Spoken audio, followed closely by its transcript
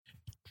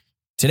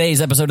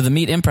Today's episode of the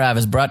Meat Improv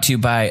is brought to you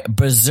by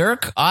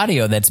Berserk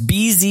Audio. That's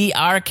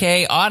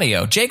BZRK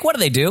Audio. Jake, what do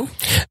they do?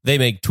 They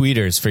make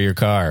tweeters for your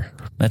car.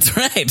 That's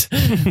right.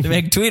 They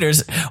make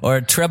tweeters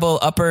or treble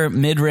upper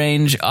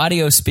mid-range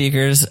audio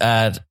speakers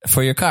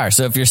for your car.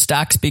 So if your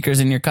stock speakers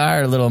in your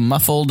car are a little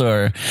muffled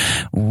or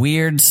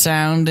weird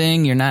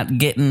sounding, you're not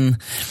getting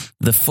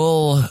the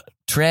full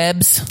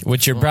trebs.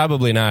 Which you're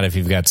probably not if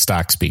you've got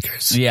stock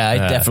speakers. Yeah, I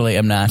definitely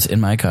am not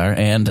in my car.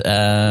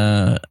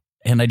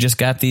 And I just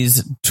got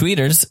these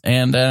tweeters,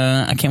 and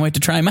I can't wait to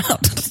try them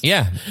out.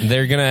 Yeah,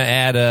 they're going to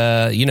add,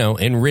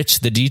 enrich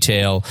the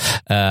detail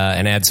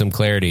and add some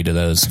clarity to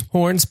those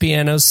horns,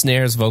 pianos,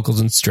 snares, vocals,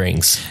 and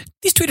strings.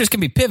 These tweeters can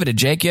be pivoted,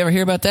 Jake. You ever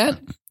hear about that?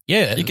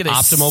 Yeah, you can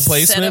optimal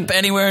placement. Set up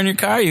anywhere in your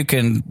car. You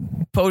can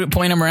point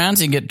them around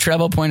so you can get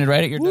treble pointed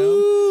right at your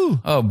dome.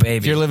 Oh, baby.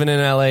 If you're living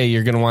in LA,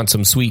 you're going to want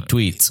some sweet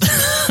tweets.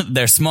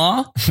 They're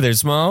small. They're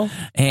small.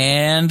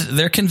 And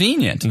they're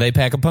convenient. They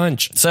pack a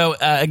punch. So,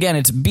 again,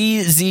 it's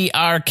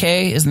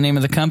BZRK is the name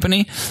of the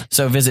company.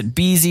 So visit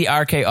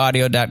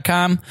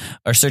bzrkaudio.com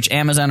or search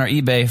Amazon or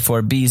eBay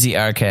for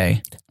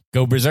BZRK.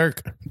 Go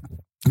berserk.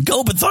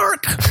 Go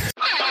berserk.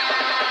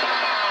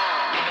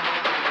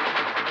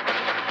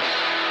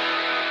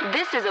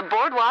 This is a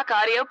Boardwalk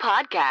Audio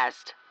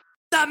podcast.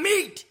 The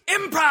Meat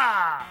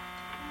Improv.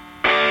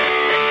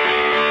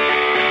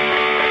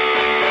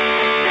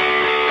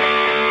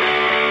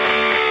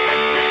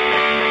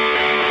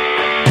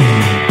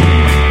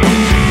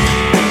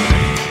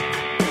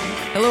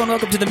 Hello and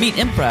welcome to The Meat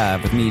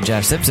Improv with me,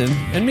 Josh Simpson.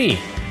 And me,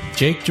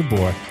 Jake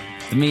Jabor.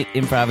 The Meat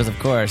Improv is, of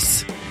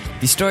course,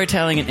 the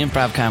storytelling and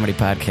improv comedy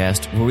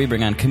podcast where we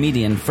bring on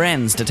comedian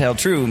friends to tell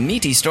true,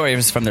 meaty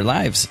stories from their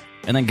lives.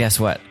 And then guess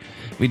what?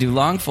 We do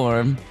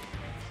long-form,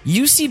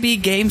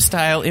 UCB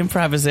game-style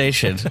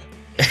improvisation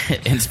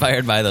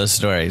inspired by those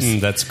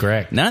stories. That's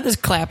correct. None of this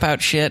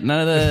clap-out shit.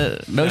 None of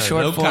the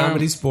short no form.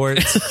 comedy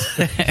sports.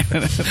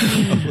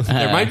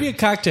 There might be a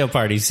cocktail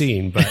party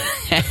scene, but...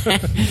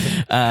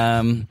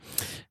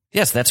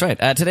 Yes, that's right.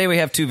 Today we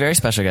have two very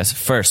special guests.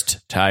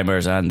 First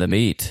timers on the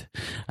meat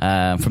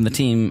from the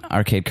team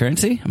Arcade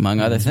Currency, among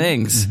other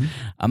things.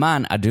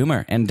 Aman,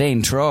 Adumer, and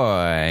Dane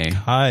Troy.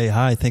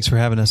 Hi. Thanks for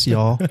having us,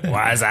 y'all.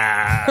 What's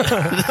up?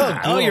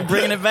 Oh, you're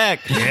bringing it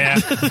back. Yeah.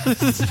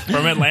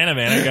 From Atlanta,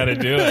 man. I got to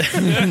do it.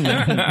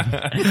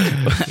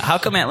 How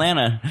come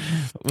Atlanta?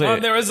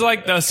 There was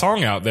like the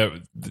song out that,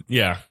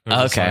 yeah.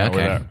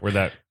 Okay. Where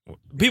that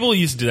people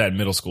used to do that in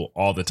middle school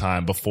all the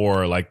time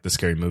before like the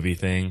Scary Movie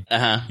thing.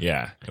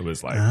 Yeah. It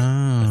was like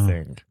a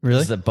thing.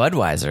 Really? It's the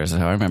Budweiser is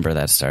how I remember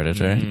that started,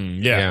 right?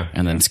 Yeah.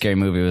 And then Scary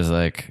Movie was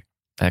like,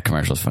 that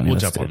commercial's funny. We'll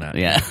Let's jump do on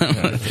it.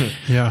 that.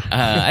 Yeah.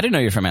 I didn't know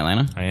you're from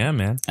Atlanta. I am,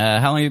 man.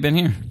 How long have you been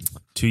here?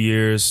 2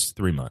 years,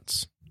 3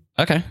 months.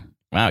 Okay.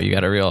 Wow, you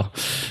got a real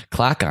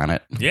clock on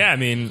it. Yeah, I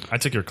mean, I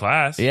took your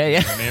class.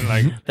 Yeah. I mean,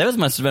 like that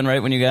must have been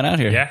right when you got out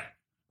here. Yeah.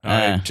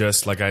 I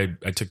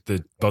took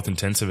both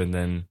intensive and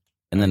then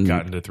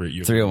got into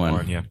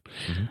 301. Yeah.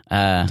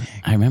 I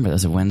remember that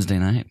was a Wednesday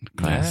night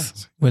class.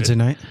 Yeah. Wednesday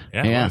night?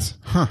 Yeah. It was.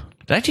 Huh.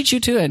 Did I teach you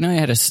too? I know you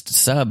had a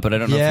sub, but I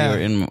don't know if you were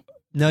in.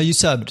 No, you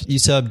subbed. You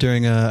subbed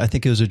during I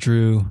think it was a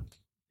Drew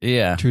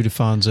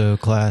DeFonso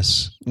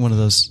class. One of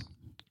those.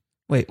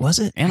 Wait, was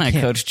it? And I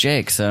coached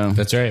Jake, so.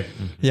 That's right.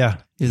 Yeah,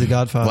 you're the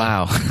godfather.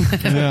 Wow.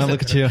 Yeah,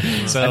 look at you.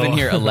 So I've been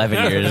here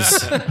 11 years,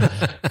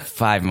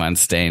 5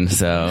 months, Dane,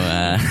 so.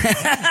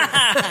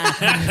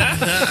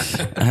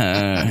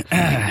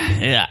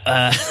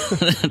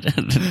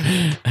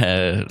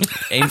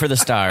 Aim for the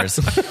stars.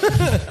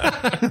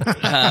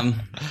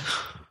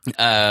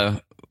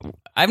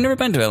 I've never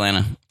been to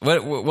Atlanta.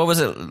 What was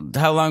it?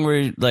 How long were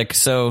you, like,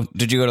 so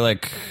did you go to,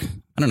 like,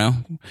 I don't know.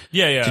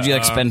 Yeah. Did you,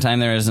 like, spend time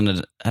there as I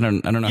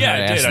don't know how to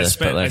ask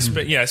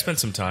this. I spent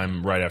some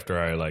time right after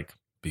I, like,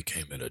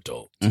 became an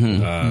adult.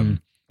 I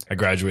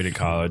graduated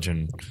college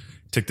and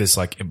took this,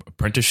 like,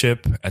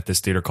 apprenticeship at this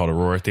theater called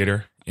Aurora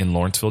Theater in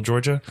Lawrenceville,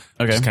 Georgia.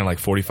 Okay. It's kind of like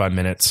 45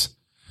 minutes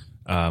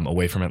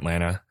away from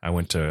Atlanta. I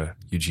went to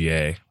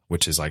UGA,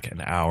 which is like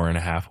an hour and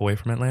a half away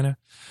from Atlanta.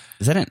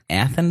 Is that in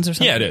Athens or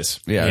something? Yeah, it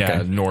is. Yeah,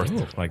 okay. North.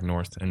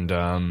 And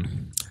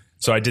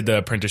so I did the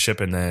apprenticeship,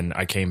 and then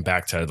I came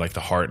back to like the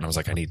heart, and I was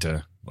like, I need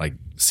to like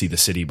see the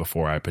city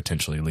before I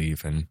potentially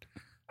leave. And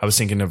I was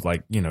thinking of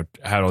like, I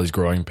had all these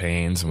growing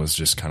pains and was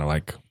just kind of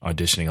like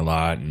auditioning a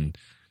lot and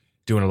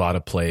doing a lot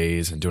of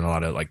plays and doing a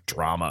lot of like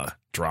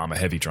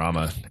heavy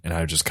drama. And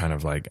I just kind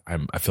of like, I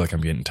feel like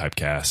I'm getting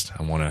typecast.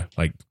 I want to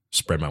like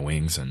spread my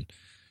wings. And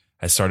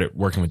I started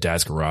working with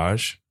Dad's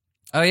Garage.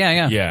 Oh,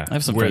 yeah. Yeah. I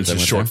have some where friends it's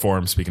just that short went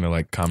form, speaking of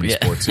like comedy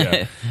sports.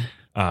 Yeah.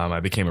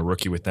 I became a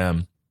rookie with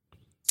them.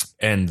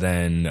 And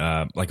then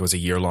like it was a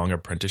year-long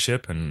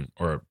apprenticeship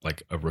or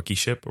like a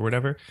rookieship or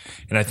whatever.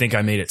 And I think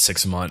I made it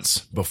 6 months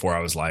before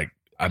I was like,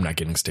 I'm not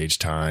getting stage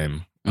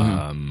time.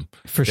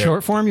 For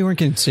short form, you weren't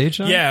getting stage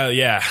time?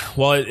 Yeah.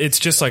 Well, it's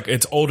just like,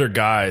 it's older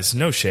guys.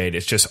 No shade.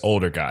 It's just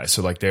older guys.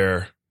 So like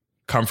they're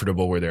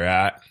comfortable where they're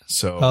at.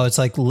 So it's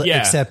like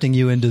accepting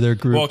you into their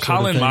group. Well,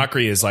 Colin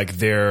Mockery is like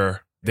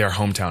their their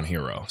hometown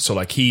hero. So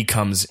like he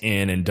comes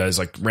in and does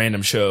like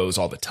random shows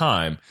all the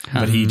time,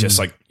 but he just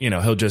like,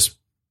 he'll just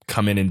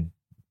come in and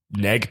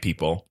neg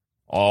people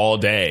all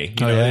day.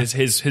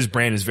 His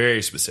brand is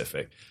very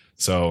specific.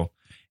 So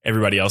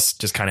everybody else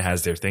just kind of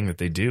has their thing that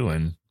they do.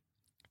 And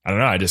I don't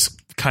know. I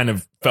just kind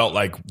of felt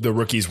like the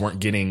rookies weren't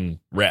getting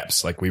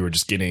reps. Like we were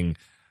just getting,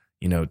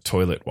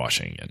 toilet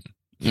washing and,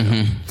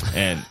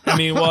 and I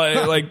mean,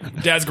 well,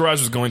 like Dad's Garage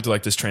was going through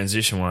like this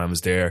transition when I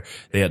was there.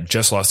 They had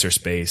just lost their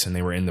space and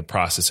they were in the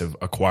process of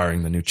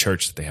acquiring the new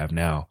church that they have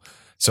now.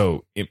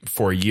 So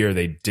for a year,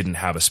 they didn't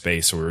have a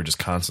space. So we were just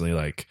constantly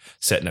like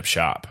setting up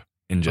shop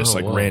in just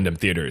random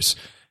theaters.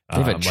 They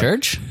have a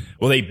church?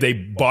 Well, they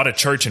bought a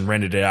church and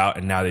rented it out,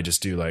 and now they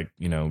just do like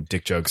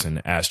dick jokes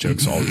and ass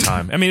jokes all the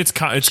time. I mean, it's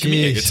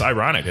comedic, it's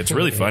ironic, it's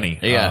really funny.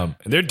 Yeah,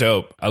 they're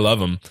dope. I love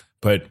them,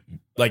 but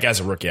like as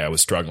a rookie, I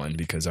was struggling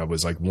because I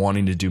was like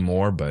wanting to do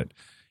more, but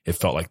it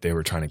felt like they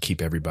were trying to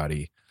keep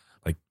everybody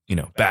like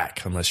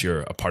back unless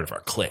you're a part of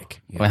our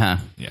clique. Yeah,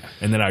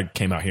 and then I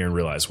came out here and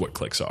realized what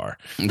cliques are.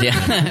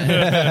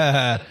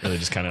 Yeah, really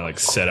just kind of like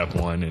set up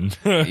one and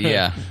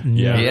yeah.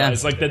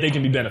 It's like that they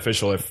can be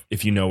beneficial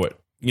if you know what.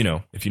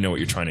 If you know what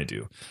you're trying to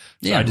do.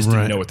 So I just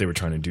didn't know what they were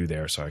trying to do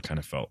there. So I kind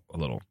of felt a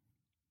little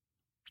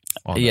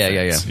on the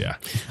fence. Yeah.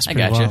 I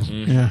got wild.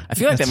 you. Yeah. I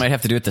feel like that might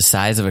have to do with the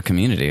size of a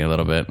community a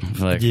little bit. I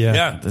feel like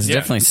there's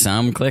definitely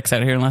some cliques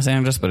out here in Los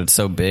Angeles, but it's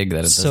so big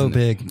that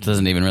it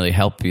doesn't even really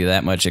help you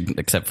that much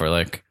except for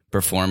like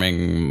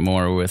performing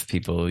more with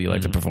people you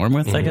like to perform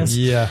with, I guess.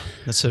 Yeah,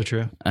 that's so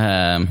true.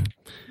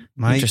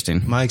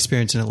 Interesting. My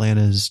experience in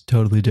Atlanta is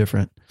totally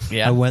different.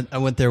 Yeah. I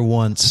went there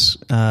once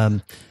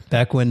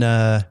back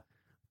when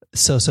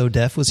So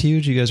Def was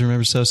huge. You guys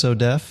remember So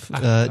Def?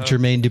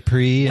 Jermaine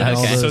Dupri and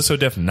all those. So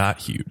Def not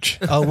huge.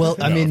 Oh, well,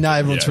 I mean, not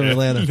everyone's from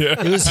Atlanta.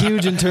 Yeah. It was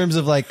huge in terms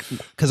of like,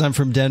 because I'm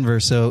from Denver,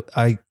 so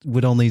I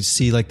would only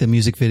see like the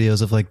music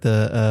videos of like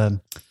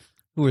the,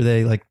 who were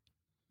they? Like,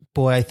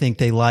 Boy, I Think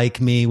They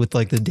Like Me with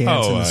like the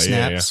dance and the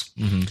snaps.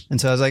 Yeah. Mm-hmm.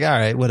 And so I was like, all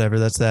right, whatever,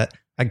 that's that.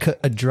 I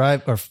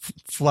drive or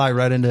fly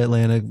right into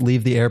Atlanta,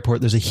 leave the airport.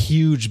 There's a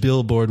huge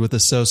billboard with a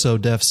So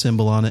Def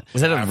symbol on it.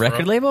 Was that a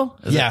record label?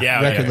 Record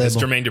label. It's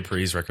Jermaine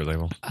Dupri's record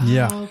label.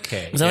 Yeah.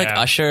 Okay. Was that like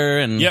Usher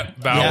and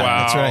Bow Wow?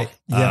 That's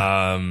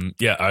right.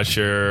 Yeah.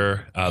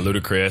 Usher,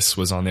 Ludacris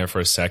was on there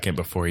for a second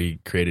before he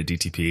created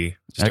DTP.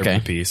 Just Okay. a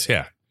piece.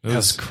 Yeah. That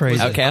was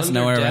crazy. Outkast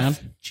Nowhere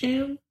Around?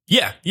 Jam?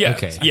 Yeah.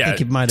 Okay. Yeah. I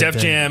think it might have Def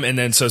been. Jam, and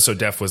then So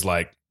Def was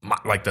like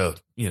the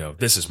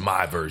this is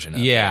my version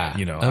of Yeah.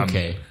 it.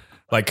 Okay.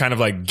 Like kind of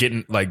like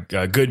getting like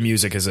good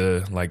music as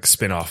a like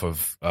spinoff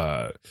of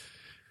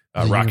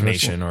Rock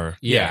Nation or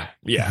Yeah.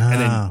 and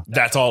then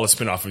that's all a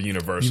spinoff of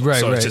Universal. Right,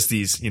 so right. it's just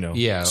these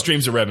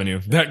streams of revenue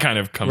that kind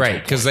of come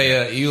Right, because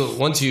they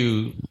once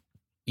you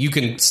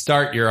can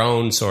start your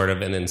own sort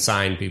of and then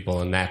sign people,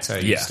 and that's how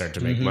you start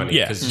to make money.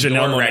 Yeah, because Janelle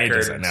your Monáe records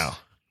does that now.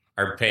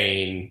 are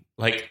paying,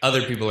 like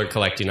other people are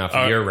collecting off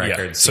of your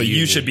records. So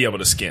you should be able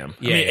to skim.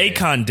 Yeah, I mean,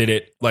 Akon did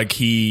it. Like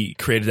he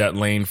created that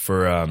lane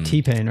for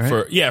T-Pain,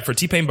 right? For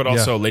T-Pain, but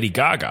also Lady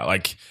Gaga.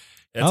 Like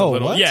that's a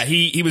little. What? Yeah,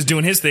 he was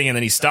doing his thing, and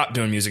then he stopped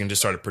doing music and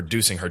just started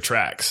producing her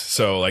tracks.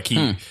 So like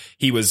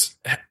he was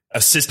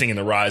assisting in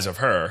the rise of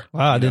her.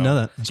 Wow, I didn't know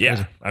that. That's Yeah,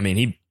 crazy. I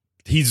mean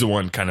he's the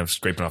one kind of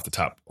scraping off the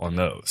top on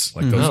those.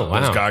 Like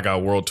those Gaga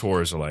world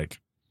tours are like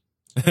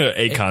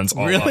Akon's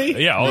all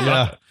really? About, all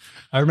about it.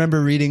 I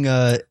remember reading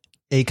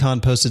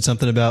Akon posted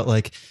something about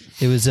like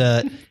it was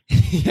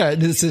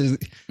this is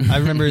I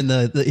remember in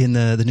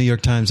the New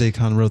York Times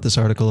Akon wrote this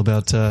article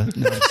about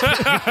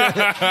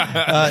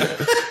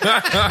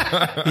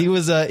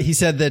he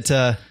said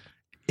that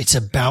it's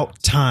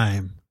about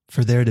time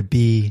for there to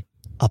be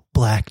a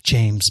black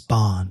James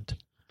Bond,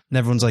 and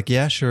everyone's like,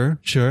 yeah, sure.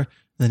 And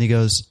then he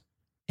goes,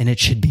 and it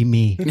should be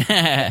me.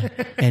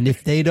 And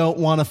if they don't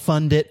want to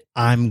fund it,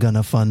 I'm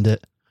gonna fund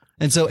it.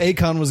 And so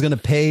Akon was going to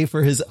pay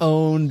for his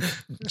own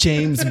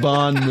James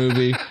Bond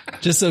movie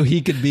just so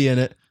he could be in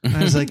it. And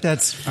I was like,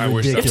 that's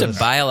ridiculous. You have to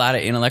buy a lot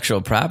of intellectual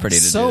property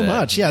to so do that.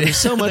 much. Yeah, there's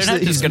so much They're not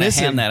that he's just going to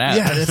missing. hand that out.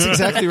 Yeah, that's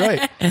exactly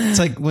right. It's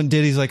like when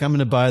Diddy's like, I'm going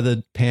to buy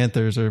the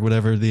Panthers or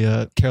whatever,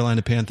 the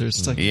Carolina Panthers.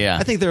 It's like,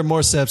 I think there are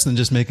more steps than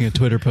just making a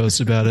Twitter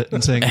post about it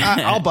and saying,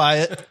 I'll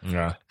buy it.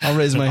 Yeah. I'll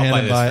raise my hand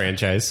and buy it.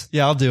 Franchise.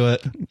 Yeah, I'll do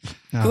it.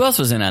 Who else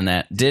was in on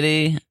that?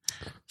 Diddy?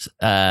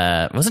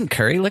 Wasn't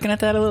Curry looking at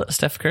that a little?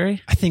 Steph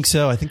Curry? I think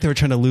so. I think they were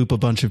trying to loop a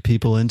bunch of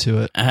people into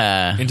it.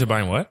 Into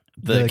buying what?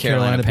 The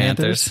Carolina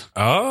Panthers.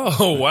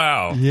 Oh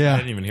wow! Yeah. I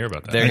didn't even hear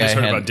about that. Their I just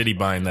guy heard had- about Diddy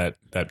buying that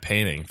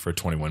painting for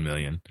 $21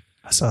 million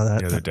I saw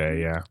that the other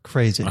day. Yeah,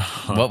 crazy.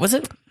 What was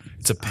it?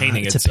 it's a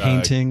painting. It's a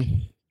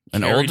painting.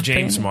 An Harry old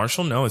James painting?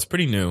 Marshall. No, it's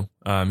pretty new.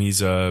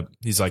 He's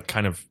like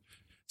kind of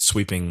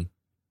sweeping,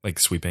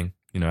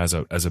 as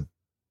a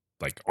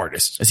like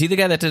artist. Is he the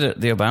guy that did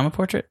the Obama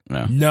portrait?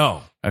 No.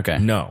 No, Okay.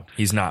 no,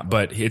 he's not.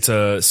 But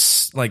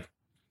it's like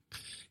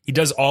he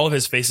does all of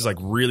his faces like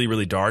really,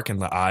 really dark,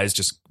 and the eyes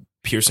just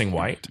piercing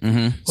white.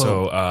 Mm-hmm.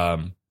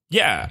 So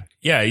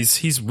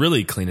he's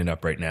really cleaning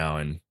up right now,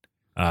 and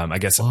I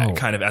guess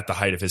kind of at the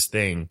height of his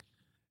thing.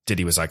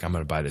 Diddy was like, I'm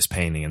going to buy this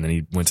painting. And then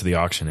he went to the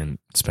auction and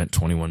spent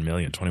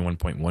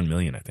 21.1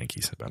 million, I think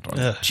he spent on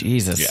it.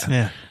 Jesus.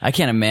 Yeah. I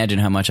can't imagine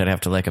how much I'd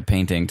have to like a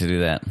painting to do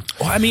that.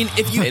 Well, I mean,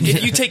 if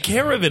you take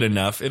care of it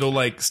enough, it'll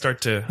like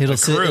start to It'll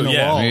sit accrue. in a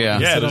wall. Yeah.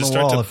 It'll sit it'll on a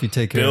start wall to if you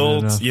take care of it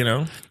build, enough. you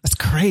know? That's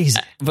crazy.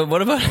 But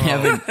what about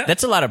having,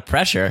 that's a lot of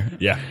pressure.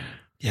 Yeah.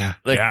 Yeah.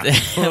 Like, Yeah.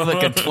 have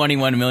like a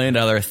 $21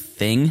 million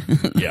thing.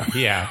 Yeah.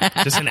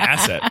 Yeah. Just an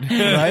asset.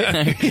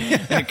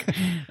 Right? Like,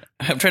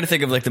 I'm trying to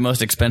think of like the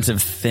most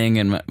expensive thing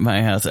in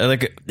my house.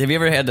 Like, have you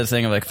ever had the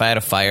thing of like, if I had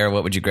a fire,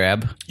 what would you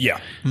grab? Yeah.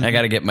 I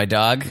got to get my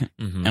dog,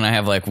 and I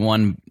have like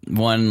one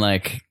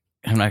like,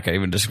 I'm not gonna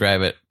even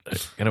describe it.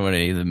 I don't want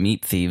any of the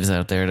meat thieves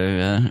out there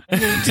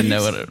to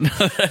know what.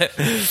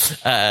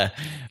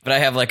 But I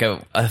have like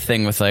a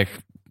thing with like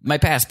my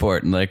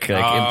passport and like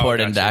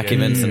important gotcha.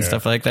 documents Yeah. and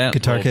stuff like that.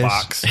 Guitar Little case.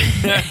 box.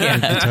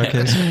 Guitar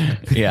case.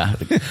 Yeah,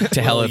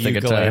 to hell with the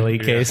guitar. Ukulele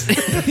case.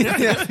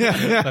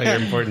 All your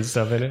important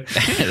stuff in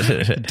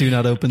it. Do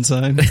not open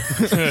sign.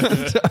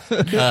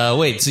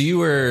 Wait, so you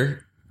were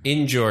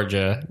in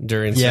Georgia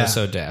during Yeah.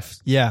 So Def.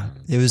 Yeah.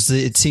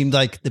 It seemed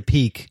like the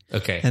peak.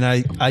 Okay. And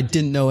I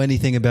didn't know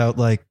anything about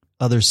like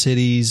other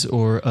cities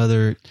or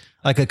other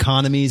like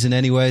economies in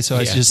any way. So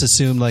I Yeah. just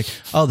assumed like,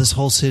 oh, this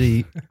whole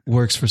city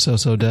works for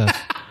So Def.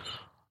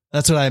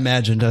 That's what I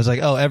imagined. I was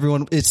like, oh,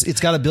 everyone, it's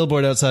got a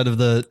billboard outside of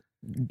the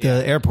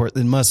airport.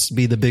 It must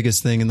be the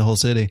biggest thing in the whole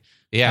city.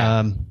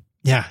 Yeah.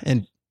 Yeah.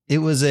 And it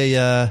was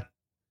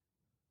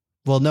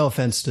well, no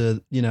offense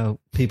to,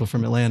 people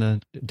from Atlanta.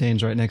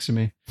 Dane's right next to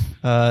me.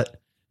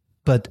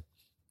 But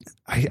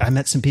I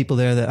met some people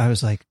there that I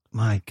was like,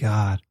 my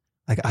God,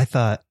 like I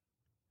thought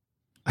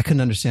I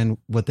couldn't understand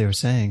what they were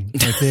saying.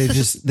 Like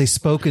they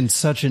spoke in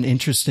such an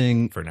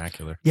interesting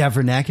Vernacular.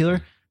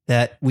 vernacular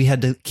that we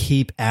had to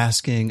keep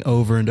asking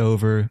over and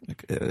over,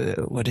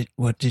 like,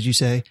 what did you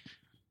say?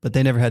 But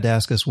they never had to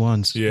ask us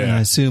once. Yeah. And I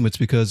assume it's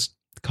because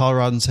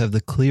Coloradans have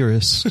the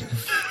clearest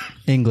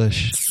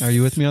English. Are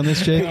you with me on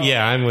this, Jake?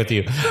 Yeah, I'm with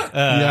you.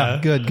 Yeah,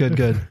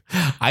 good.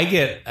 I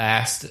get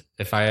asked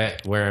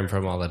where I'm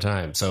from all the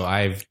time. So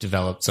I've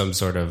developed some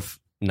sort of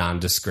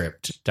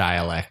nondescript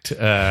dialect.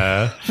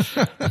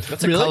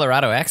 What's a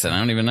Colorado accent? I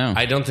don't even know.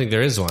 I don't think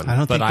there is one. I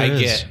don't think there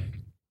is. get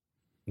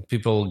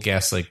people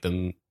guess like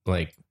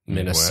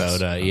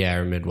Minnesota, Midwest.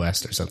 or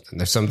Midwest or something.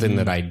 There's something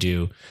that I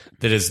do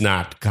that is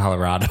not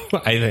Colorado.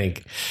 I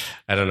think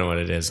I don't know what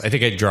it is. I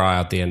think I draw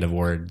out the end of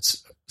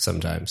words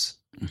sometimes.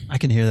 I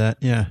can hear that.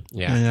 Yeah.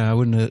 Yeah. I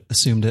wouldn't have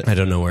assumed it. I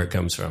don't know where it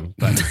comes from,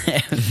 but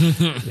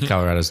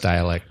Colorado's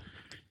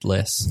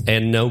dialectless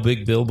and no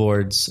big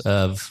billboards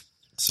of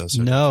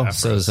No.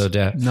 so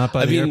deaf. Not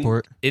by the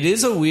airport. It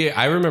is a weird.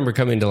 I remember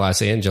coming to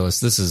Los Angeles.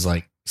 This is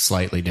like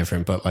slightly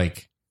different, but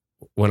like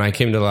when I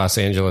came to Los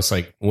Angeles,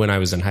 like when I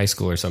was in high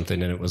school or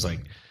something, and it was like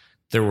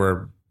there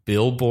were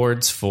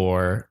billboards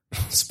for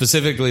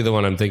specifically the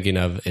one I'm thinking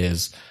of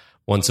is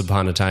Once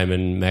Upon a Time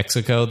in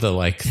Mexico, the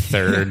like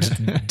third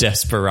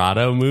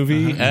Desperado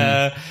movie.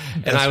 And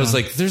I was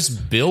like, there's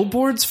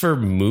billboards for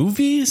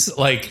movies?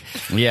 Like,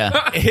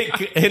 Yeah.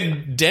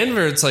 in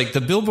Denver, it's like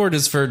the billboard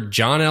is for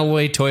John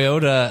Elway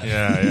Toyota.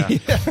 Yeah.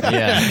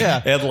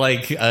 Yeah. At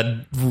like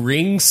a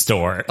ring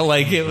store.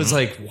 Like, it was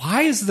like,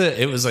 why is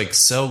it was like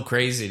so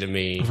crazy to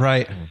me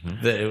Right.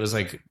 that it was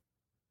like,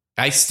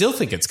 I still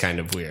think it's kind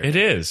of weird. It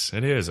is. I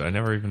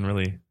never even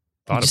really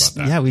thought about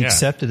that. Yeah, we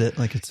accepted it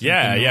like it's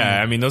Yeah, fucking yeah.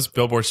 normal. I mean, those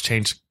billboards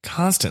change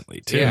constantly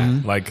too. Yeah.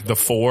 Like the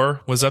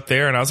 4 was up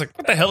there, and I was like,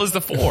 "What the hell is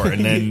the 4?"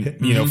 And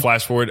then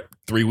flash forward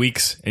 3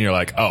 weeks, and you're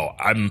like, "Oh,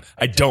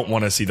 I don't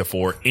want to see the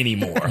 4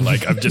 anymore."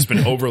 Like I've just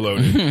been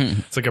overloaded.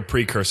 It's like a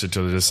precursor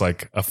to just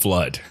like a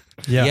flood.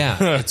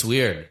 Yeah, it's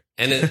weird.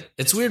 And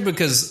it's weird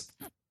because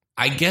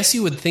I guess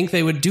you would think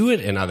they would do it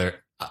in other,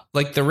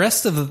 like the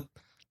rest of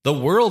the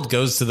world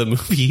goes to the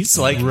movies.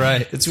 Like,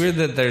 Right. It's weird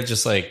that they're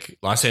just like,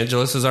 Los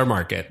Angeles is our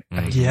market.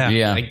 Like, Yeah.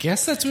 Yeah. I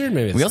guess that's weird.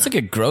 Maybe it's We also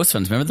get gross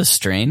ones. Remember the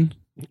strain?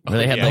 Where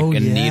they had like Oh, a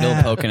yeah. needle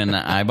poking in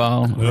the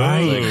eyeball? Ooh,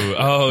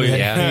 oh That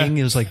yeah. thing,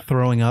 it was like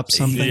throwing up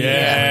something.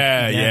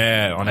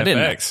 Yeah, on I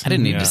FX.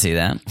 didn't need Yeah. to see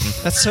that.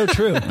 That's so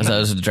true. As I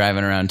was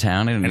driving around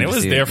town, I didn't And need it to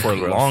was see there the for a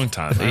growth. long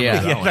time. I Yeah.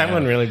 remember that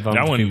one really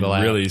bumped That one people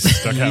out. really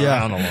stuck out Yeah.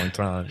 around a long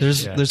time.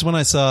 There's one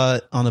I saw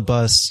on a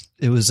bus.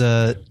 It was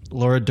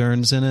Laura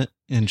Dern's in it,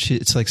 and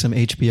it's like some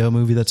HBO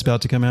movie that's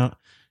about to come out,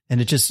 and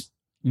it just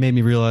made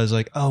me realize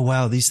like, oh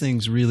wow, these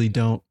things really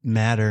don't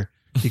matter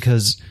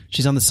because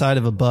she's on the side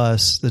of a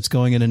bus that's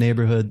going in a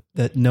neighborhood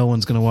that no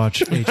one's going to watch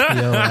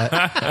HBO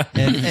at,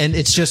 and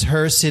it's just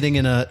her sitting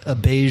in a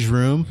beige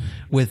room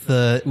with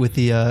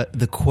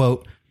the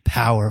quote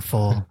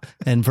powerful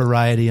and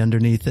variety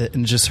underneath it,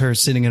 and just her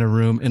sitting in a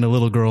room and a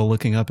little girl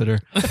looking up at her.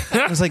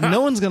 I was like,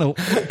 no one's gonna.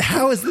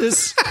 How is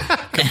this?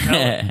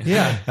 Yeah,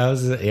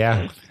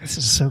 Yeah. this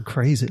is so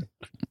crazy.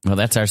 Well,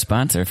 that's our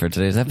sponsor for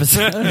today's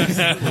episode.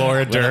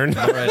 Laura Dern.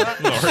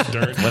 Laura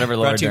Dern. Whatever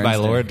Laura Brought to you Dern's by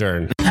doing. Laura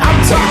Dern.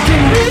 I'm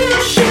talking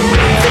real shit.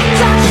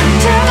 Touch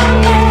and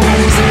tell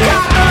is a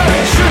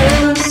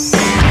cartridge.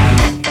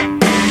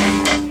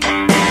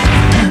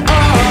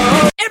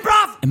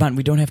 Come on, on.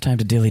 We don't have time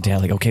to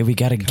dilly-dally, okay? We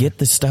got to get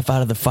this stuff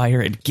out of the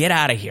fire and get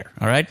out of here,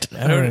 all right?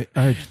 All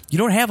right. You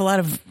don't have a lot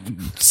of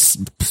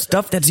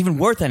stuff that's even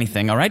worth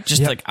anything, all right?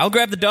 Just I'll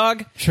grab the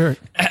dog. Sure.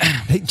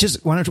 Hey,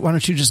 just why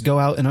don't you just go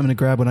out and I'm going to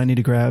grab what I need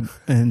to grab,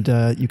 and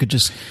you could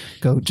just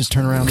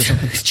turn around or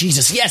something.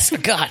 Jesus, yes,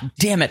 God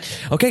damn it.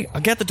 Okay, I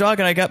got the dog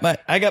and I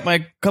got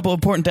my couple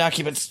important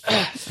documents.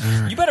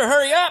 You better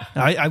hurry up.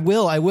 I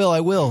will.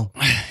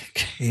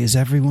 Okay, is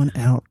everyone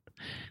out?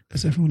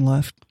 Is everyone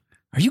left?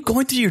 Are you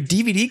going through your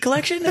DVD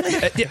collection?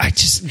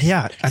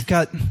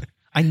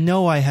 I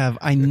know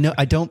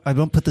I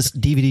don't put the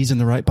DVDs in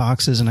the right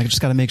boxes, and I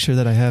just got to make sure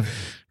that I have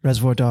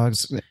Reservoir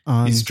Dogs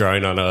on. He's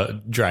drawing on a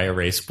dry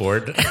erase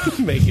board,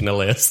 making a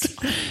list.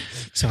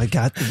 So I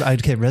got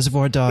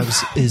Reservoir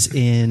Dogs is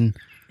in.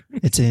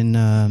 It's in.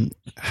 No,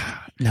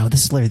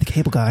 this is Larry the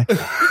Cable Guy.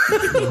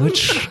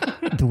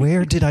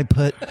 Where did I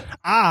put?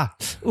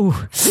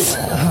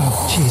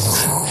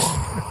 Jesus.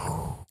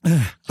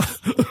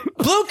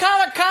 Blue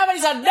Collar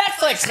Comedy's on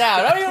Netflix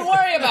now. Don't even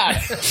worry about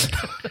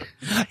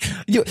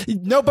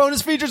it. No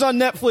bonus features on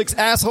Netflix,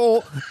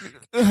 asshole.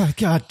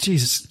 God,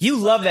 Jesus. You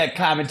love that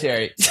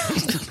commentary.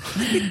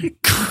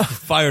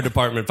 Fire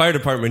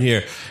department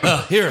here.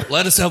 Here,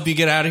 let us help you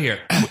get out of here.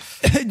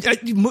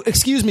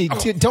 Excuse me.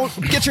 Don't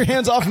get your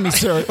hands off of me,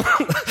 sir.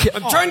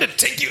 I'm trying to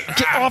take you.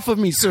 Get off of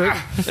me, sir.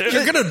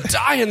 You're going to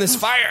die in this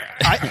fire.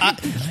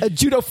 A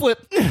judo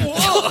flip.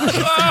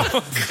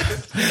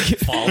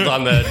 Falls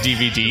on the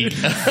DVD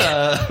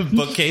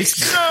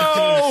bookcase.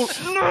 No,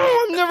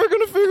 I'm never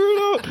going to figure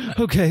it out.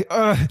 Okay.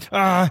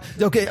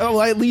 Okay. Oh,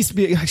 I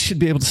should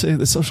be able to say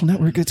the Social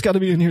Network. It's got to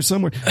be in here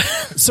somewhere.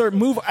 Sir,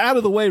 move out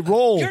of the way.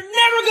 Roll. You're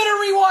never going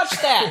to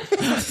rewatch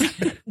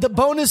that. The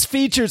bonus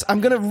features, I'm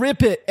going to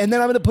rip it, and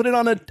then I'm going to put it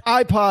on an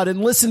iPod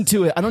and listen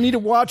to it. I don't need to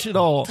watch it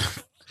all.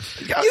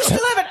 You still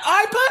have an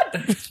iPod?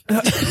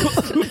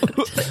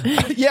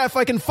 Yeah, if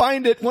I can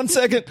find it. 1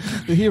 second.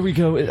 Here we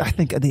go. I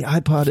think the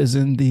iPod is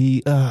in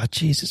the...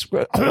 Jesus.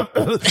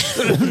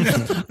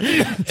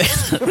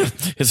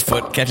 His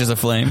foot catches a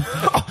flame.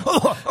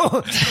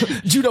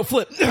 Judo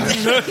flip.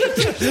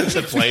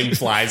 The flame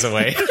flies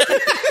away.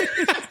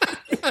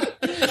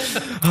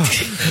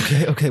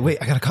 Okay. Wait,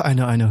 I gotta call. I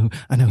know who.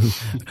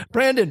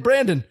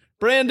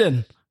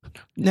 Brandon.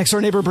 Next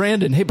door neighbor,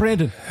 Brandon. Hey,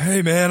 Brandon.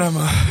 Hey, man, I'm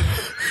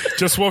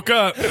just woke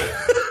up.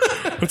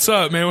 What's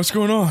up, man? What's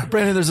going on?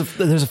 Brandon, there's a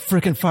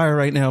freaking fire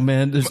right now,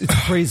 man. It's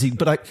crazy,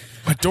 but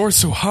my door's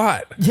so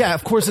hot. Yeah,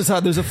 of course it's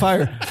hot. There's a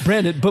fire,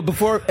 Brandon. But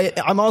before,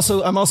 I'm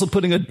also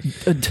putting a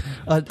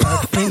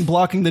thing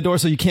blocking the door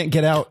so you can't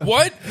get out.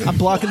 What? I'm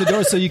blocking the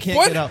door so you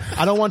can't get out.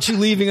 I don't want you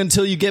leaving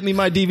until you get me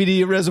my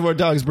DVD of Reservoir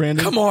Dogs,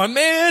 Brandon. Come on,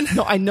 man.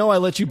 No, I know I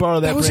let you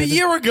borrow that. That was Brandon. a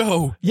year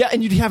ago. Yeah,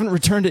 and you haven't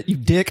returned it, you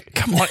dick.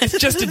 Come on, it's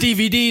just a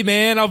DVD,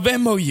 man. I'll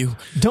Venmo you.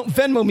 Don't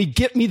Venmo me.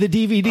 Get me the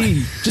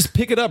DVD. Just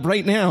pick it up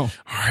right now.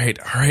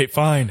 All right,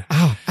 fine.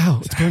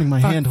 Ow! It's burning my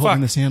hand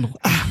holding this handle.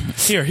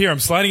 Here, I'm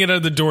sliding it out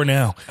of the door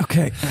now.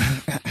 Okay.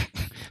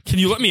 Can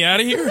you let me out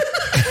of here?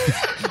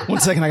 1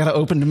 second, I gotta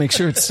open to make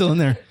sure it's still in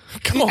there.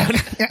 Come on.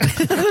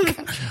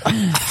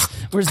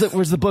 Where's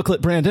the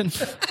booklet, Brandon?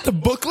 The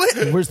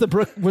booklet? Where's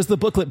the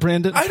booklet,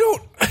 Brandon? I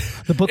don't.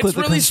 The booklet.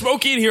 It's really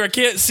smoky in here. I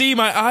can't see.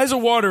 My eyes are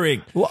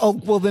watering.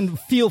 Well, then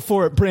feel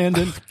for it,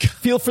 Brandon.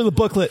 Feel for the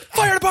booklet.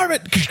 Fire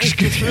department.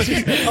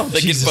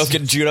 They both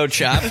get judo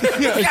chop.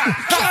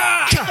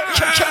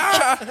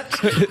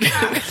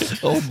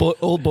 Old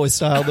boy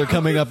style. They're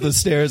coming up the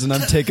stairs, and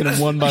I'm taking them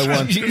one by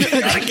one.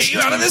 I gotta get you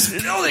out of this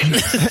building.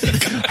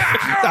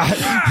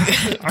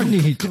 I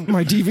need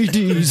my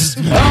DVDs.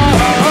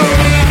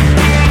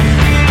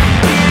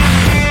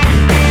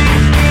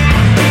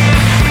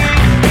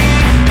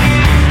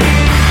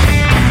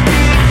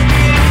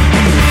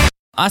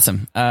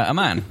 Awesome.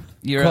 Aman,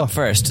 you're up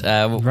first.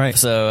 Right.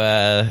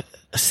 So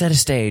set a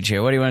stage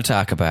here. What do you want to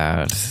talk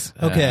about?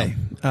 Okay.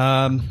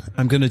 I'm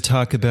going to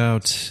talk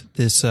about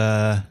this.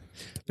 There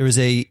was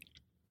in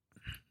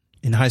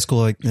high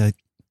school, I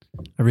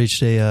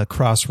reached a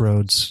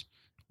crossroads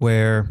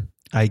where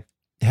I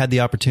had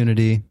the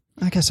opportunity.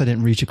 I guess I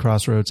didn't reach a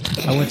crossroads.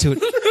 I went to it.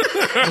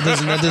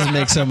 That doesn't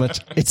make so much.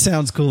 It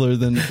sounds cooler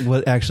than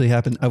what actually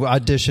happened. I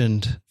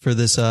auditioned for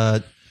this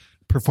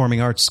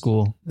performing arts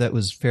school that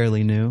was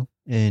fairly new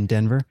in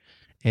Denver,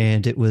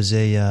 and it was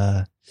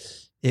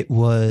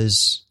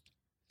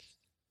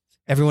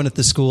everyone at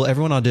the school,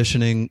 everyone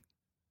auditioning.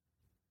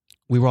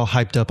 We were all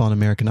hyped up on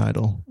American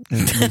Idol,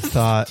 and we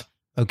thought,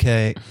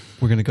 okay,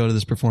 we're going to go to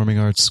this performing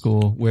arts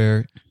school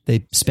where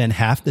they spend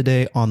half the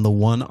day on the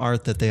one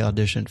art that they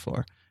auditioned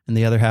for, and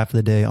the other half of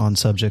the day on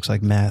subjects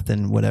like math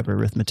and whatever,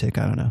 arithmetic,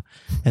 I don't know.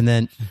 And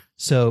then,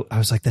 so I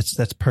was like,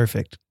 that's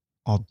perfect.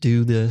 I'll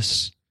do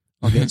this.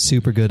 I'll get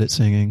super good at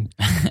singing,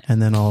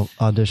 and then I'll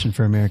audition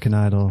for American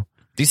Idol.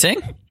 Do you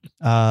sing?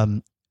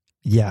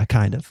 Yeah,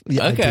 kind of.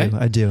 Yeah, Okay.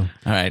 I do.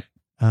 All right.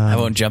 I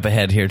won't jump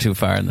ahead here too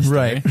far in the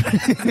story.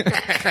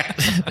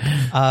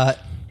 Right.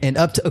 And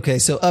up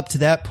to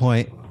that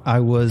point,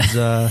 I was.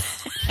 All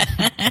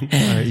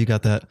right, you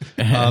got that.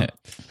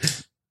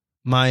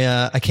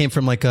 I came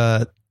from like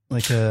a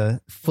like a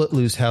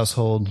footloose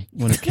household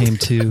when it came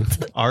to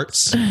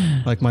arts.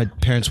 Like my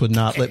parents would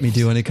not let me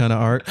do any kind of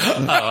art.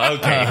 Oh,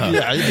 okay.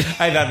 Yeah.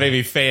 I thought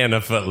maybe fan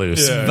of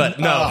Footloose, but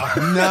no.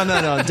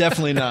 No,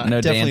 definitely not.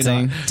 No Definitely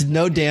dancing? not.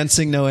 No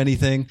dancing, no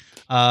anything.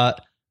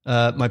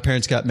 My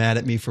parents got mad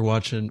at me for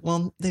watching.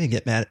 Well, they didn't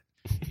get mad.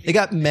 They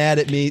got mad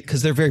at me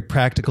because they're very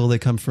practical. They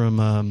come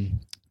from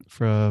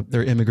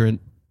their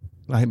immigrant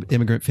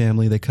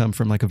family. They come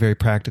from like a very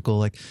practical,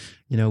 like,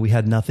 you know, we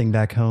had nothing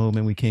back home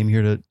and we came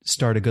here to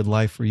start a good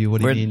life for you.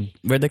 What do you mean?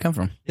 Where'd they come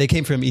from? They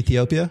came from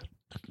Ethiopia.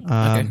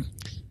 Okay.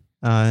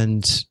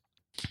 And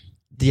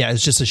yeah,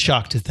 it's just a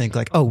shock to think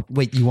like, oh,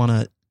 wait, you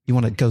want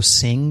to go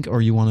sing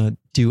or you want to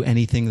do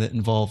anything that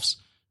involves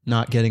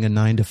not getting a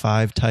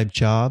 9-to-5 type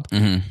job.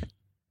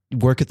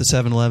 Work at the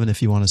 7-Eleven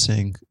if you want to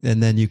sing,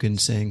 and then you can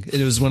sing.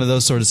 It was one of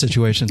those sort of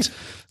situations.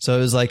 So it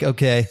was like,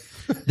 okay,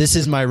 this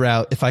is my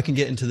route. If I can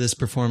get into this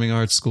performing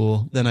arts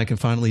school, then I can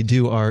finally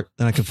do art.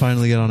 Then I can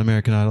finally get on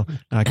American Idol,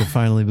 and I can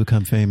finally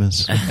become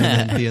famous, and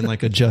then be in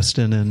like a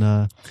Justin and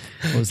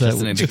what was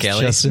that?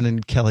 Justin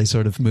and Kelly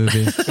sort of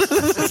movie.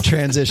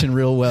 Transition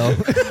real well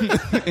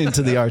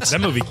into the arts.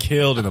 That movie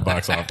killed in the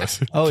box office.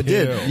 Oh, it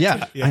did.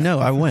 Yeah, I know.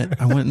 I went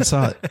and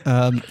saw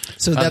it.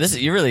 So that's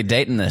You're really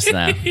dating this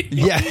now.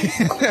 yeah.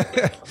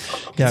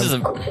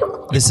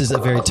 This is a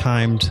very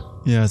timed,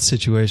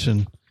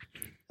 situation.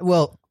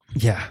 Well,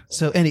 yeah.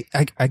 So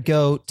I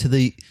go to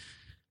the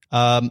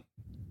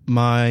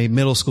my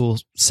middle school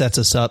sets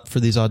us up for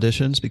these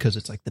auditions because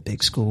it's like the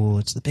big school,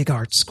 it's the big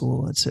art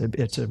school, it's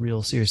a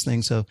real serious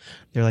thing. So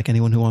they're like,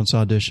 anyone who wants to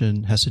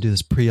audition has to do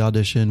this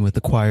pre-audition with the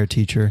choir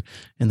teacher,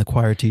 and the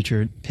choir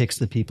teacher picks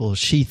the people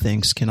she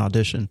thinks can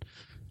audition.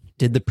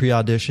 Did the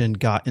pre-audition,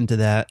 got into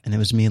that, and it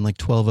was me and like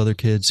 12 other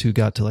kids who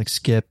got to like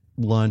skip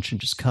lunch and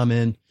just come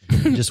in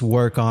and just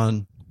work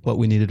on what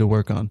we needed to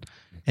work on.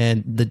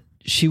 And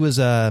she was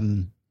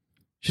the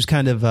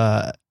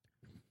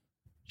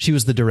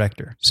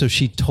director. So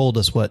she told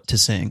us what to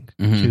sing.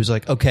 She was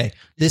like, okay,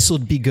 this will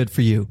be good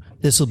for you.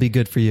 This will be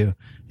good for you.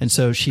 And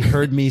so she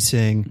heard me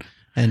sing,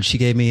 and she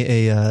gave me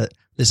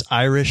this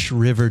Irish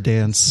river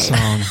dance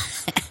song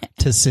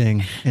to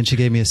sing. And she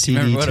gave me a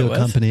CD to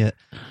accompany it.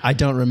 I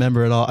don't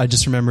remember it all. I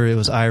just remember it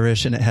was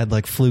Irish, and it had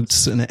like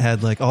flutes, and it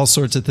had like all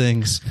sorts of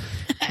things.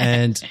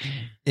 And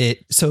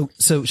so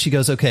she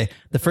goes, okay,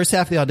 the first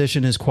half of the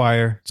audition is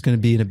choir. It's going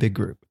to be in a big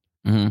group.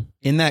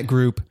 In that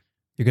group,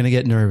 you're going to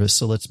get nervous.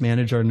 So let's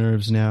manage our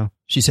nerves now.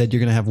 She said, you're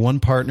going to have one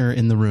partner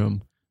in the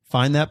room.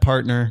 Find that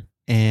partner,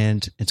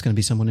 and it's going to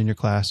be someone in your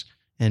class.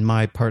 And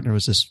my partner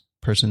was this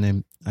person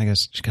named, I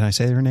guess, can I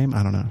say her name?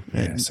 I don't know.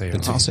 Yeah, say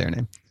it. I'll say her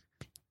name.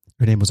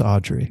 Her name was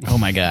Audrey. Oh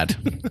my God.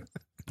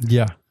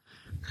 Yeah.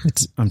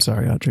 I'm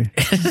sorry, Audrey.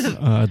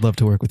 I'd love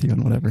to work with you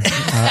on whatever.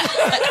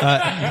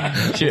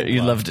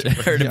 You'd love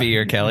her to be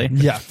your Kelly.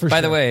 Yeah, for By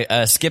sure. the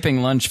way,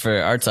 skipping lunch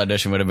for arts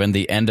audition would have been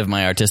the end of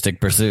my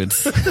artistic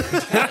pursuits. You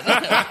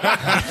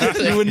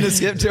wouldn't have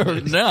skipped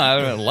her. No,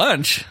 I went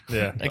lunch.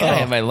 Yeah. I gotta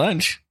have my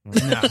lunch.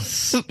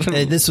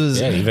 Hey, this was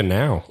Yeah, even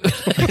now.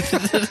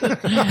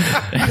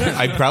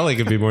 I probably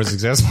could be more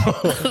successful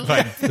if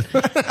I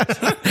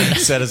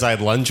set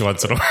aside lunch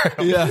once in a while.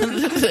 yeah.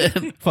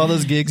 If all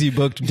those gigs you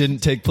booked didn't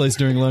take place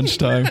during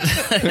lunchtime.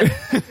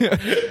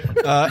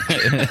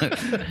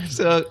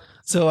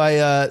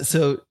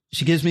 So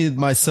she gives me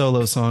my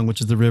solo song,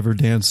 which is the river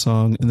dance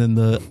song, and then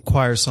the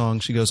choir song.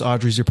 She goes,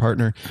 Audrey's your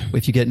partner.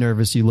 If you get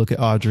nervous, you look at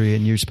Audrey,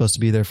 and you're supposed to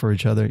be there for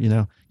each other,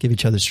 give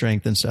each other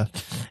strength and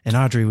stuff. And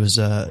Audrey was,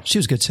 she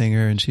was a good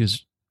singer, and she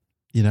was,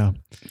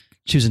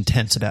 she was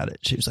intense about it.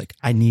 She was like,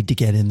 I need to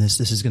get in this.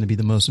 This is going to be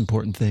the most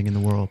important thing in the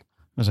world.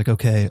 I was like,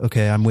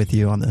 okay, I'm with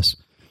you on this.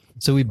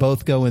 So we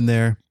both go in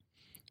there.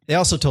 They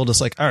also told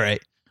us like, all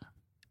right,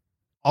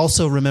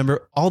 also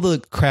remember all the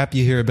crap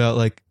you hear about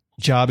like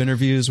job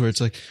interviews where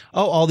it's like,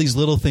 oh, all these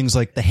little things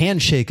like the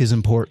handshake is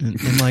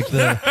important and like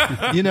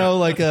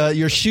the,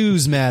 your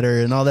shoes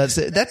matter and all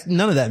that.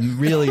 None of that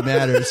really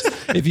matters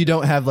if you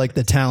don't have like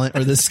the talent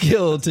or the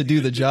skill to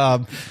do the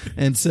job.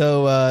 And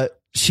so,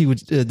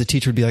 the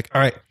teacher would be like,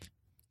 all right,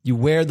 you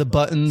wear the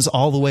buttons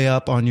all the way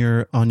up on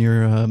your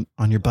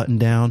button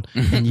down,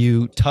 and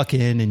you tuck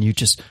in and you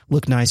just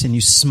look nice and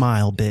you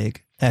smile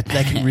big. That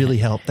can really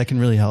help.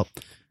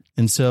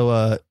 And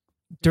so,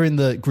 during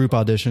the group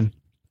audition,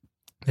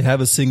 they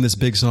have us sing this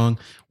big song.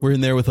 We're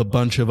in there with a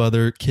bunch of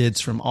other kids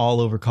from all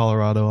over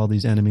Colorado, all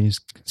these enemies,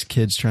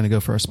 kids trying to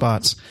go for our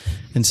spots.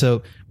 And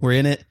so we're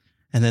in it,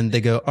 and then they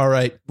go, all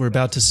right, we're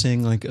about to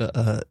sing like,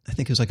 I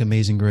think it was like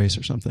Amazing Grace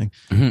or something.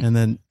 And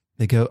then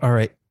they go, all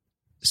right,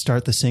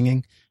 start the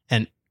singing.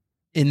 And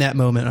in that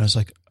moment, I was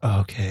like, oh,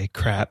 okay,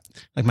 crap.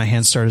 Like my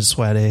hands started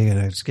sweating and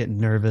I was getting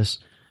nervous.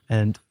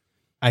 And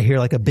I hear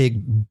like a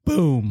big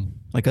boom,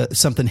 like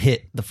something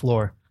hit the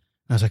floor.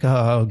 I was like,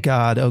 oh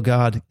God.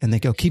 And they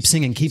go, keep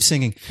singing.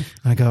 And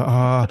I go,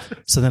 oh.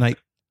 So then I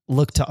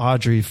look to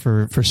Audrey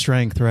for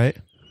strength, right?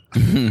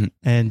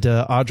 And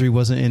Audrey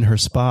wasn't in her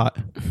spot.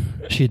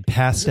 She had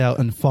passed out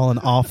and fallen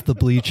off the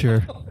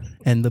bleacher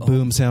and the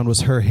boom sound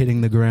was her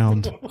hitting the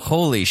ground.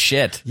 Holy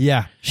shit.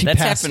 Yeah, she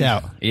passed happened,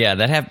 out. Yeah,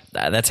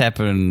 that's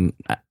happened.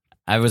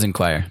 I was in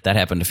choir. That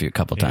happened a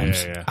couple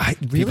times. Yeah. I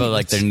really, People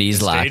like their knees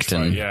Stage locked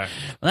fright, and yeah.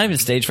 well, not even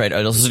stage fright.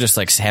 Also just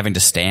like having to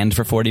stand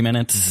for 40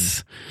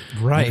 minutes.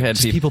 right. I've had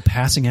Just people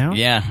passing out.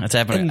 Yeah, that's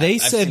happened. And they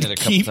I've said seen it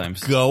a couple keep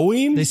times.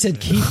 going. They said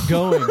keep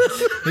going.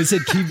 They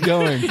said keep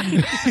going.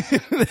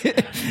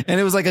 And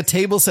it was like a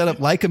table set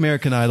up like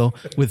American Idol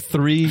with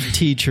 3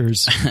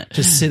 teachers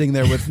just sitting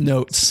there with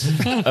notes.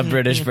 A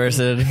British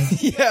person,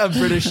 Yeah, a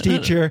British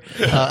teacher,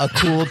 a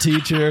cool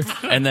teacher.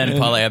 and then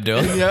Paula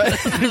Abdul. Yeah,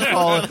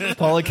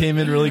 Paula came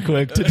in really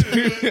quick to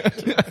do.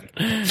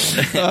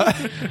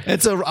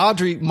 And so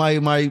Audrey,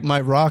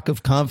 my rock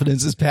of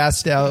confidence, is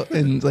passed out,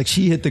 and like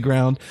she hit the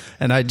ground,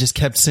 and I just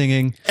kept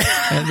singing,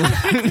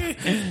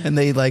 and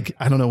they like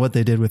I don't know what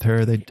they did with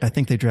her. I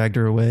think they dragged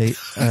her away.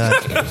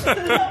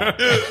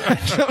 I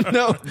don't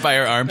know. By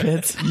her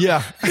armpits.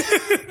 Yeah.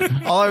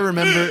 All I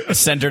remember,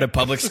 Sent her to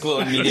public school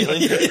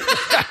immediately.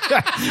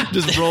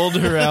 just rolled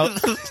her out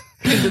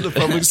into the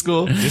public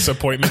school.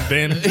 Disappointment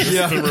bin.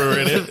 Yeah. Threw her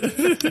in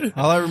it.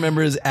 All I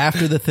remember is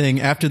after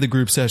the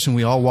group session,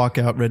 we all walk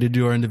out ready to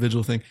do our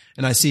individual thing.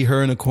 And I see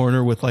her in a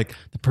corner with like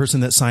the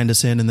person that signed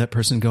us in and that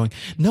person going,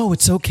 no,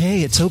 it's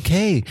okay. It's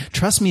okay.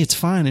 Trust me. It's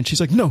fine. And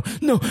she's like, no,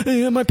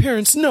 my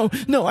parents, no,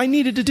 I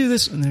needed to do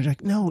this. And they're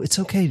like, no, it's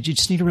okay. You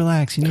just need to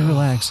relax. You need to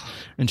relax.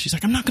 And she's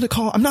like, I'm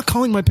not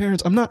calling my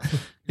parents.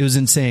 It was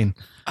insane.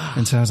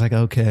 And so I was like,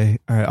 okay,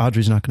 all right,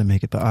 Audrey's not going to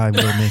make it, but I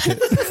will make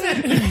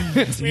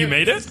it. You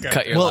made it?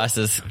 Cut your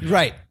losses.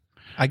 Right.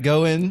 I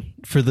go in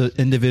for the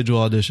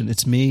individual audition.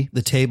 It's me,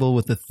 the table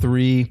with the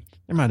 3,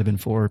 there might have been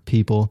 4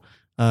 people.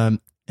 And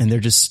they're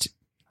just,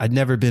 I'd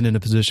never been in a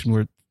position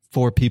where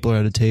 4 people are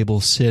at a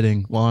table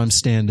sitting while I'm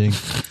standing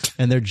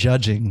and they're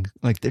judging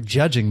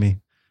me.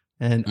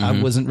 And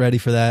I wasn't ready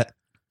for that.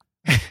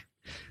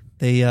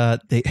 And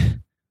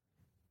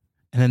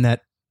then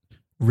that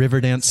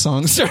Riverdance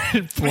song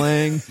started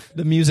playing.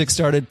 The music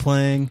started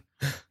playing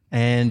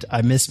and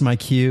I missed my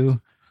cue.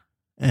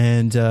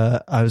 And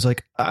I was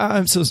like,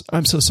 I'm so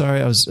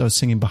sorry. I was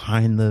singing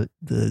behind the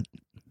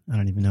I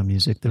don't even know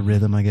music, the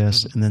rhythm, I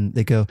guess. And then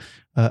they go,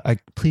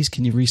 please,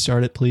 can you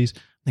restart it, please?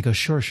 They go,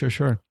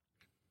 sure.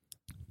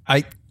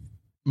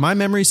 My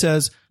memory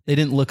says they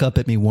didn't look up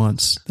at me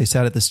once. They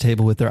sat at this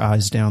table with their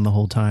eyes down the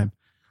whole time.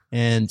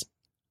 And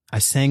I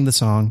sang the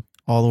song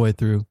all the way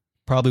through.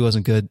 Probably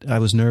wasn't good. I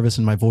was nervous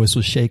and my voice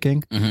was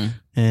shaking. Mm-hmm.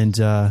 And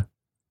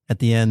at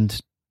the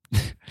end,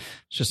 it's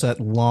just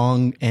that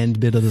long end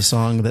bit of the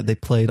song that they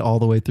played all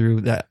the way through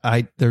that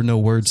there are no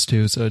words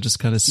to, so I just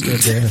kind of stood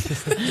there.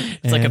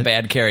 It's like a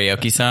bad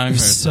karaoke song. It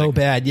was so like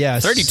bad, yeah.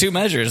 32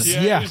 measures.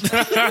 Yeah.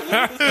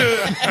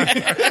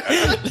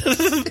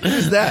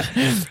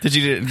 That. Did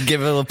you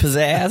give it a little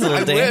pizzazz? A little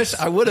I dance? wish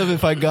I would have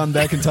if I'd gone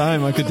back in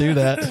time. I could do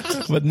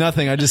that, but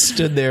nothing. I just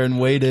stood there and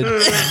waited.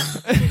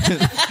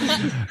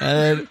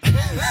 and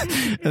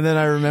then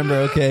I remember,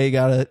 okay, you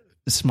gotta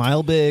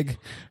smile big,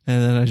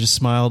 and then I just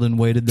smiled and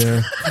waited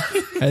there.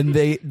 And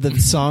the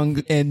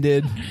song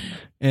ended,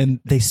 and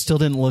they still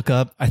didn't look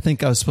up. I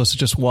think I was supposed to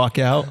just walk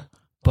out,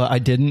 but I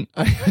didn't.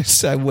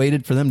 I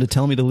waited for them to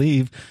tell me to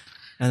leave,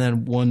 and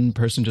then one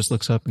person just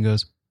looks up and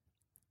goes,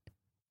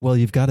 "Well,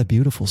 you've got a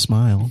beautiful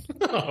smile."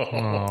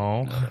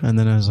 Oh. And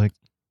then I was like,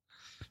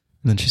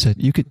 and then she said,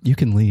 you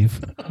can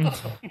leave.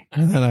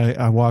 And then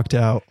I walked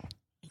out.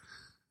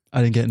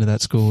 I didn't get into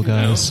that school,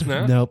 guys.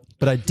 No? Nope.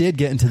 But I did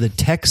get into the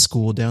tech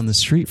school down the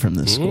street from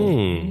this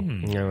school.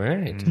 All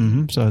right.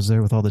 So I was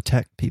there with all the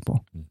tech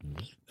people.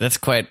 That's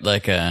quite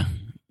like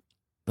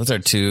those are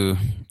 2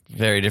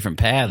 very different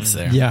paths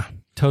there. Yeah.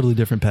 Totally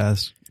different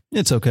paths.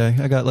 It's okay.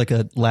 I got like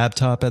a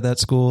laptop at that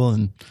school,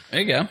 and,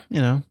 There you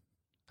go.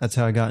 that's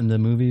how I got into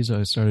movies.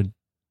 I started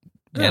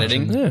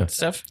Editing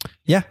stuff.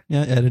 Yeah,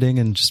 editing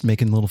and just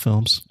making little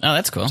films. Oh,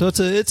 that's cool. So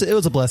it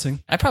was a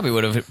blessing. I probably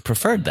would have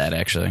preferred that,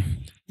 actually.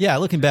 Yeah,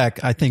 looking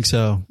back, I think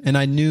so. And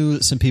I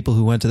knew some people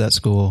who went to that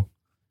school,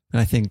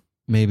 and I think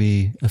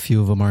maybe a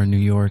few of them are in New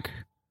York.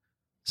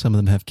 Some of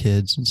them have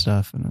kids and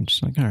stuff, and I'm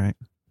just like, all right.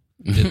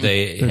 Did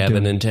they They're have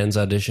an doing- intense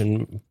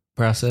audition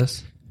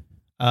process?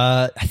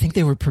 I think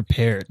they were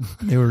prepared.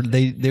 They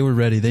were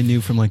ready. They knew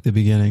from like the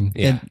beginning.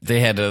 Yeah. And They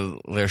had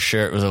their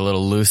shirt was a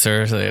little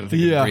looser, so they had to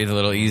Yeah. breathe a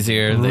little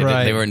easier.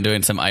 Right. They weren't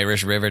doing some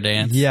Irish river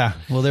dance. yeah,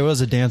 well, there was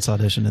a dance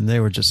audition, and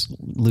they were just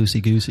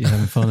loosey goosey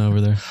having fun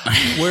over there.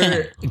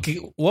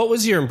 What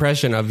was your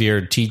impression of your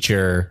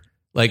teacher?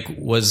 Like,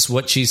 was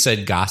what she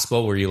said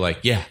gospel? Were you like,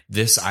 yeah,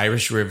 this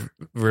Irish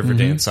river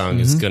dance song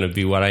is going to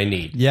be what I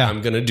need. Yeah.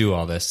 I'm going to do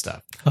all this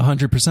stuff.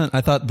 100%.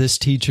 I thought this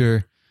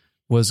teacher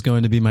was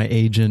going to be my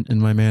agent and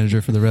my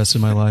manager for the rest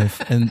of my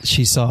life. And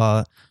she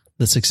saw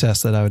the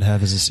success that I would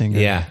have as a singer.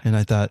 Yeah. And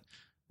I thought,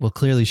 well,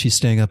 clearly she's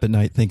staying up at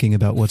night thinking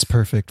about what's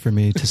perfect for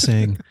me to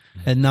sing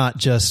and not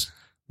just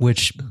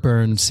which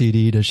burned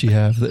CD does she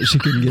have that she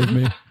can give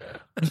me.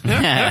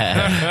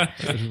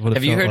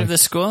 Have you heard of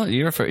this school?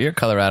 You're a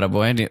Colorado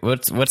boy.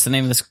 What's the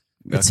name of this?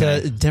 It's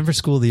Denver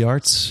School of the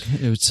Arts.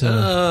 It's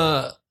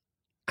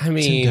I I in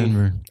mean,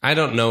 Denver. I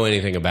don't know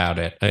anything about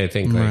it. I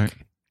think Right.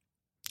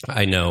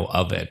 I know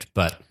of it,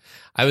 but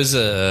I was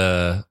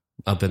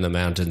up in the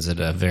mountains at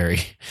a very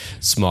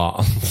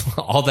small.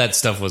 All that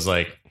stuff was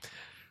like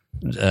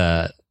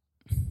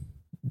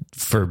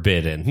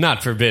forbidden,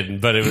 not forbidden,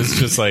 but it was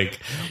just like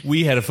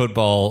we had a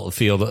football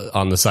field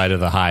on the side of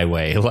the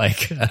highway.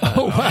 Like,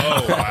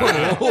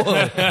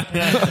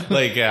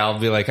 like I'll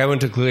be like, I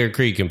went to Clear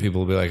Creek, and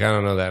people will be like, I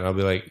don't know that. And I'll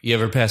be like, you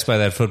ever pass by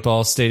that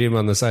football stadium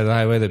on the side of the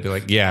highway? They'd be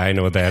like, yeah, I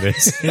know what that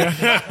is.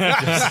 Just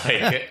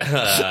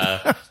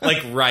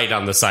like right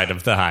on the side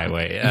of the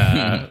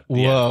highway.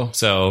 Whoa.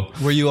 So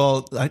Were you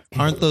all?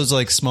 Aren't those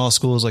like small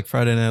schools like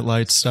Friday Night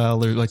Lights style?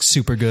 They're like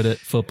super good at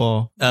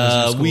football.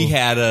 we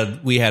had a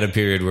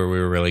period where we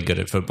were really good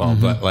at football,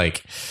 but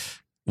like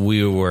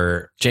we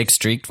were. Jake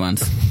streaked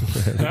once.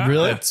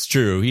 Really? That's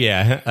true.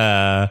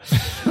 Yeah.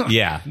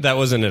 Yeah. That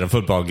wasn't at a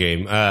football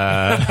game.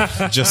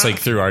 Just like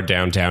through our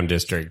downtown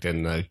district,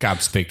 and the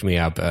cops picked me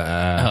up.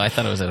 I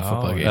thought it was at a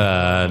football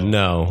game.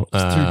 No.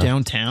 Through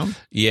downtown?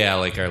 Yeah,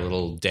 like our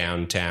little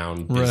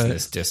downtown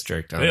business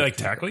district. Did they like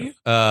tackle you?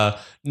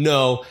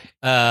 No.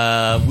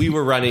 We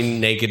were running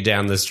naked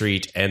down the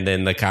street, and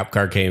then the cop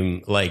car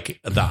came like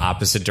the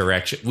opposite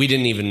direction. We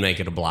didn't even make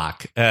it a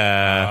block.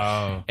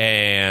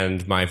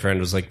 And my friend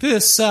was like,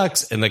 "This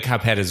sucks." And the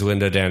cop had his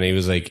window down, and he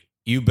was like,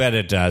 "You bet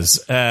it does."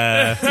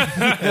 And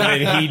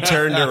then he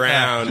turned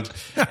around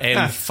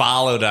and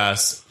followed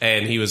us,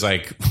 and he was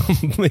like,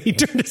 he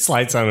turned his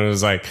lights on and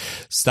was like,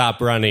 "Stop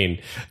running."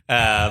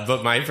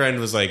 But my friend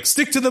was like,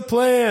 "Stick to the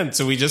plan."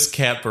 So we just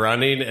kept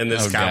running, and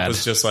this cop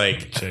was just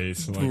like,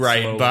 Chase, like,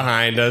 right slowly.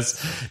 behind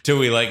us till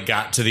we like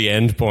got to the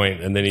end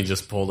point, and then he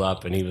just pulled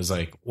up, and he was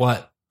like,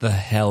 "What the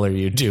hell are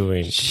you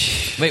doing?"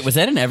 Wait, was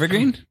that in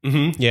Evergreen?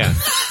 Yeah.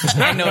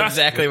 I know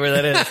exactly where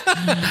that is.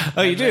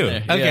 Oh, you do?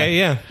 there. Okay,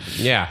 yeah.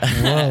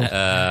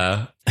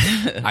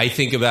 I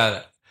think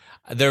about,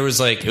 there was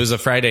like, it was a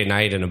Friday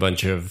night, and a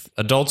bunch of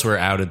adults were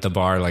out at the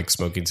bar, like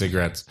smoking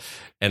cigarettes.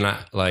 And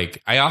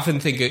I often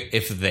think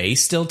if they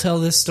still tell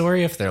this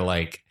story, if they're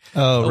like,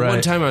 Oh, right.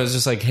 one time I was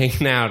just like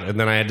hanging out, and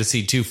then I had to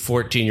see two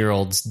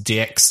 14-year-olds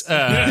dicks.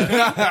 Like,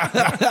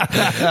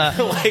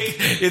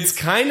 it's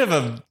kind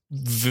of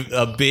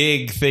a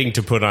big thing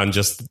to put on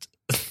just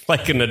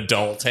like an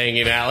adult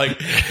hanging out. Like,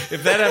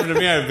 if that happened to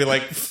me, I'd be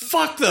like,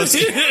 fuck those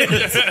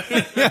kids.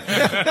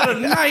 What a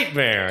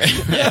nightmare.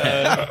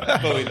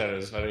 But we thought it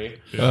was funny.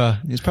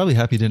 He's probably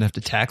happy he didn't have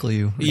to tackle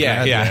you.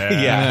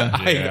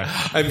 Yeah.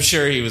 I'm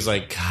sure he was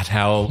like, God,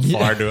 how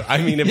far do I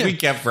mean, if we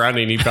kept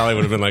running, he probably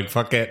would have been like,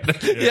 fuck it.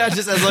 Yeah,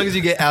 just as long as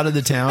you get out of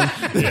the town.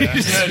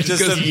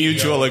 Just a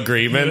mutual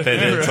agreement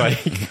that it's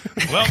like,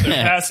 Well, they're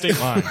past state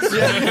lines.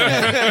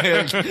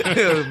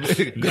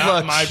 Good Not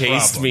luck. my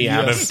chased problem. me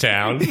out of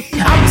town.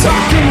 I'm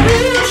talking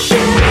real shit.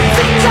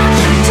 Things I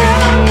should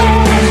tell me.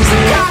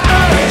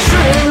 Got a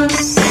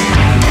truth.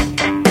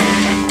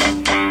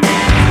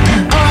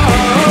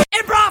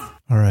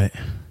 All right.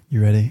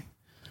 You ready?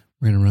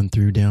 We're going to run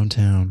through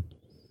downtown.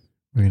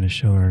 We're going to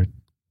show our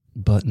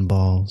butt and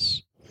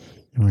balls.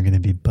 And we're going to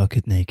be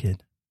bucket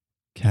naked.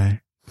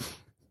 Okay?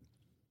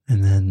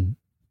 And then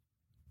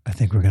I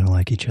think we're going to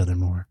like each other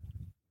more.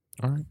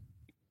 All right.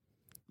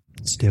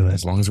 Let's do it.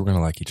 As long as we're going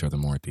to like each other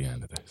more at the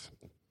end of this.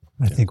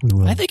 I think we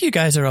will. I think you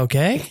guys are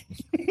okay.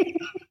 I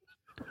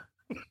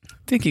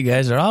think you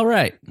guys are all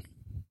right.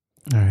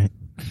 All right.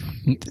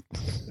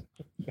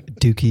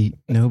 Dookie,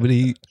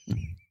 nobody.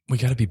 We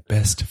got to be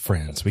best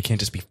friends. We can't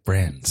just be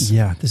friends.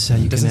 Yeah, this is how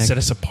you It doesn't connect. set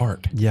us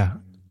apart. Yeah.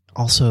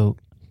 Also,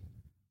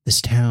 this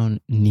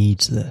town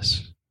needs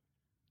this.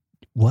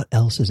 What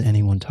else is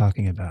anyone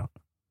talking about?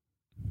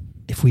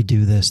 If we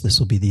do this, this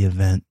will be the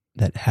event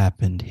that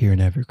happened here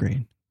in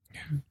Evergreen.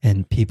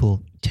 And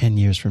people 10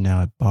 years from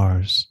now at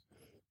bars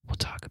will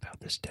talk about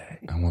this day.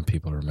 I want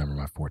people to remember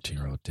my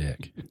 14-year-old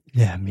dick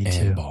Yeah, me and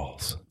too.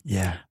 balls.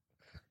 Yeah.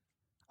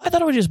 I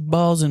thought it was just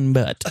balls and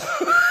butt.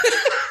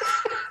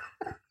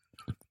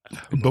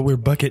 But we're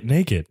bucket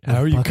naked.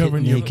 How are you Bucket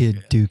covering your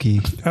naked,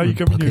 Dookie? How are you We're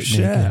covering your bucket naked.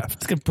 shaft?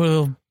 It's gonna put a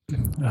little.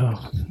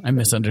 Oh, I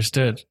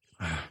misunderstood.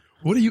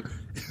 What are you?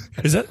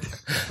 Is that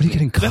What are you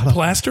getting caught up?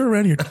 plaster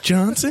around your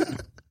Johnson?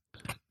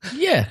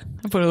 Yeah,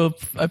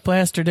 I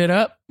plastered it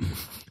up.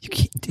 You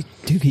can't,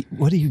 Dookie,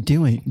 what are you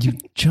doing? You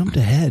jumped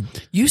ahead.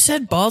 You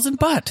said balls and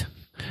butt,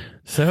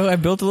 so I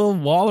built a little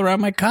wall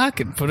around my cock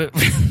and put it.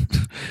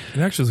 It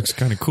actually looks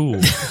kind of cool.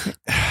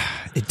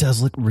 It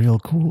does look real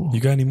cool. You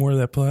got any more of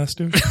that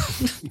plaster?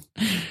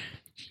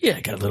 Yeah,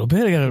 I got a little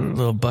bit. I got a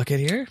little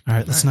bucket here. All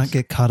right, let's not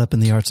get caught up in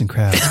the arts and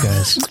crafts,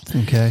 guys.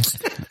 Okay?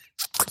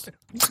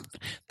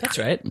 That's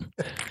right.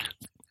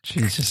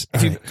 Jesus.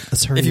 All right,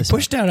 let's hurry If you this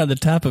push up. down on the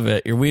top of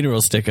it, your wiener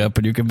will stick up,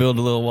 and you can build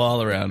a little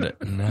wall around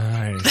it.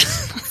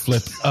 Nice.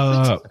 Flip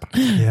up.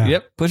 Yeah.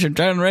 Yep, push it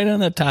down right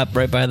on the top,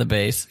 right by the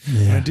base. When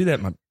I Yeah. do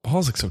that, my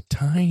balls look so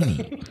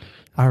tiny.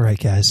 All right,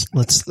 guys.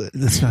 Let's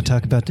not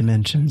talk about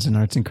dimensions and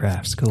arts and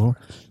crafts. Cool.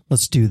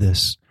 Let's do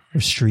this.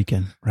 We're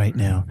streaking right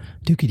now.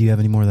 Dookie, do you have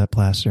any more of that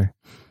plaster?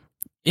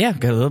 Yeah,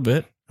 got a little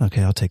bit.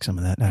 Okay, I'll take some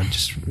of that now.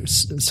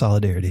 Just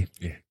solidarity.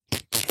 Yeah.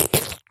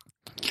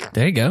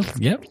 There you go.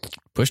 Yep.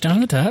 Push down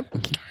on the top.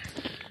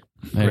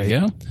 There Great. you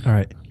go. All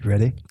right, you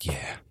ready?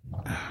 Yeah.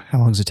 How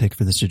long does it take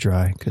for this to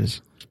dry?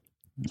 Because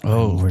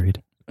I'm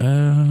worried.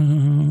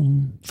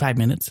 5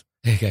 minutes.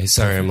 Hey guys,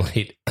 sorry I'm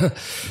late.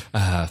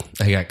 I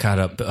got caught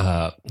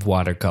up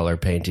watercolor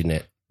painting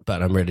it,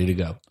 but I'm ready to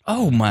go.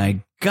 Oh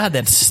my God,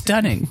 that's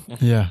stunning.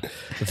 Yeah,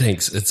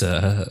 Thanks. It's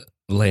a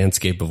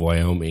landscape of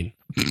Wyoming.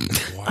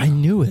 I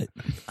knew it.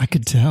 I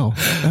could tell.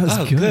 That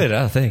was good.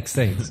 Oh, thanks.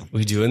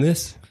 We doing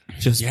this?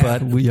 Just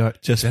We are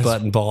just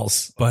button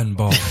balls. Button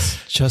balls.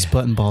 just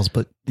button balls,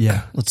 but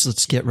yeah,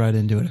 let's get right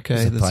into it. Okay,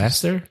 Is it This is-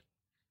 plaster?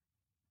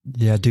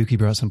 yeah, Dookie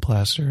brought some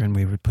plaster, and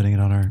we were putting it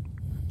on our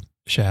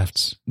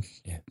shafts,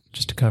 Yeah.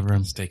 just to cover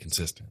them. Stay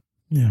consistent.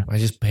 Yeah. I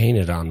just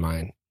painted on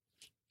mine.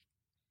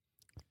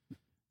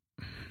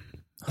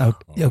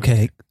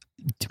 Okay.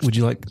 Would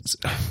you like?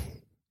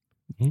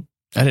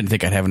 I didn't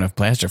think I'd have enough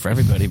plaster for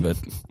everybody, but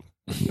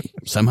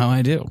somehow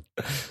I do.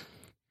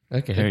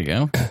 Okay. There you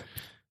go.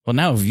 Well,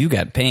 now you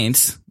got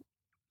paints.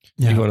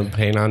 Yeah. You want to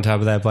paint on top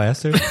of that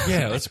plaster?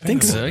 Yeah, let's I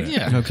think so.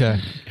 Yeah. Okay.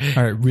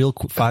 All right. Real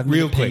quick. 5 minute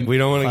Real quick. paint- We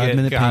don't want to 5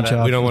 minute get caught paint up.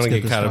 job. We don't want to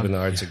Let's get this caught up done. in the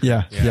arts.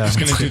 Yeah. Yeah. Yeah. I'm just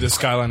going to do the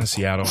skyline of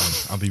Seattle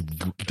and I'll be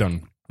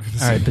done.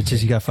 All right, but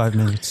just you got 5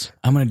 minutes.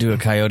 I'm going to do a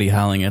coyote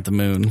howling at the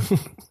moon.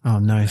 Oh,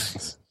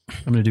 nice.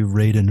 I'm gonna do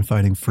Raiden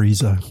fighting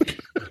Frieza.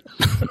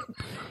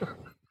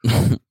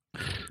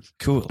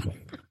 Cool.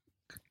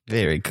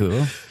 Very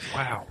cool.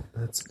 Wow,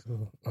 that's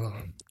cool.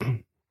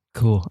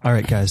 Cool. All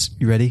right, guys,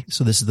 you ready?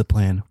 So this is the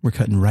plan. We're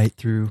cutting right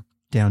through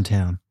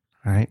downtown.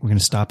 All right, we're gonna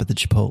stop at the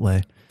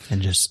Chipotle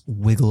and just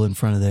wiggle in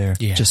front of there,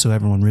 Yeah. just so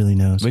everyone really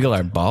knows. Wiggle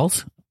our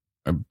balls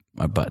or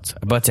our butts?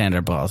 Our butts and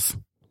our balls.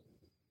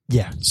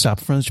 Yeah, stop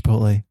in front of the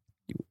Chipotle,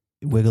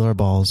 wiggle our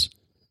balls,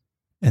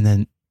 and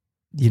then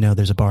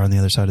there's a bar on the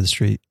other side of the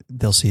street.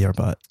 They'll see our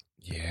butt.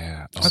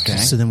 Yeah. Okay.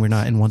 So then we're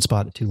not in one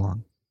spot too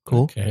long.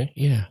 Cool. Okay,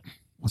 yeah.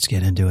 Let's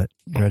get into it.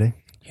 You ready?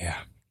 Yeah.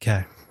 Okay.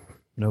 I'm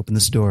gonna open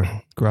this door,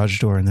 garage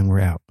door, and then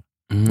we're out.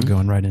 Mhm. We're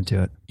going right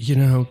into it. You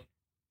know,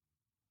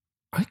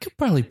 I could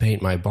probably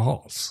paint my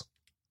balls.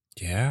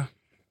 Yeah.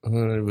 And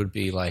then it would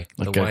be like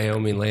the Like a-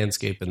 Wyoming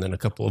landscape and then a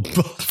couple of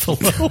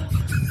buffalo.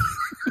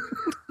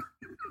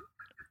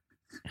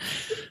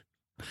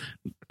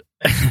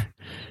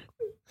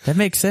 That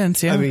makes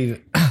sense. Yeah. I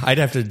mean, I'd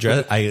have to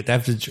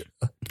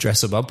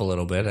dress them up a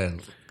little bit,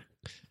 and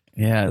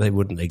yeah. they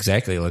wouldn't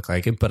exactly look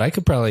like it. But I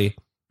could probably.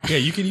 Yeah,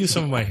 you can use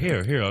some of my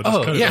hair. Here, I'll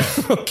just cut it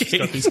off. Okay.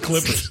 Got these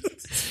clippers.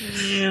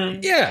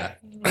 Yeah.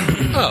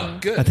 Oh,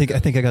 good. I think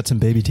I got some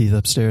baby teeth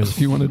upstairs. If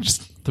you want to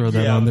just throw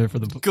that on there for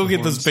the Go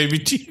get those baby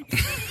teeth.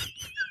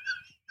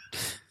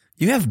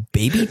 You have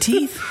baby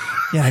teeth?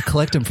 Yeah, I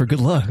collect them for good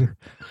luck.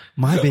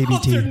 My baby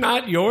They're teeth.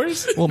 not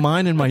yours. Well,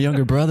 mine and my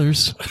younger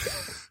brother's.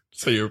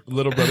 So your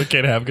little brother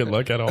can't have good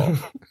luck at all.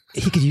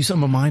 He could use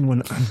some of mine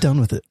when I'm done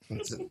with it.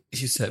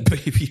 You said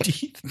baby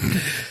teeth.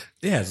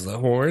 Yeah, it's the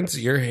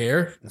horns, your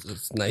hair,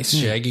 this nice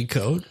shaggy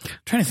coat. I'm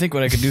trying to think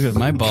what I could do with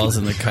my balls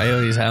and the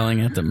coyotes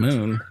howling at the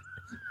moon.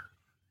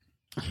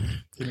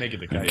 To make it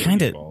the coyote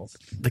Kinda- balls.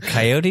 The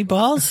coyote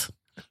balls?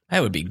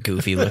 That would be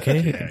goofy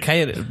looking.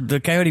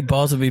 The coyote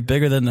balls would be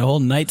bigger than the whole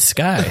night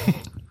sky.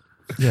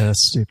 Yeah,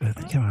 that's stupid.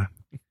 Come on.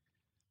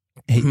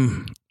 Hey,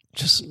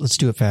 just let's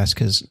do it fast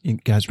because you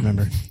guys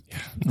remember,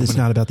 it's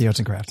not about the arts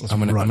and crafts. Let's I'm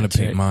gonna run it.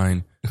 paint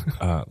mine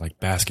like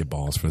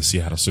basketballs for the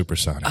Seattle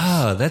SuperSonics.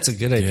 Oh, that's a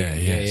good idea.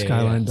 Yeah.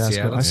 Skyline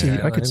basketball. I see.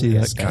 I could see that. I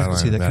could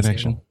see Skyline that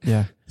connection.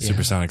 Yeah,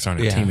 SuperSonics aren't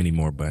a Yeah. team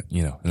anymore, but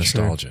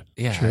nostalgia.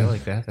 Yeah, True. I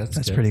like that. That's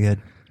good. pretty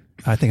good.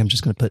 I think I'm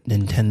just going to put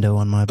Nintendo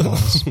on my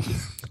balls.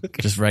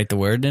 Just write the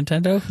word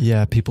Nintendo?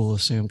 Yeah, people will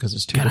assume because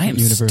it's two God, I am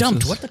different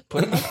universes. stumped. What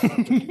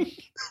the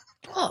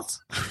balls?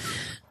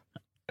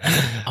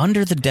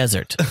 Under the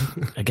desert.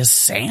 I guess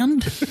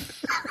sand?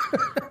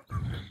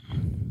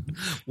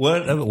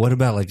 What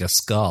about like a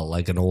skull,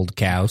 like an old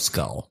cow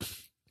skull?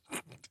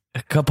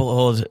 A couple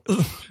old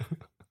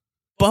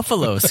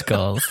buffalo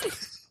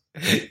skulls.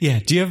 Yeah.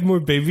 Do you have more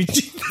baby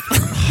teeth?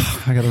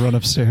 I got to run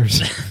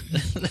upstairs.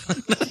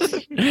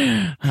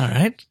 All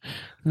right.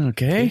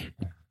 Okay.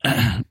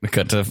 We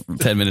cut to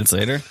 10 minutes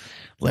later.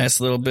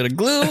 Last little bit of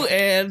glue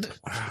and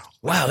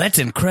wow, that's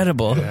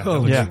incredible. Yeah,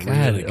 Oh Yeah.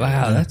 God!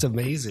 Wow, that's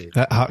amazing.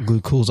 That hot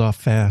glue cools off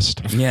fast.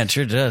 it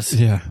sure does.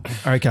 Yeah.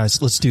 All right,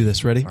 guys, let's do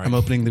this. Ready? I'm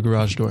opening the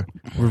garage door.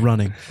 We're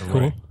running.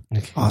 Cool.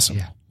 Awesome.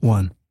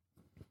 1,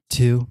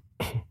 2.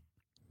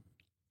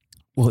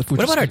 Well, if we're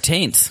What just about our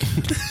taints?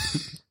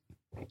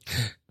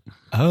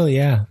 Oh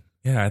yeah.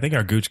 Yeah, I think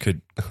our gooch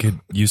could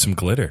use some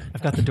glitter.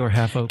 I've got the door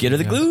half open. Get her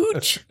the Yeah.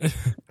 glooch.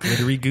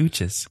 Glittery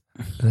gooches.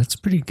 That's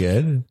pretty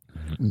good.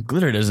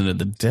 Glitter doesn't in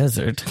the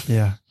desert.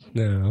 Yeah.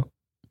 No.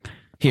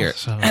 Here.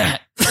 So,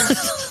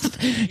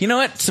 You know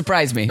what?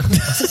 Surprise me.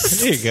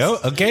 There you go.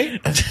 Okay.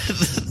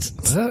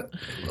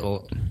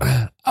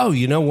 Oh,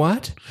 you know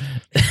what?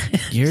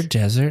 Your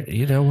desert.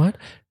 You know what?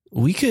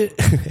 We could,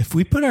 if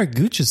we put our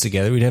gooches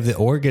together, we'd have the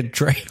Oregon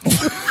Trail.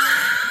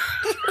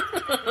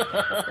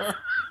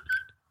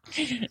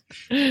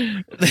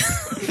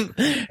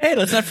 Hey,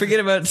 let's not forget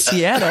about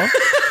Seattle.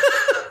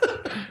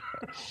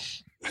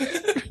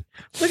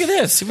 Look at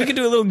this. We could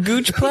do a little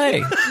gooch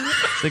play.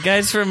 The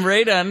guys from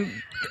Radon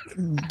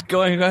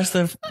going across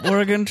the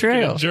Oregon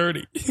Trail.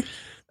 Journey.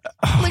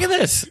 Look at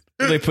this.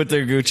 They put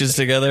their gooches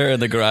together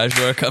and the garage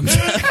door comes up.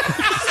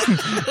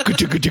 On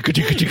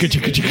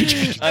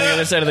the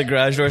other side of the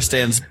garage door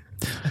stands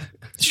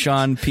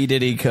Sean P.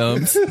 Diddy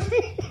Combs.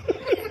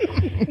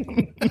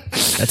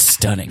 That's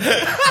stunning.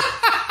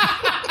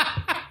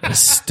 That's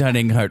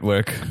stunning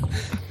artwork.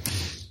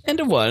 And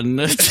a 1,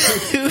 2,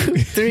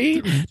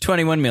 3,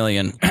 21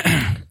 million.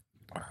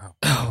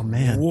 Oh,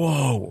 man.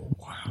 Whoa.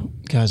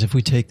 Guys, if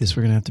we take this,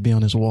 we're going to have to be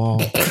on his wall.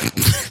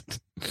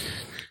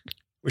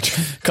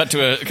 Cut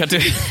to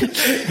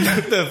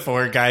The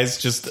 4 guys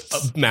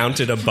just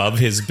mounted above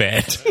his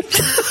bed.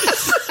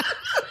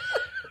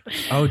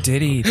 Oh,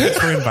 Diddy, thanks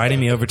for inviting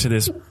me over to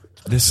this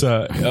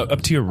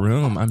up to your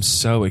room. I'm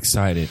so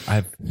excited.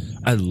 I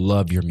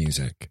love your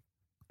music.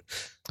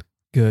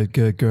 Good,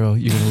 girl.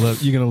 You're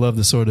gonna love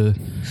the sort of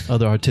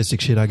other artistic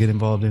shit I get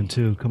involved in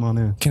too. Come on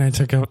in. Can I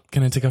take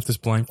off this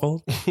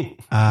blindfold?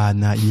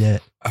 Not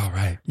yet. All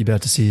right. You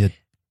about to see a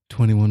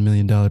 $21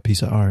 million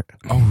piece of art.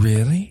 Oh,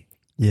 really?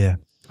 Yeah.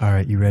 All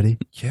right. You ready?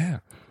 Yeah.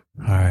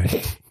 All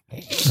right.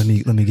 Let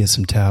me get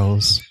some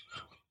towels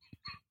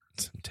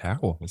Some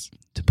towels.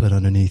 to put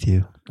underneath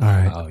you. All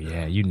right. Oh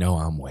yeah, you know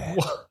I'm wet.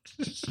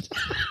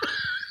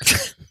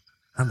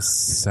 I'm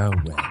so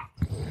wet.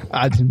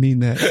 I didn't mean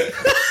that.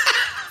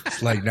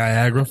 It's like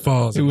Niagara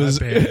Falls. It was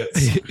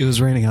it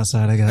was raining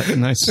outside. I got a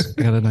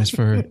nice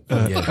fur.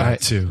 Yeah,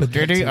 that too. But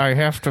Diddy, I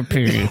have to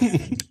pee.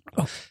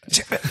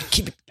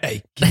 keep it.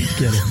 Hey,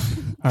 get it.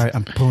 All right.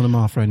 I'm pulling them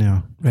off right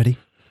now. Ready?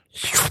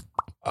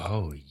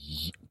 Oh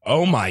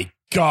my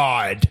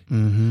God.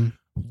 Mm-hmm.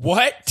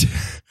 What?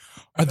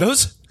 Are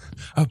those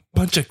a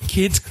bunch of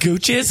kids'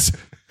 gooches?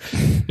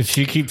 If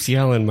she keeps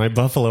yelling, my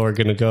buffalo are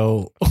going to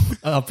go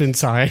up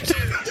inside.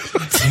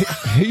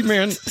 Hey,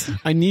 man,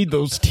 I need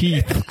those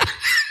teeth.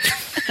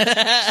 This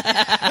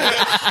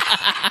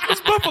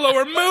buffalo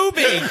are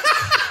moving.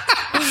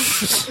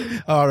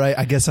 All right.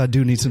 I guess I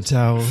do need some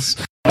towels.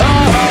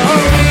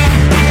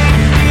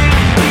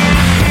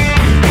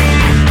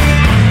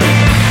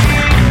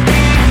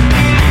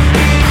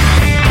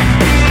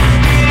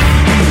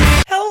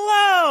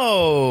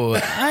 Hello.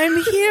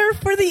 I'm here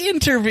for the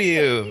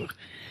interview.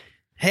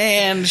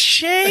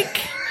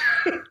 Handshake.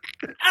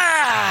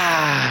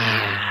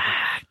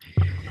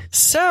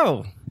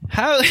 So,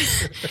 how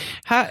is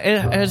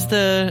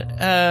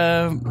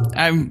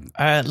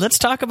let's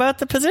talk about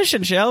the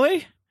position, shall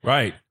we?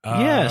 Right.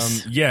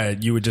 Yes. Yeah,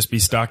 you would just be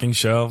stocking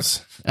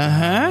shelves.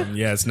 Uh-huh.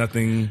 Yeah, it's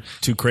nothing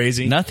too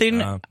crazy.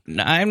 Nothing.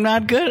 I'm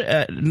not good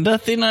at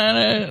nothing.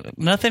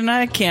 Nothing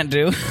I can't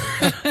do.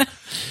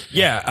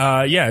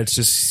 Yeah. It's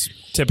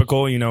just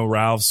typical. You know,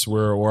 Ralph's.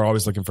 We're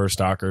always looking for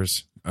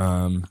stockers.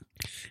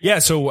 Yeah.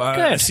 So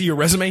I see your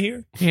resume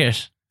here.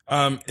 Yes.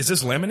 Is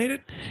this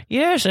laminated?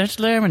 Yes, that's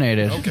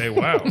laminated. Okay.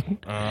 Wow.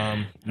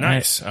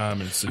 Nice.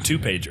 It's a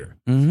 2-pager.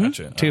 Mm-hmm.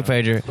 Gotcha.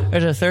 2-pager.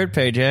 There's a 3rd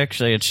page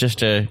actually. It's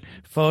just a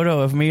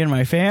photo of me and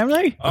my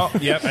family. Oh,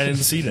 yep. I didn't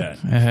see that.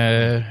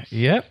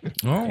 Yep.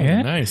 Oh,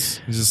 Yeah. nice.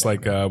 It's just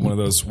like one of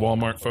those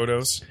Walmart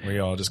photos where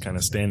you all just kind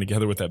of stand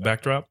together with that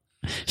backdrop.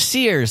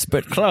 Sears,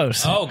 but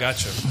close. Oh,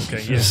 gotcha.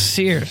 Okay, yeah.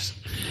 Sears.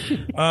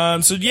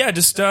 So yeah,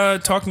 just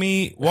walk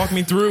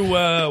me through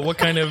what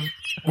kind of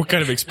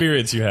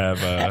experience you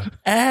have.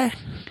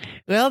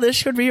 Well, this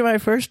should be my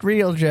first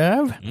real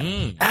job.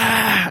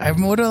 I've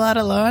mowed a lot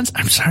of lawns.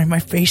 I'm sorry, my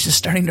face is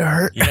starting to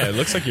hurt. Yeah, it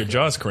looks like your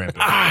jaw's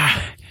cramping.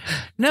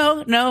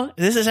 No,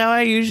 this is how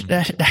I use.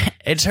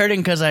 It's hurting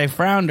because I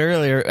frowned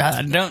earlier.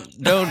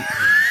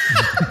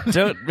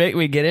 Don't make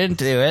me get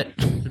into it.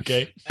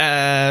 Okay.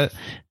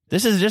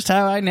 This is just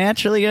how I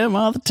naturally am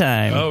all the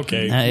time.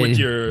 Okay. With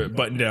your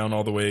button down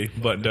all the way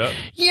buttoned up.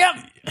 Yep.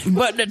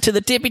 Button it to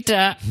the tippy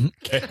top.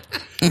 Okay.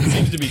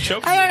 Seems to be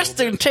choking. I asked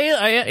the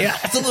tailor. Yeah,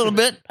 it's a little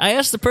bit. I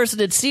asked the person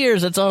at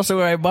Sears. That's also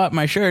where I bought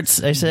my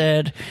shirts. I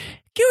said,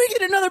 "Can we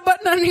get another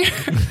button on here?"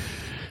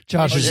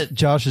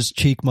 Josh's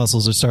cheek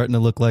muscles are starting to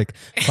look like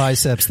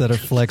biceps that are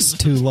flexed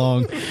too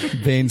long.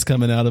 Veins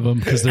coming out of them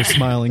because they're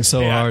smiling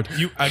so hard.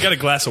 I got a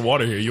glass of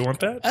water here. You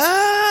want that?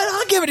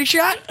 I'll give it a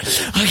shot.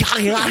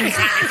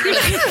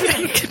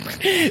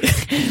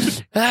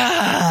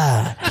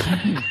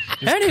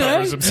 Anyway,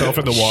 Covers himself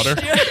in the water.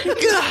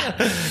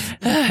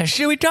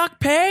 should we talk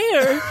pay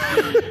or?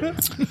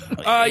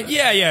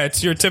 Yeah.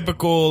 It's your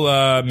typical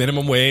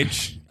minimum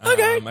wage.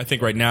 Okay. I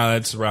think right now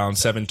that's around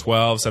 $7.12,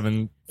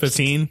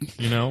 $7.15.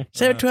 You know,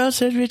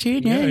 7.12,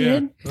 7.15. Yeah, yeah.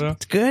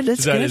 It's good.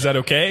 That's good. Is that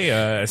okay?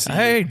 I see.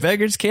 Hey,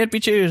 beggars can't be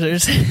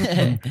choosers.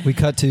 We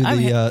cut to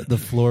the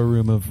floor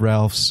room of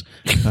Ralph's.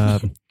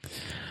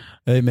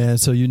 Hey man,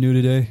 so you new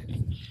today?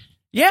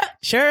 Yeah,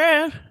 sure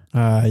am.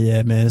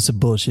 Yeah, man, it's a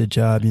bullshit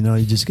job. You know,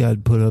 you just got to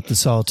put up the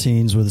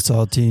saltines where the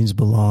saltines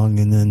belong,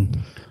 and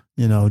then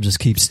just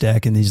keep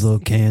stacking these little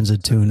cans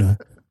of tuna.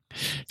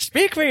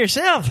 Speak for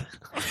yourself.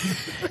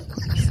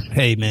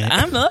 Hey man,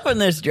 I'm loving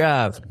this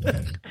job.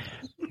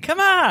 Come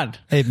on.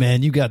 Hey,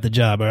 man, you got the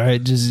job, all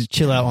right? Just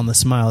chill out on the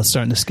smile. It's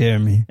starting to scare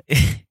me.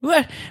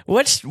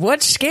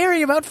 What's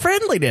scary about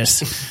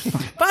friendliness?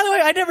 By the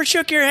way, I never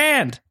shook your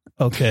hand.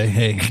 Okay,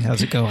 hey,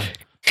 how's it going?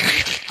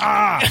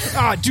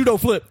 Judo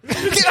flip.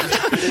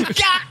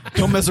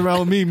 Don't mess around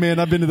with me, man.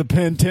 I've been to the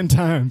pen 10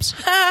 times.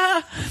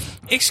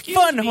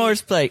 Fun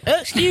horseplay.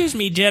 Excuse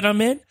me,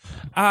 gentlemen.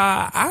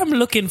 I'm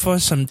looking for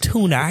some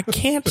tuna. I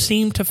can't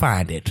seem to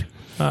find it.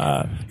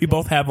 You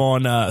both have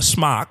on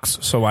smocks,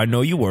 so I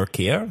know you work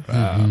here.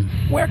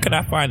 Where can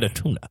I find a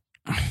tuna?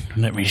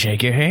 Let me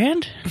shake your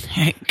hand.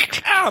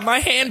 My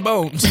hand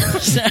bones.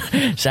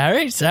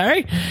 Sorry.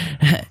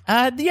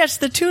 Yes,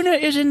 the tuna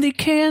is in the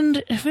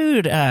canned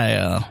food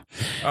aisle.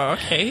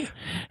 Okay.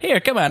 Here,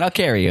 come on, I'll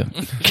carry you.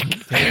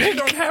 You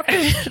don't have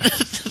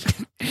to.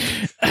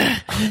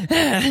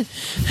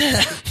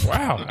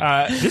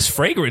 Wow. This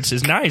fragrance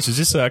is nice. Is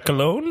this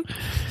cologne?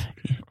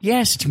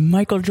 Yes, it's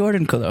Michael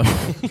Jordan cologne.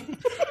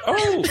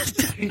 Oh,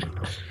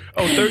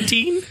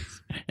 13?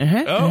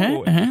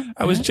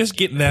 I was just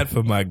getting that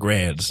for my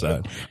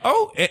grandson.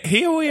 Oh,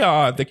 here we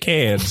are, the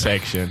can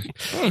section.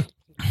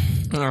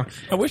 I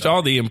wish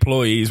all the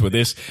employees were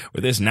this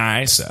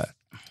nice.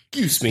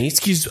 Excuse me.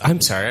 I'm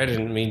sorry. I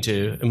didn't mean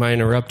to. Am I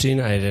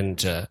interrupting? I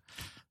didn't. I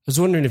was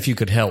wondering if you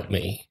could help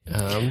me.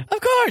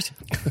 Of course.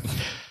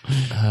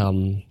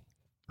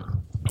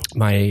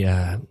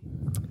 My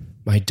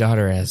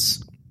daughter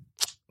has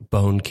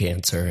bone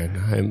cancer, and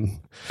I'm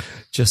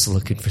just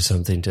looking for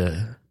something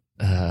to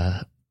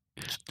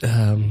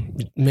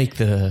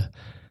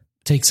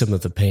take some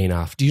of the pain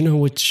off. Do you know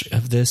which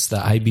of this, the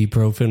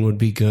ibuprofen would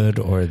be good,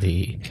 or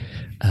the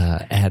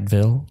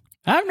Advil?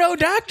 I'm no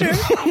doctor,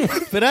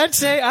 but I'd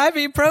say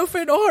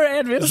ibuprofen or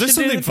Advil. Is there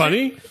something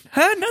funny?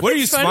 What are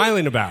you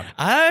smiling about?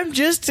 I'm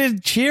just a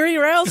Cheery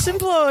Ralph's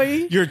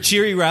employee. You're a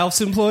Cheery Ralph's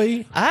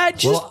employee?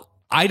 Well,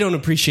 I don't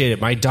appreciate it.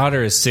 My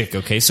daughter is sick,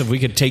 okay? So if we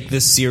could take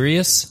this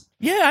serious.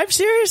 Yeah, I'm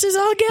serious as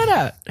all get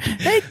out.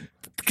 Hey,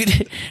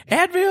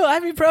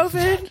 Advil,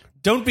 ibuprofen.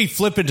 Don't be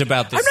flippant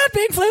about this. I'm not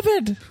being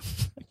flippant.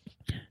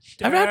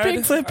 I'm not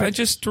being flippant. I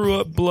just threw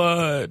up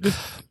blood.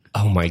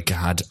 Oh my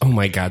God,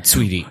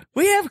 sweetie.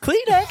 We have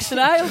Kleenex in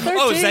aisle 13.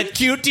 Oh, is that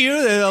cute to you?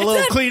 A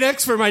little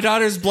Kleenex for my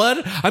daughter's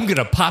blood? I'm going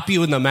to pop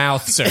you in the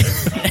mouth, sir.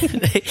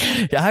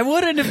 I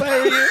wouldn't if I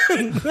were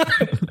you.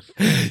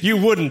 You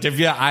wouldn't if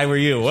I were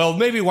you. Well,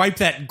 maybe wipe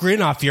that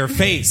grin off your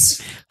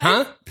face.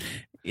 Huh?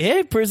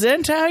 Yeah,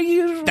 present how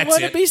you That's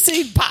want to it. be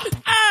seen. Pop.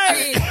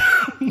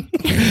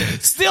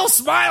 Still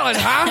smiling,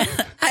 huh?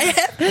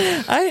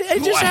 I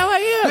just how I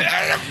am.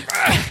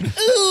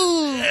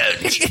 Ooh.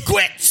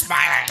 Quit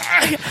smiling.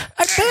 I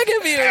beg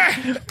of you.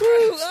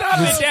 Ooh, Stop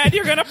it, Dad.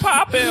 You're going to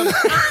pop him.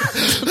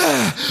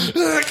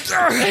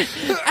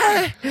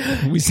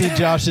 We see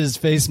Josh's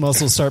face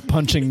muscles start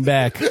punching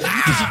back.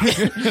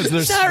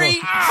 Sorry.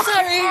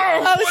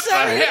 What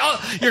Sorry. the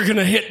hell? You're going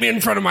to hit me in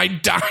front of my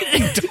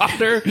dying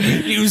daughter?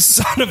 You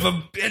son of a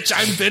bitch.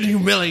 I've been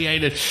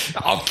humiliated.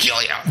 I'll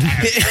kill you.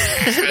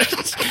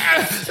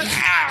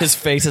 His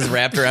face is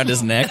wrapped around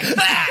his neck.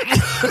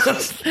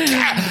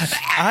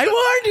 I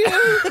warned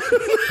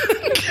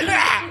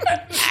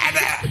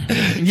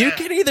you. You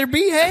can either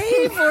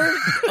behave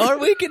or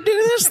we can do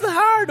this the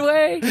hard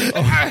way.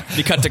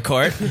 You cut to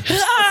court.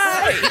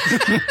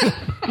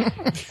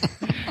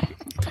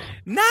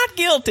 Not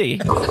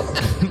guilty.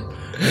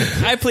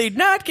 I plead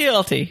not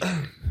guilty.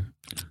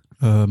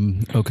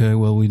 Okay,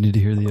 well, we need to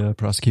hear the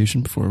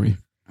prosecution before we...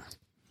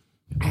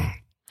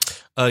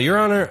 Your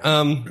Honor,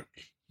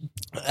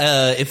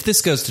 if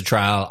this goes to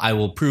trial, I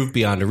will prove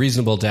beyond a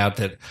reasonable doubt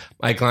that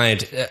my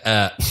client,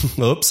 the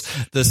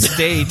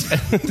state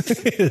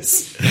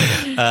is...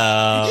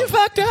 You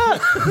fucked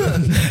up.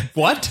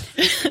 What?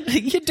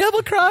 You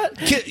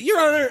double-crossed. Your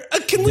Honor,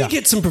 can we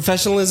get some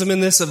professionalism in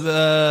this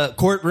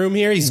courtroom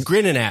here? He's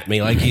grinning at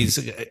me like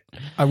he's...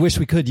 I wish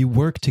we could. You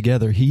work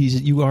together.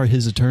 You are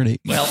his attorney.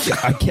 Well,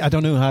 I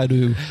don't know how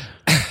to...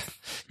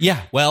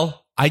 Yeah,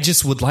 well, I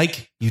just would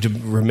like you to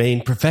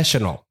remain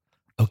professional,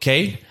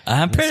 okay?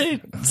 I'm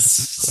pretty...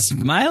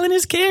 Smiling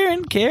is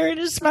Karen. Karen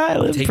is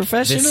smiling. Take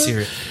Professional. this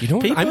serious. You know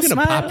what? People I'm going to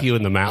smile. pop you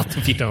in the mouth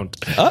if you don't.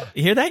 Oh,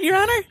 you hear that, Your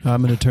Honor?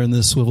 I'm going to turn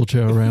this swivel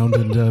chair around,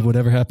 and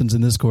whatever happens in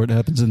this court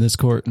happens in this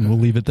court, and we'll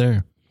leave it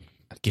there.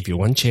 I'll give you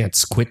one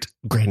chance. Quit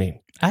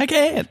grinning. I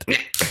can't.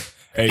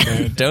 Hey,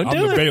 man, Don't I'm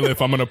do the it.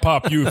 bailiff. I'm going to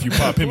pop you if you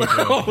pop him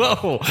again.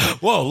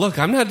 Whoa, look,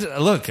 I'm not,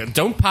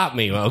 don't pop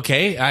me,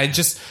 okay?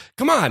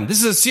 Come on, this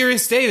is a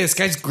serious day. This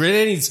guy's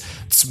grinning. He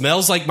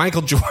smells like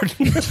Michael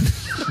Jordan.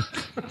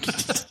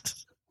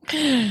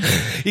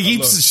 He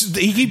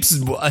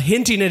keeps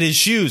hinting at his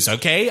shoes,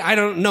 okay? I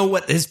don't know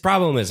what his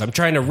problem is. I'm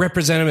trying to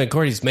represent him in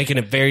court. He's making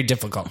it very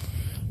difficult.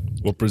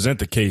 Well, present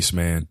the case,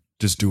 man.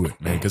 Just do it,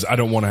 man, because I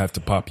don't want to have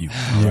to pop you.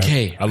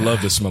 Okay. I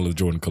love the smell of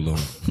Jordan cologne.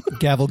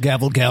 Gavel,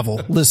 gavel,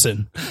 gavel.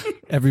 Listen,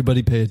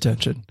 everybody pay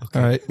attention.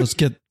 All right, let's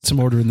get some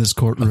order in this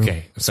courtroom.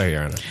 Okay. Sorry,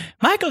 Your Honor.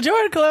 Michael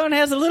Jordan cologne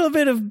has a little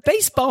bit of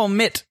baseball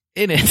mitt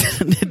in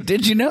it.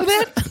 Did you know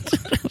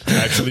that? I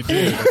actually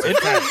did.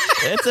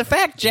 It's a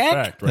fact, Jack.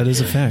 Fact, right? That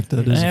is a fact.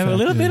 That is I have a fact,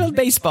 little yeah. bit of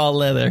baseball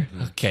leather.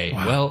 Okay,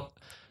 well,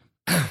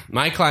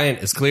 my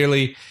client is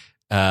clearly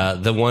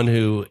the one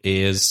who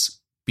is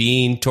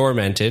being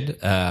tormented.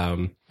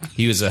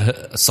 He was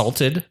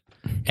assaulted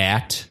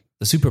at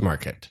the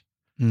supermarket.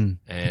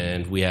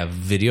 And we have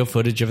video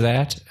footage of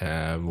that.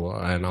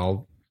 And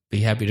I'll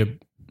be happy to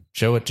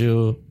show it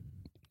to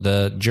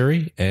the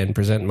jury and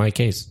present my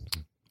case.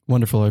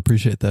 Wonderful. I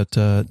appreciate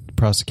that.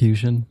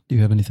 Prosecution. Do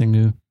you have anything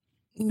new?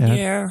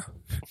 Yeah.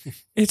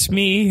 It's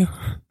me,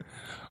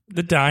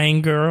 the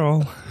dying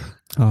girl.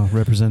 Oh,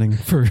 representing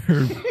for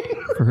her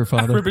I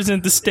father.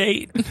 represent the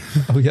state.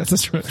 Oh, yes,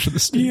 that's right. For the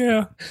state.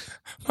 Yeah.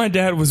 My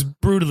dad was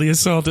brutally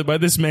assaulted by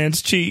this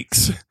man's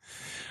cheeks.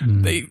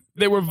 They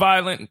were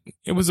violent.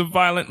 It was a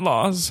violent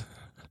loss.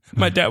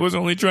 My dad was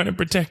only trying to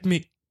protect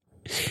me.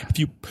 If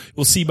you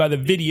will see by the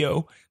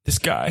video, this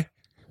guy,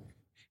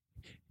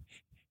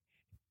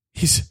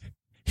 he's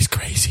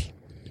crazy.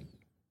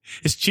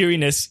 His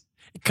cheeriness,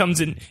 it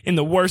comes in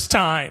the worst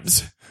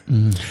times.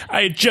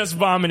 I had just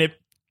vomited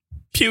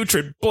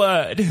putrid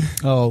blood.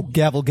 Oh,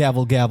 gavel,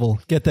 gavel, gavel.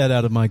 Get that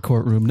out of my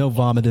courtroom. No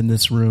vomit in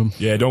this room.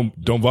 Yeah, don't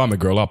vomit,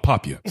 girl. I'll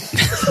pop you.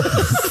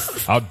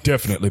 I'll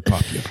definitely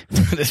pop you.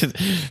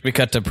 We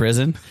cut to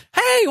prison.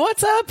 Hey,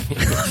 what's up?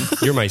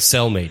 You're my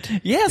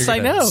cellmate. Yes, You're I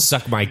gonna know.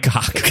 Suck my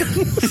cock.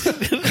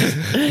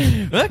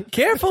 Look,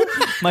 careful.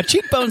 My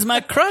cheekbones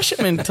might crush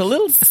him into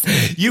little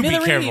You be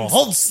smithereens. careful.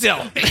 Hold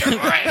still.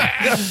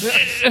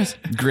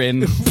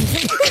 Grin.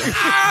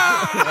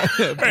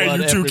 Hey,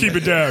 you two, keep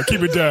it down.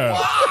 Keep it down.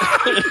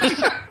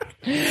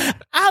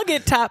 I'll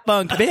get top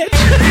bunk, bitch.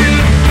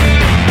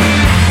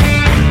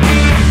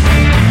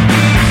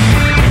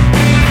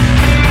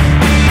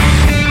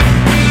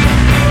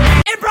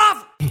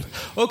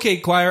 Okay,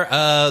 choir.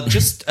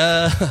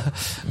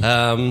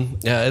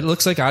 It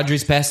looks like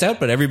Audrey's passed out,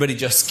 but everybody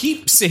just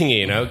keep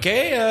singing,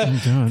 okay?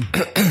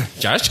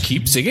 Josh,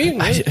 keep singing.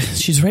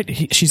 She's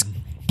right. She's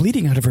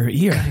bleeding out of her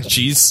ear.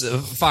 She's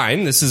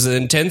fine. This is an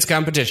intense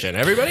competition.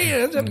 Everybody.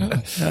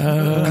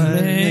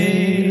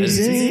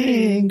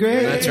 Amazing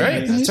grace. That's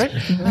right. That's right.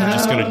 I'm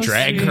just gonna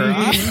drag her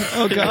off.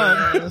 Oh,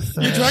 God.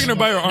 You're dragging her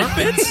by her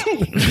armpits?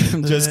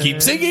 Just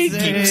keep singing.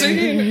 Keep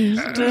singing.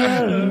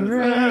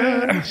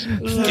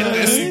 Get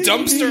this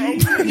dumpster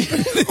open.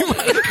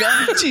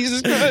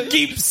 Jesus Christ.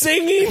 Keep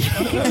singing.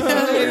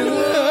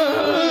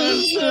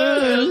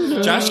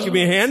 Josh, give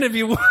me a hand if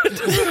you would.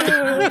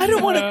 I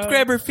don't want to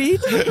grab her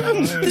feet.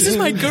 This is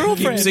my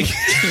girlfriend. Keep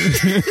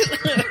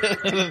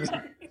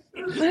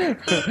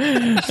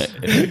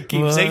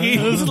singing.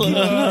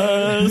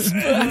 I'm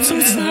so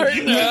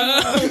sorry.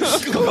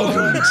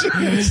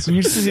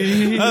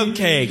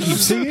 Okay, keep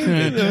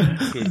singing.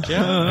 Good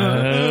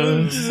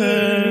job.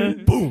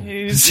 Boom.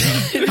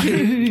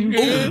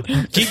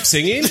 Keep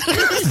singing.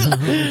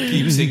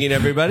 Keep singing,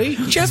 everybody.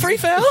 Jeffrey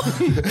fell.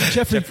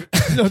 Jeffrey.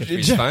 No,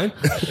 He's fine.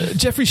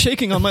 Jeffrey's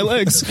shaking on my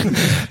legs.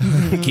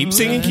 Keep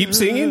singing. Keep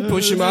singing.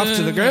 Push him off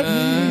to the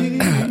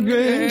ground.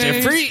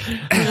 Jeffrey.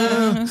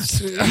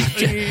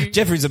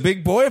 Jeffrey's a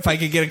big boy. If I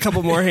could get a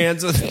couple more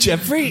hands with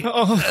Jeffrey.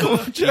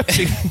 Oh,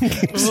 Jeffrey.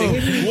 Keep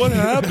singing. What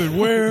happened?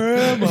 Where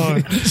am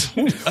I?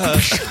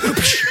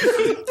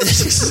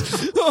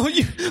 Oh,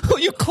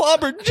 you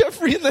clobbered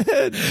Jeffrey in the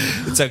head.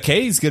 It's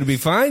okay. He's going to be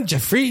fine.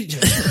 Jeffrey.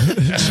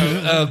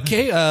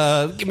 Okay.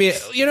 Give me.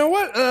 You know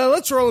what?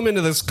 Let's roll him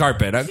into this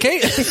carpet. Okay.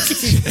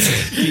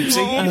 Keep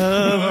singing.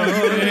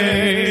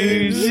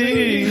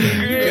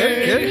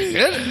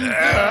 Good.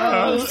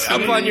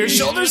 Up on your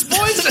shoulders,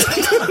 boys.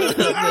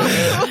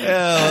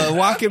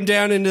 Walk him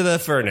down into the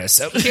furnace.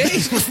 Okay.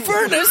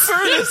 Furnace.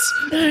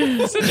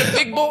 Such a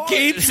big boy.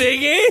 Keep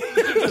singing.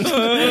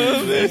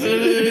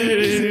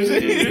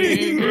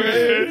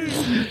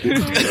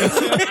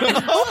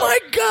 Oh my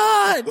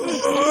God.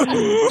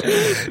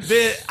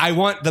 I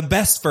want the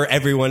best for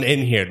everyone in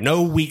here.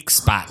 No weak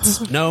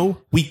spots. No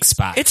weak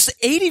spots. It's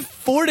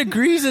 84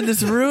 degrees in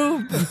this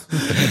room.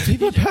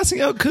 People are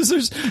passing out because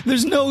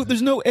there's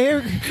no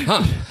air.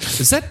 Huh.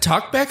 Is that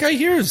talkback I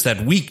hear? Or is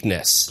that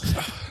weakness?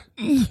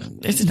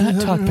 It's not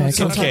talkback.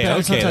 Okay.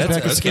 It's not talkback,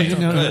 That's it's okay. good.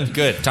 No.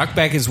 Good.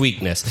 Talkback is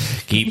weakness.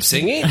 Keep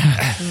singing.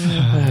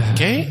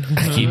 Okay.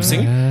 Keep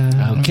singing.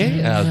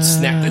 Okay.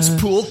 Snap this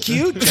pool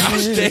cue.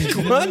 Josh, take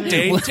one.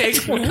 Dane,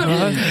 take one.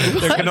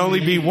 There can only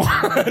be one.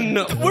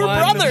 We're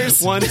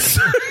brothers. One.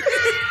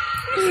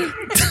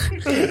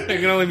 There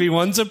can only be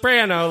one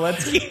soprano.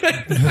 Let's keep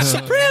it.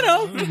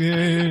 Soprano.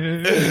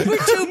 We're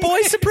two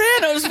boy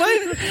sopranos.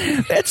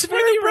 That's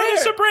very rare.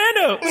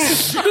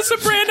 Sopranos. The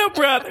Soprano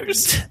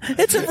brothers.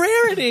 It's a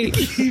rarity.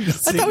 I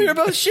thought we were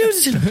both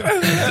shoes.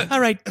 All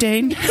right,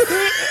 Dane.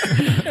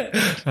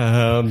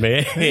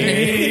 Amazing.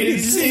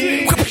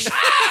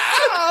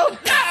 Oh,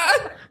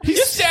 God. You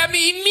stabbed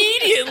me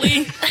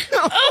immediately.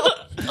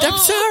 I'm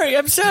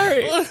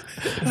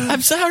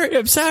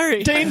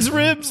sorry. Dane's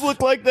ribs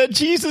look like that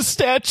Jesus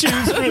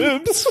statue's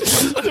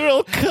ribs. They're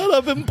all cut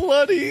up and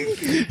bloody.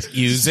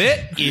 Use it.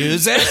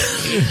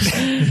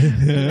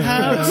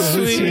 How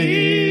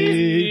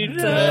sweet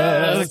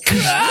the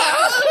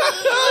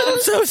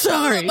so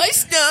sorry. My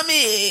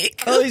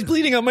stomach. Oh, he's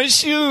bleeding on my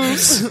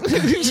shoes.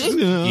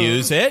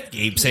 Use it.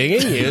 Keep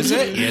singing. Use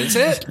it. Use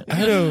it.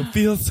 I don't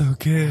feel so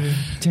good.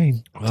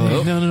 Dane,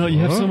 no. You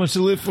have so much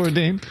to live for,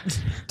 Dane.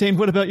 Dane,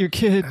 what about your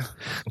kid?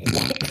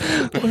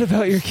 What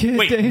about your kid,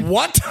 Wait, Dane?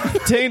 what?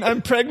 Dane,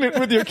 I'm pregnant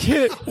with your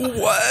kid.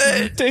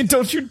 What? Dane,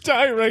 don't you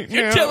die right now.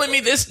 You're telling me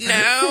this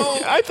now?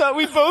 I thought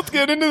we'd both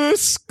get into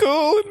this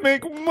school and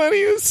make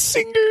money as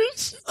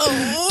singers.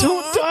 Oh.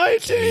 Don't die,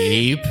 Dane.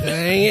 Keep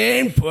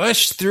hanging.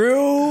 Push through.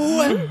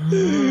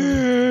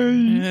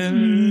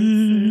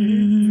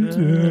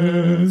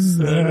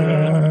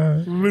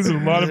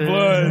 Losing a lot of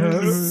blood.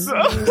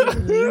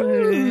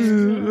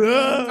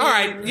 All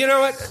right. You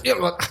know what?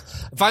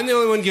 If I'm the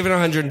only one giving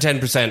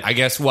 110%, I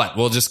guess what?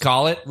 We'll just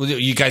call it?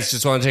 You guys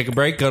just want to take a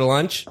break? Go to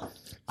lunch?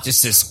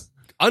 Just is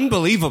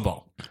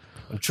unbelievable.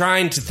 I'm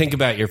trying to think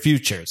about your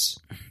futures.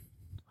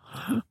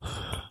 I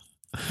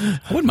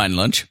wouldn't mind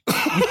lunch.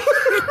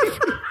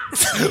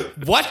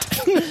 What?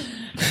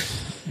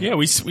 Yeah,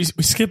 we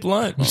skipped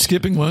lunch. We're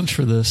skipping lunch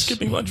for this.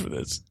 Skipping lunch for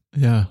this.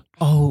 Yeah.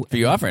 Oh, If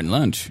you're offering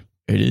lunch,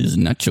 it is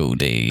nacho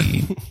day.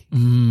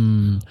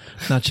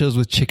 nachos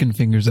with chicken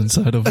fingers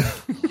inside of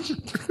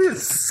them.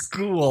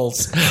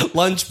 School's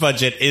lunch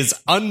budget is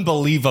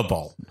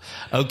unbelievable.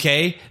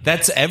 Okay?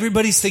 That's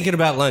everybody's thinking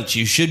about lunch.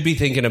 You should be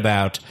thinking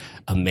about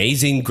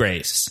Amazing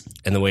Grace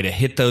and the way to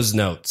hit those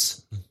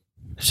notes.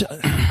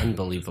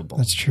 Unbelievable.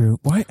 That's true.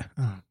 Why?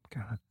 Oh,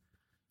 God.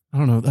 I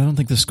don't know. I don't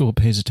think the school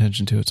pays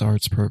attention to its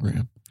arts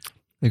program.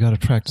 They got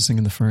it practicing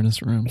in the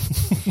furnace room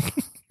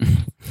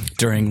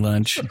During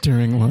lunch.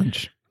 during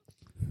lunch.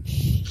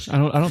 I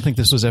don't think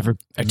this was ever.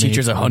 Our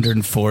teacher's made-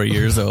 104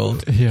 years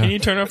old. Yeah. Can you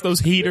turn off those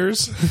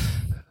heaters?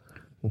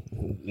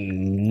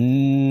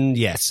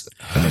 Yes.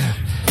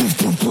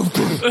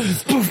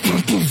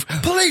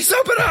 Police,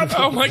 open up!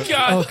 Oh my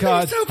god! Oh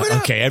God.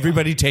 Okay,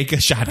 everybody take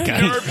a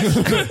shotgun.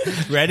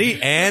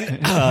 Ready? And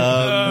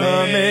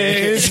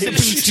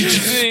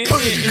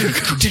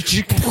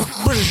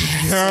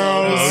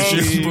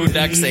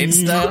Boondock Saints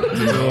style.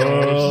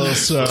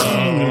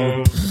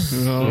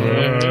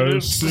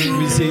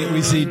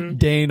 We see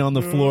Dane on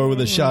the floor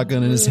with a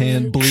shotgun in his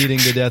hand, bleeding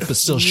to death, but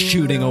still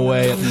shooting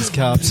away at these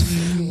cops.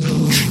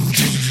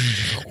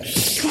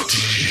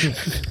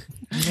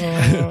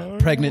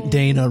 Pregnant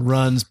Dana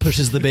runs,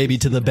 pushes the baby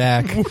to the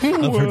back of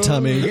her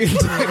tummy,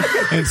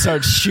 and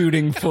starts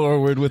shooting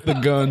forward with the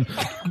gun.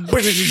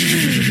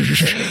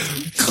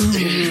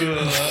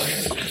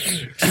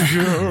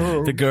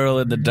 The girl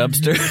in the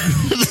dumpster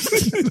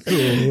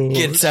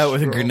gets out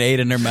with a grenade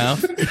in her mouth,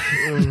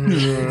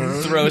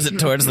 throws it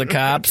towards the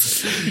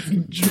cops.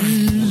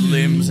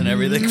 Limbs and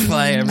everything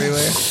fly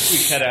everywhere.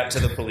 we cut out to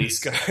the police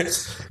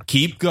cars.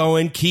 Keep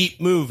going,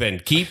 keep moving,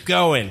 keep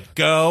going.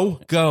 Go.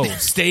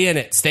 Stay in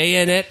it, stay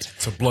in it.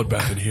 It's a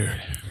bloodbath in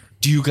here.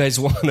 Do you guys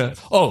want to...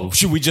 Oh,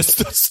 should we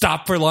just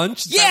stop for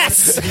lunch?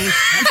 Yes!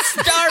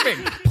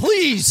 Starving!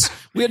 Please!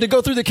 We had to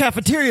go through the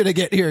cafeteria to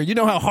get here. You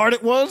know how hard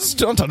it was?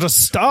 Don't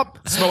just stop.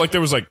 It smelled like there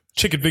was like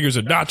chicken fingers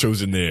and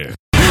nachos in there.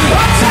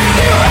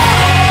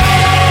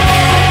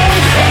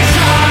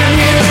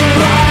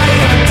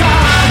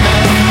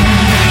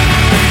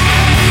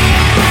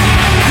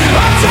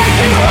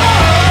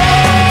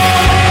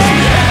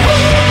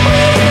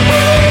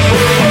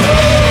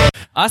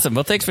 Awesome.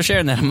 Well, thanks for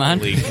sharing that,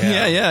 Aman.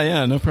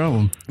 Yeah, no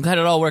problem. I'm glad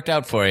it all worked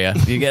out for you.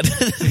 You get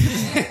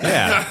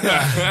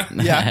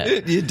Yeah,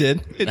 it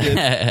did. It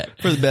did.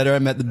 For the better, I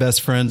met the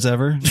best friends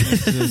ever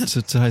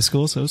to high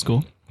school, so it was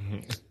cool.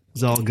 It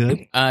was all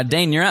good.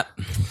 Dane, you're up.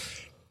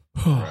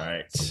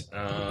 Right.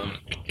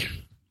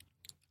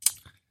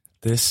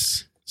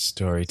 This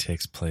story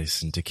takes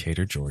place in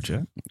Decatur,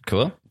 Georgia,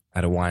 Cool.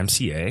 at a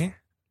YMCA,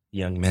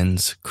 Young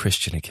Men's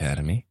Christian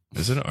Academy.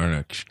 Is it or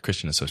a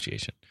Christian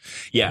association?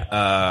 Yeah,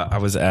 I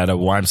was at a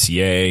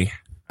YMCA.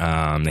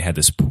 They had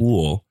this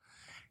pool,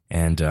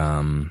 and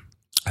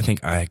I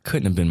think I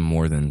couldn't have been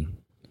more than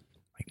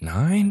like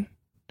 9.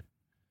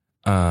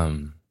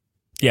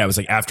 Yeah, it was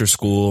like after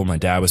school. My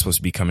dad was supposed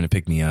to be coming to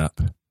pick me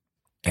up,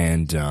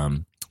 and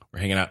we're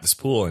hanging out at this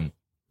pool,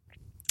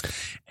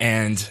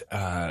 and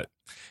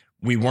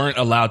we weren't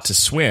allowed to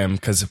swim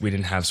because we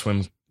didn't have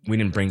swim. We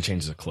didn't bring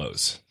changes of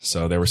clothes.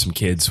 So there were some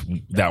kids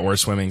that were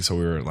swimming. So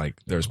we were like,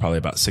 there was probably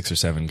about 6 or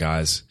 7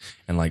 guys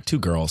and like 2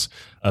 girls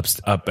up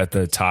at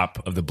the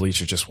top of the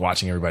bleachers, just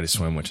watching everybody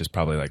swim, which is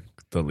probably like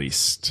the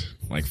least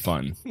like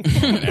fun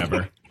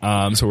ever.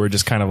 So we're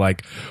just kind of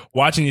like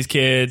watching these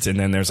kids, and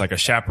then there's like a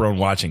chaperone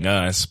watching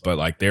us, but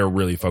like they're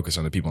really focused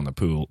on the people in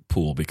the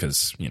pool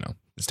because, you know,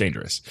 it's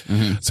dangerous.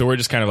 So we're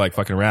just kind of like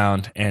fucking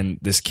around, and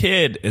this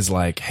kid is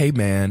like, "Hey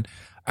man,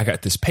 I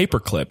got this paper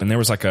clip," and there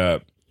was like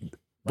a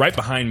right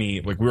behind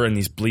me, like we were in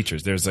these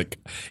bleachers. There's like,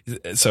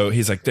 so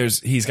he's like,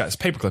 he's got this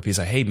paperclip. He's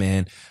like, "Hey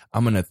man,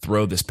 I'm going to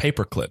throw this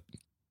paperclip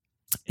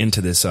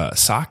into this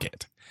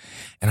socket."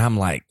 And I'm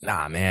like,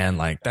 nah, man,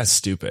 like that's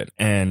stupid.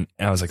 And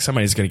I was like,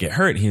 somebody's going to get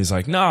hurt. He was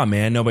like, nah,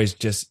 man, nobody's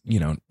going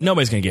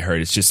to get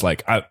hurt. It's just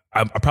like, I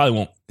probably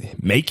won't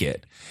make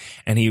it.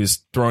 And he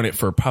was throwing it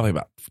for probably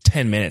about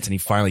 10 minutes and he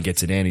finally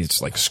gets it in. He's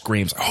just like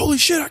screams, holy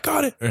shit, I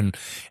got it. And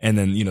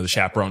then, the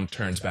chaperone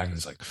turns back and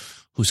is like,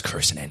 who's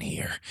cursing in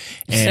here?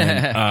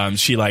 And,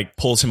 she like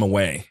pulls him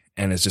away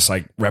and is just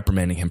like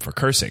reprimanding him for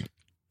cursing.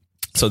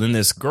 So then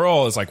this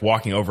girl is like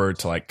walking over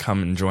to like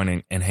come and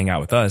join and hang out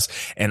with us.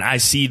 And I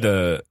see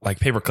the like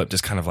paperclip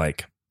just kind of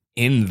like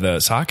in the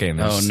socket.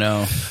 Oh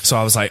no. So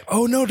I was like,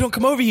 oh no, don't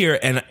come over here.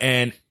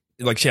 And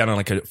like she had on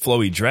like a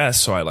flowy dress.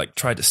 So I like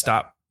tried to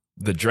stop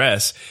the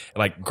dress,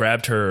 like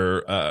grabbed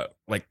her,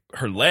 like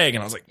her leg.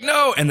 And I was like,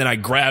 no. And then I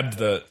grabbed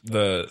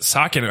the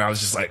socket and I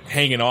was just like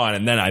hanging on.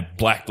 And then I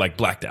blacked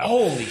out.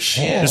 Holy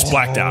shit. Just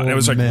blacked out. And it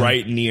was like man.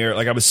 right near,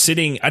 like I was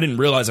sitting, I didn't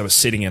realize I was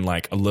sitting in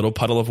like a little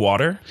puddle of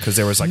water because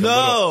there was like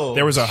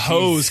there was a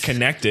hose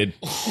connected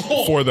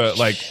for the,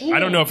 like, I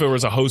don't know if it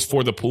was a hose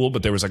for the pool,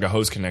 but there was like a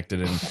hose connected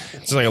and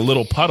it's like a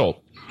little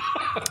puddle.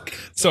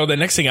 So the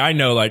next thing I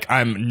know, like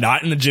I'm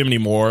not in the gym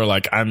anymore.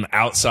 Like I'm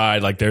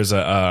outside, like there's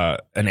an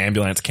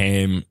ambulance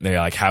came, they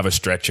like have a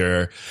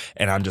stretcher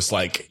and I'm just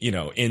like,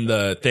 in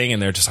the thing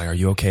and they're just like, are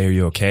you okay? Are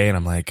you okay? And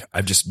I'm like,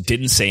 I just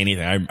didn't say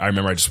anything. I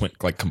remember I just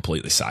went like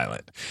completely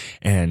silent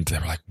and they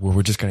were like, well,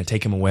 we're just going to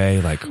take him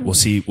away. Like we'll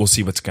see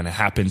what's going to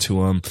happen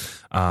to him.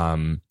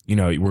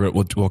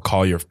 We'll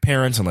call your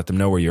parents and let them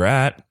know where you're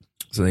at.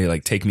 So they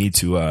like take me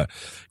to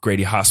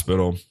Grady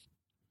Hospital.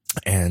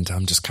 And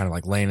I'm just kind of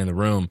like laying in the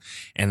room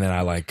and then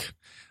I like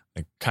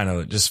kind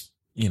of just,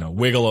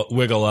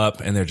 wiggle up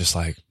and they're just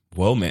like,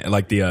 whoa, man.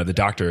 Like the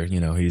doctor,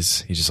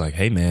 he's just like,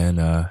 hey man,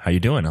 how you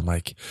doing? I'm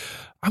like,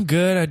 I'm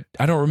good.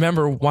 I don't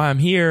remember why I'm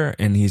here.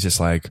 And he's just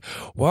like,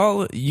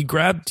 well, you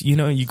grabbed a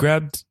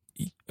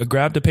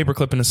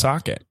paperclip in a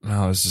socket. And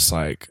I was just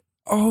like,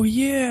 oh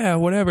yeah,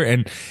 whatever.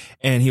 And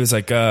he was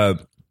like, yeah,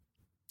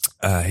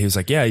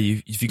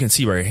 if you can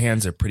see where your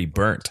hands are pretty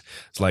burnt.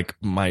 It's like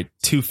my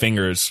two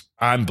fingers,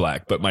 I'm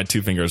black, but my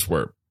two fingers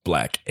were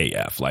black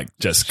AF, like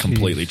just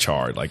completely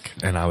charred. Like,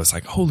 and I was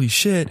like, holy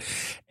shit.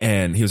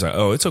 And he was like,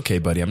 oh, it's okay,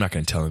 buddy. I'm not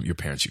going to tell your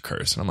parents you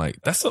curse. And I'm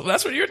like, that's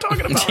what you're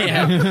talking about.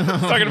 Yeah.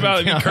 Talking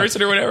about me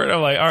cursing or whatever. And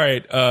I'm like, all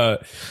right.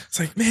 It's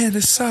like, man,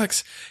 this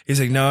sucks. He's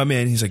like, no,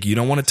 man. He's like, you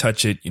don't want to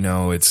touch it.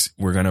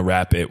 We're going to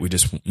wrap it. We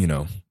just,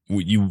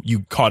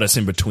 you caught us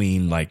in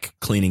between like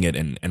cleaning it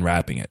and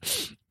wrapping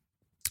it.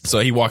 So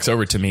he walks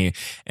over to me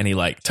and he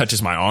like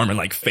touches my arm and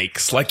like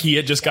fakes like he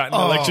had just gotten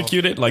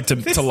electrocuted, like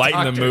to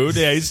lighten the mood.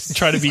 Yeah, he's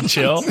trying to be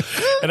chill.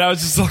 And I was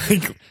just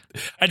like,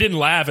 I didn't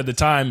laugh at the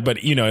time, but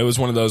it was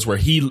one of those where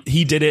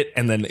he did it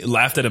and then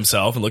laughed at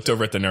himself and looked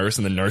over at the nurse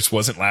and the nurse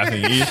wasn't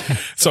laughing either.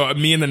 So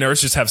me and the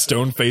nurse just have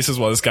stone faces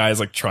while this guy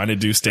is like trying to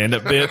do stand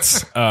up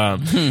bits.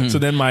 So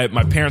then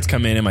my parents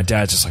come in and my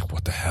dad's just like,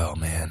 what the hell,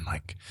 man?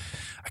 Like,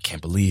 I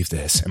can't believe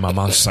this. And my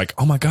mom's just like,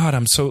 oh my God,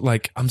 I'm so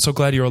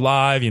glad you're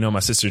alive. My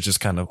sister's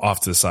just kind of off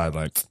to the side,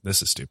 like,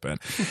 this is stupid.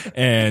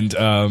 And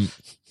the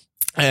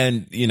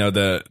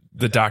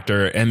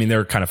doctor, I mean,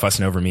 they're kind of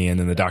fussing over me. And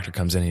then the doctor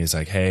comes in and he's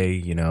like,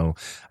 hey,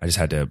 I just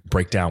had to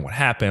break down what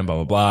happened, blah,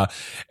 blah, blah.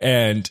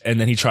 And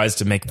then he tries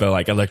to make the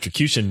like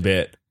electrocution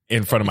bit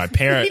in front of my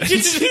parents.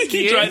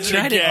 he tried it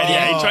again.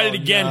 Yeah, he tried it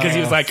again because he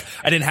was like,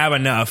 I didn't have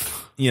enough.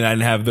 I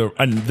didn't have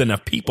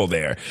enough people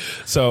there.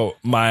 So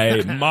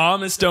my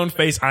mom is stone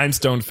faced. I'm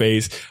stone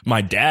faced.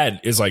 My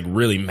dad is like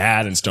really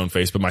mad and stone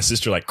faced, but my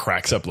sister like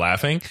cracks up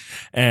laughing.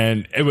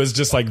 And it was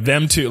just like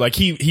them two. Like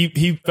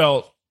it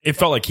felt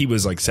like he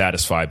was like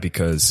satisfied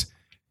because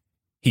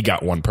he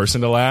got one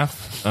person to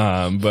laugh.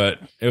 But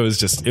it was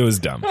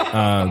dumb.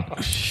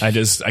 I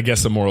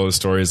guess the moral of the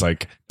story is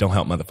like, don't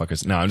help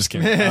motherfuckers. No, I'm just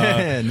kidding.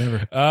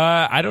 Never.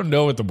 I don't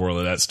know what the moral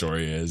of that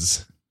story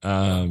is.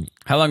 How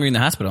long were you in the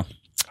hospital?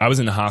 I was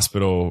in the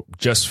hospital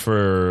just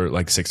for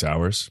like 6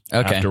 hours.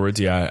 Okay. Afterwards.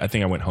 Yeah. I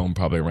think I went home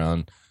probably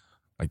around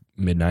like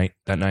midnight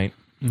that night.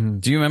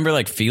 Do you remember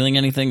like feeling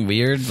anything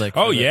weird? Like,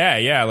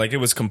 yeah. Like it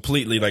was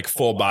completely like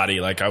full body.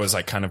 Like I was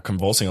like kind of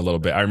convulsing a little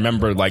bit. I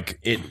remember like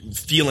it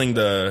feeling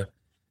the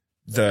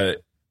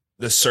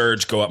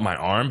surge go up my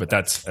arm, but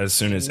that's as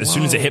soon as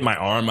it hit my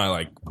arm, I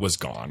like was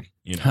gone,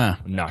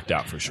 knocked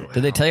out for sure.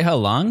 Did they tell you how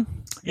long?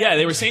 Yeah.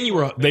 They were saying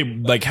they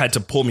like had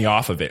to pull me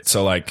off of it.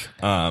 So like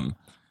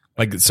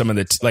some of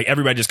like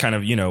everybody just kind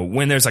of,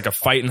 when there's like a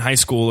fight in high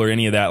school or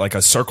any of that, like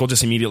a circle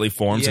just immediately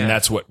forms and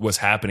that's what was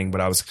happening. But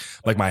I was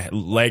like, my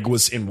leg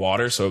was in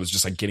water. So it was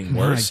just like getting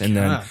worse. And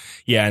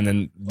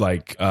then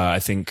like, I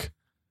think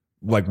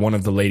like one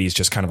of the ladies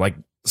just kind of like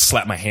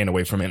slapped my hand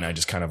away from it and I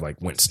just kind of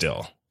like went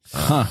still.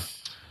 Yeah.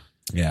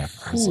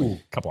 It was like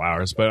a couple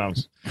hours, but I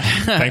was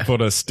thankful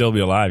to still be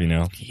alive,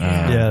 Yeah,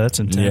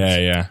 that's intense.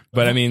 Yeah.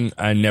 But I mean,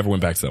 I never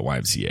went back to the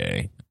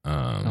YMCA.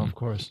 Of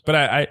course. But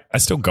I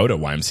still go to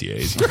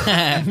YMCAs.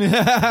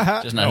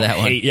 Just not that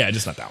one. Yeah,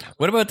 just not that one.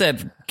 What about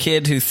that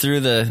kid who threw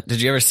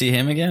did you ever see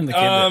him again? The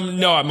kid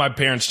no, my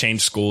parents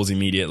changed schools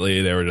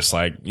immediately. They were just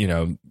like,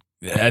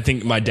 I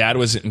think my dad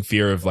was in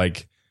fear of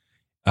like,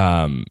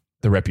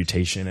 the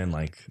reputation and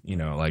like, you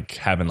know, like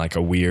having like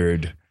a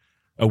weird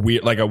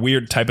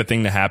type of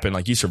thing to happen.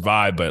 Like you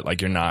survive, but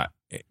like you're not.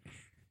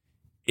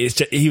 It's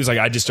just, he was like,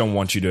 I just don't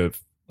want you to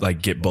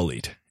like get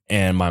bullied.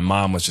 And my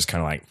mom was just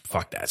kind of like,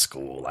 fuck that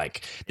school.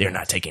 Like they're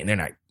not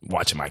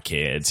watching my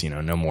kids, you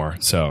know, no more.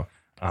 So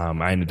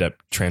I ended up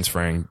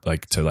transferring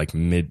like to like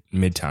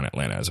midtown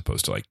Atlanta as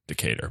opposed to like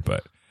Decatur.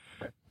 But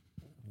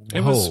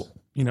it was,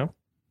 you know.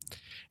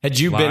 Had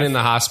you been in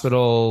the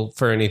hospital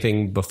for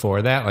anything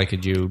before that? Like,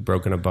 had you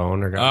broken a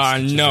bone or got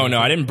stitches? No,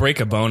 I didn't break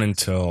a bone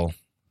until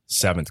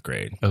 7th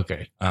grade.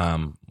 Okay.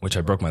 Which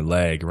I broke my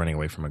leg running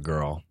away from a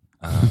girl.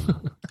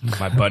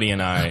 My buddy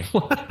and I,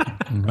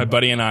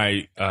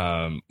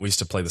 we used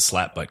to play the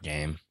slap butt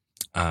game.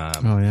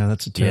 Oh yeah,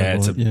 that's a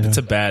terrible. It's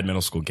a bad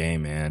middle school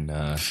game, man.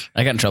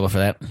 I got in trouble for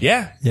that.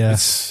 Yeah.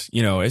 It's,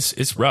 you know,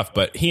 it's rough,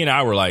 but he and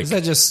I were like, is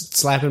that just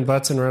slapping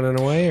butts and running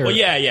away? Or? Well,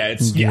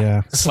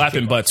 yeah,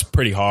 slapping butts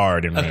pretty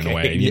hard and running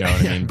away. You know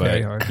what I mean?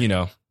 But you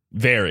know,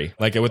 very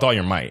like with all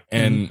your might.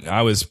 And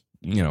I was,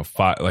 you know,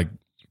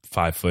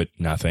 5 foot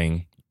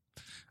nothing,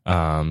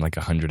 like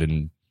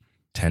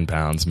 110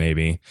 pounds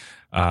maybe.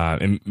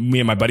 And me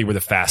and my buddy were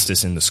the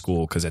fastest in the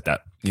school because at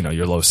that, you know,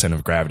 your low center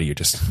of gravity, you're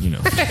just, you know,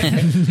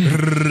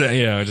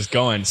 just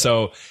going.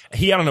 So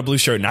he had on a blue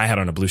shirt and I had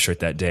on a blue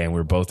shirt that day, and we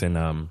were both in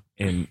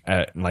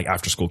like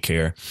after school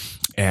care.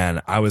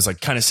 And I was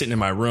like kind of sitting in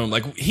my room.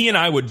 Like he and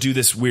I would do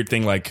this weird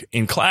thing, like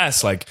in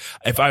class, like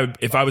if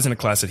I was in a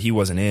class that he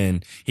wasn't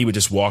in, he would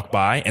just walk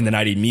by and then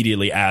I'd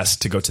immediately ask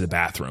to go to the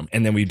bathroom.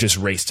 And then we'd just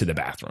race to the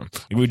bathroom.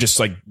 We would just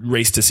like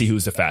race to see who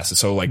was the fastest.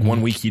 So like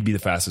one week he'd be the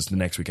fastest. The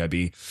next week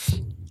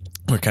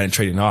we're kind of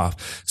trading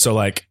off. So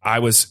like I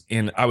was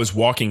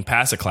walking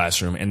past a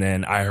classroom and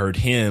then I heard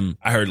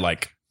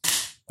like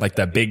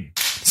that big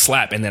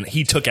slap, and then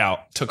he took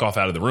off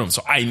out of the room.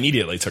 So I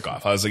immediately took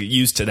off. I was like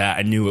used to that.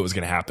 I knew it was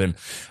going to happen.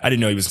 I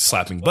didn't know he was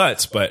slapping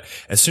butts, but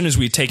as soon as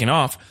we'd taken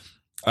off,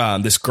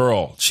 this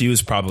girl, she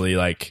was probably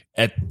like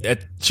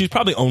she was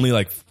probably only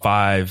like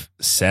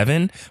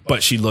 5'7",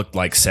 but she looked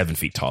like 7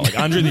 feet tall, like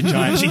Andre the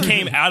Giant. She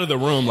came out of the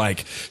room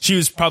like she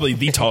was probably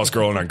the tallest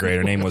girl in our grade.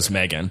 Her name was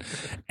Megan,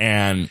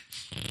 and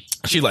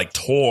she like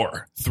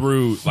tore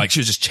through, like she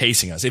was just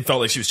chasing us. It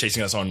felt like she was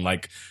chasing us on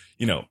like,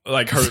 you know,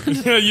 like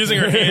her using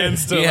her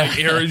hands to like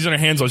using her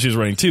hands while she was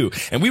running too.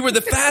 And we were the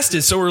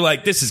fastest. So we're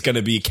like, this is going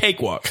to be a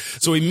cakewalk.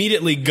 So we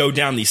immediately go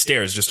down these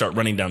stairs, just start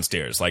running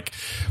downstairs, like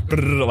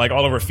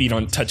all of our feet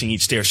on touching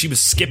each stair. She was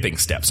skipping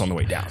steps on the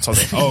way down. So I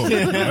was like, oh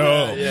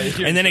no.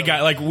 And then it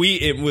got like,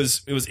 it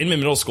was Inman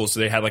Middle School. So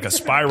they had like a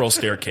spiral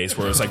staircase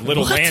where it was like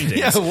little landings.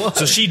 Yeah,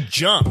 so she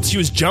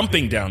was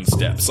jumping down the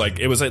steps. Like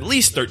it was at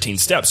least 13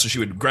 steps. So she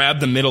would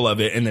grab the middle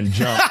of it and then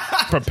jump,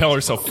 propel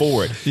herself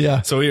forward.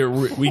 Yeah. So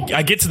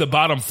I get to the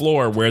bottom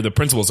floor where the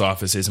principal's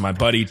office is, and my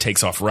buddy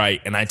takes off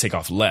right and I take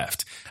off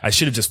left. I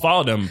should have just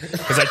followed him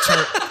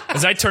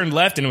because I turned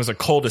left and it was a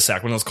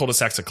cul-de-sac, one of those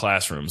cul-de-sacs of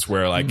classrooms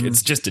where like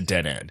it's just a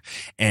dead end.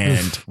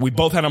 And we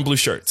both had on blue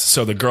shirts.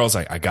 So the girl's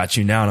like, I got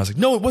you now. And I was like,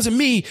 no, it wasn't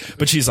me.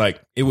 But she's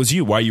like, it was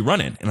you. Why are you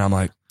running? And I'm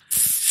like,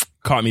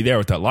 caught me there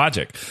with that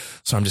logic.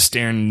 So I'm just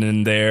staring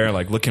in there,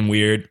 like looking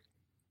weird.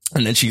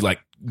 And then she like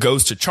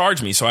goes to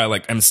charge me. So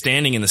I'm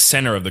standing in the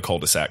center of the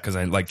cul-de-sac because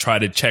I like try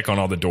to check on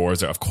all the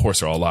doors. Of course,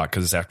 they're all locked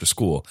because it's after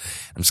school.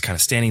 I'm just kind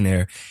of standing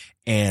there,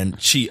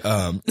 and she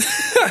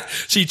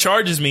she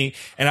charges me,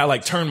 and I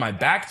like turn my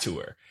back to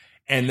her.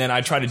 And then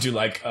I try to do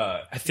like,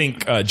 I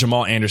think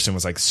Jamal Anderson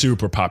was like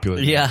super popular.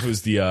 Yeah.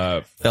 Who's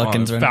the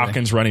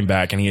Falcons running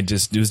back. And he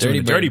was doing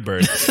the Dirty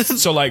Bird.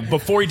 So like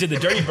before he did the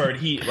Dirty Bird,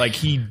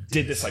 he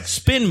did this like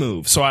spin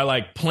move. So I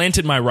like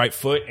planted my right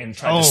foot and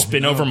tried to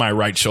spin over my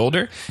right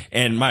shoulder.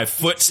 And my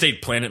foot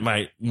stayed planted.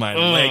 My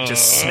leg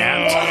just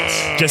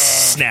snapped.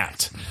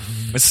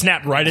 It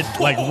snapped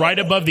right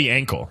above the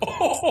ankle.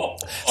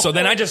 So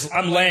then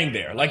I'm laying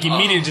there like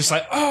immediately just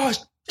like, oh,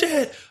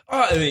 shit.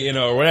 You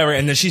know, or whatever.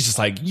 And then she's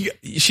like,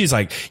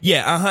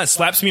 yeah,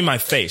 slaps me in my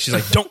face. She's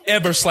like, don't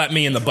ever slap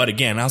me in the butt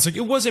again. And I was like,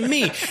 it wasn't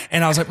me.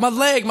 And I was like, my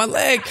leg.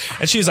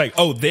 And she's like,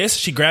 oh, this?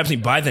 She grabs me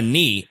by the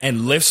knee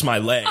and lifts my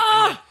leg.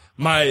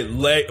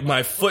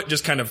 My foot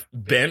just kind of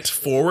bent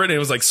forward and it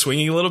was like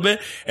swinging a little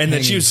bit. And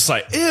then she was just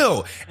like,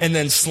 ew. And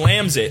then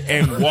slams it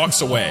and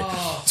walks away.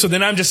 So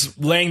then I'm just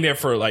laying there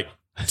for like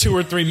 2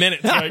 or 3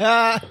 minutes. Like,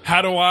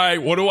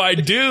 what do I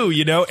do?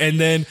 You know? And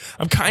then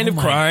I'm kind of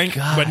crying,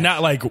 but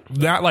not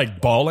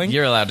like bawling.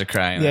 You're allowed to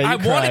cry. Yeah, I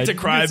wanted to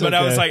cry, but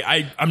I was like,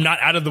 I'm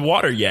not out of the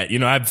water yet. You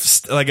know,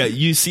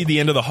 you see the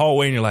end of the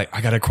hallway and you're like,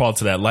 I gotta crawl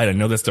to that light. I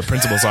know that's the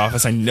principal's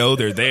office. I know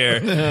they're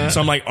there. So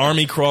I'm like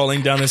army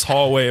crawling down this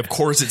hallway. Of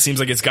course, it seems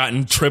like it's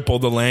gotten triple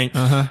the length.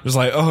 It was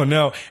like, oh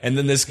no. And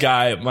then this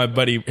guy, my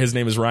buddy, his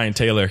name is Ryan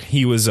Taylor.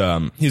 He was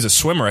a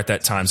swimmer at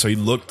that time. So he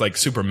looked like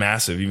super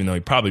massive, even though he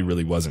probably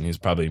really wasn't. He was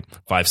probably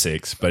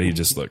 5'6", but he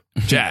just looked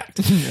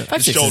jacked.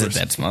 5'6" isn't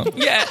that small.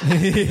 Yeah. I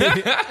mean,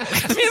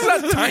 it's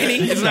not tiny.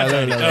 It's not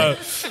tiny.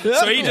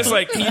 So he just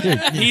like,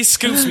 he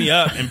scoops me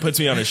up and puts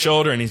me on his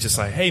shoulder and he's just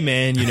like, hey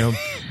man, you know,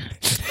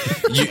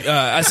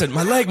 I said,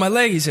 my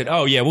leg. He said,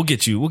 oh yeah, we'll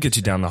get you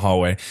down the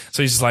hallway.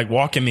 So he's just like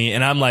walking me,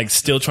 and I'm like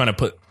still trying to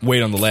put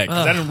weight on the leg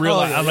because I didn't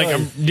realize, I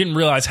didn't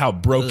realize how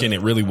broken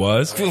it really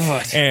was.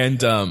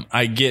 And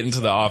I get into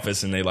the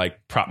office, and they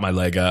like prop my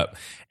leg up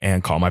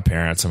and call my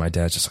parents, and my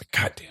dad's just like,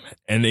 God damn it.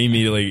 And they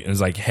immediately is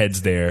like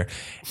heads there,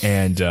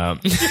 and Dad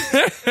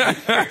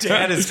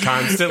is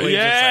constantly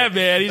yeah, just like,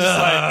 man, he's just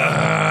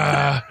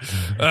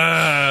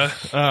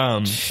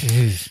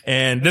like,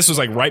 and this was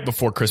like right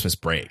before Christmas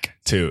break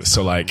too.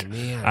 So like,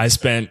 I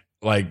spent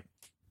like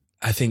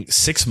I think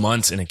 6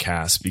 months in a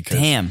cast because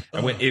Damn.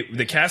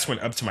 The cast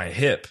went up to my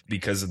hip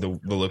because of the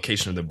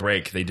location of the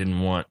break. They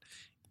didn't want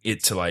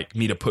it to like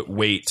me to put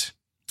weight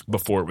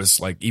before it was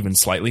like even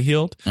slightly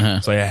healed.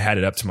 So I had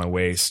it up to my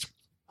waist.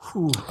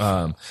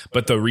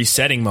 But the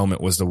resetting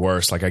moment was the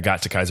worst. Like I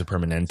got to Kaiser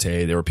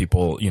Permanente. There were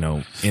people, you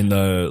know, in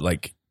the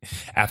like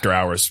after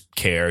hours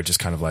care, just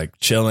kind of like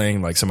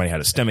chilling. Like somebody had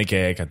a stomach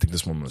ache. I think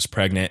this woman was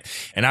pregnant,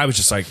 and I was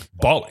just like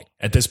bawling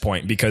at this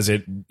point because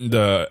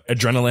the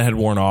adrenaline had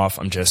worn off.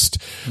 I'm just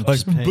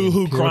like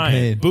boohoo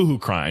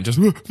crying, just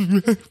and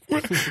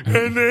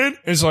then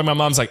it's like my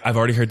mom's like, I've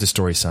already heard the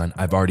story, son.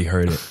 I've already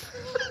heard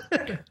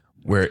it.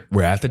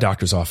 We're at the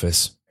doctor's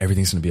office.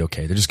 Everything's going to be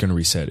okay. They're just going to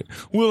reset it.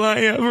 Will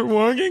I ever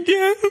walk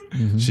again?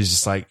 She's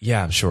just like,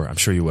 yeah, I'm sure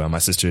you will. My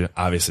sister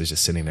obviously is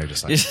just sitting there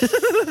just like,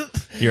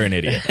 you're an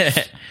idiot.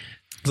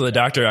 So the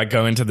doctor, I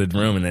go into the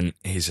room, and then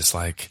he's just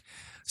like,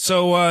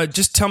 so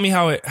just tell me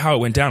how it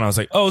went down. I was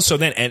like, oh, so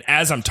then, and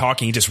as I'm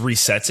talking, he just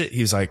resets it.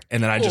 He's like,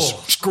 and then I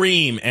just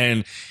scream,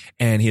 and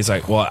he's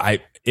like, well,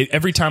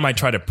 every time I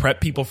try to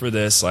prep people for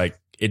this, like,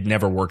 it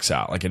never works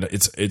out. Like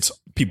it's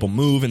people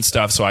move and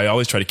stuff. So I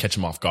always try to catch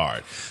them off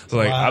guard. So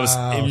like I was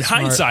in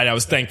hindsight, I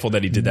was thankful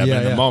that he did that.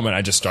 But in the moment,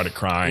 I just started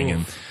crying,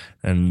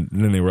 and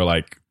then they were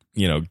like,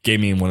 you know, gave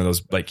me one of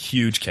those like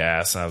huge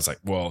casts. And I was like,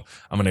 well,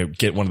 I'm going to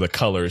get one of the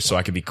colors so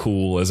I could be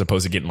cool as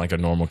opposed to getting like a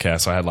normal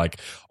cast. So I had like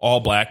all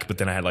black, but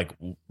then I had like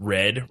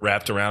red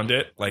wrapped around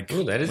it. Like,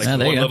 that is like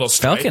one little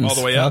stripe all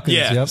the way up.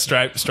 Yeah.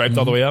 Striped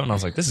all the way up. And I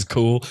was like, this is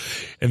cool.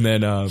 And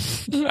then, I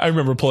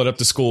remember pulling up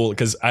to school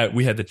because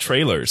we had the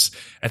trailers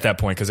at that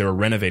point because they were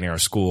renovating our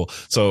school.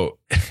 So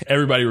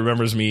everybody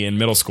remembers me in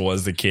middle school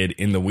as the kid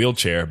in the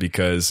wheelchair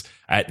because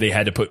they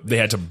had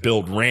to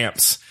build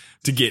ramps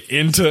to get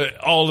into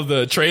all of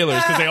the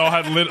trailers because they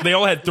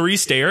all had 3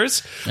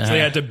 stairs, so they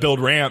had to build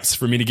ramps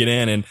for me to get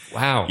in. And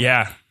wow,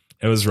 yeah,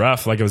 it was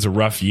rough. Like it was a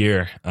rough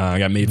year. I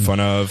got made fun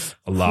of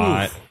a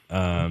lot.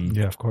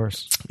 Yeah, of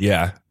course.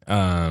 Yeah.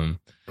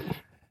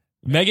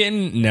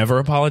 Megan never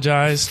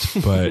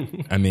apologized, but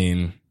I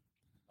mean,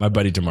 my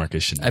buddy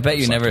DeMarcus should. I bet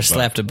you never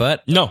slapped a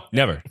butt. No,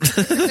 never.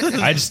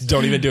 I just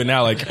don't even do it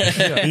now. Like,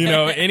 you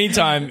know,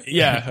 anytime.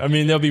 Yeah. I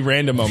mean, there'll be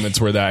random moments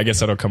where I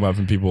guess that'll come up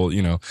and people,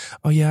 you know,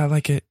 oh yeah, I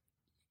like it.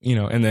 You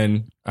know, and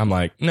then I'm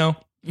like, no.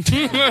 To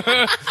this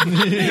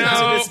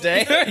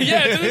day?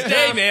 Yeah, to this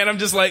day, man. I'm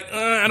just like,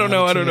 I don't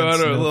know. A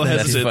little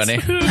That's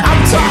hesitant. funny.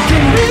 I'm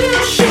talking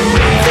real shit.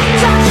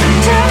 Things I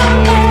should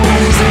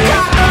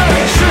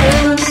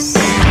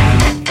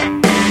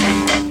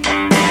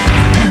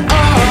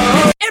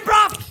tell.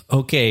 Improv.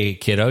 Okay,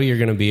 kiddo, you're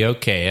going to be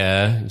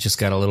okay. Just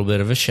got a little bit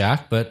of a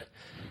shock, but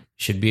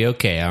should be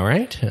okay, all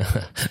right?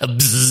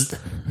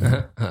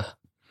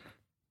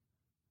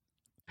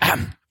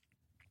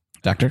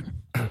 Doctor?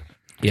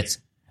 Yes.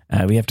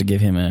 We have to give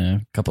him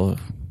a couple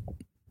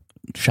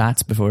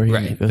shots before he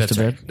goes to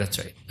bed. That's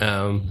right.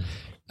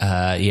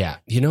 Yeah.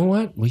 You know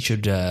what? We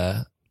should,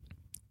 I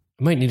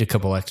might need a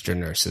couple extra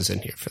nurses in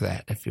here for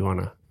that if you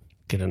want to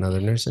get another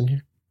nurse in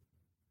here.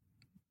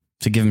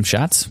 To give him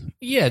shots?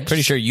 Yeah.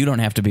 Pretty sure you don't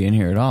have to be in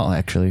here at all,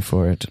 actually,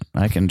 for it.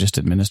 I can just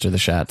administer the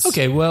shots.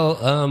 Okay,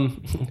 well,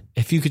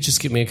 if you could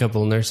just get me a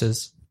couple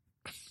nurses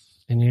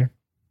in here.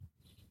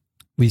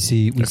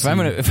 If I'm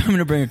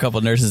gonna bring a couple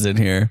nurses in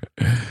here,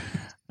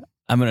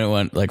 I'm gonna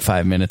want like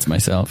 5 minutes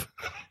myself.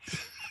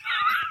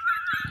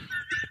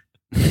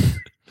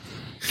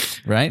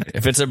 Right?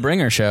 If it's a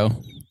bringer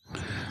show.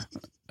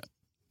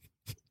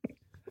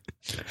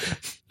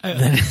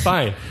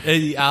 Fine.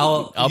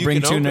 I'll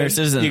bring 2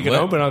 nurses. And you can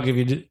open. I'll give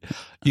you.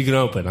 You can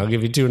open. I'll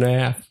give you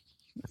 2.5.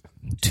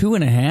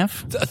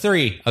 2.5?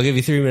 3. I'll give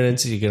you 3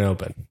 minutes. You can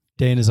open.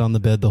 Dane is on the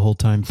bed the whole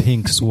time,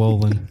 pink,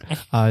 swollen,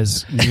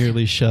 eyes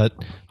nearly shut,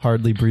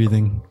 hardly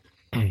breathing.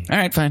 All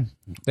right, fine.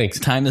 Thanks.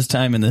 Time is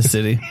time in this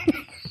city.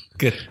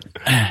 Good.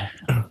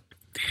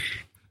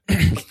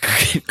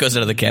 Goes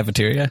out of the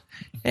cafeteria.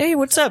 Hey,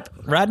 what's up,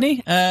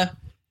 Rodney? Hey.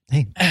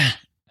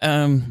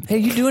 Hey,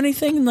 you do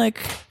anything in like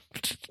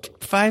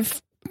 10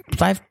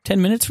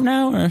 minutes from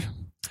now, or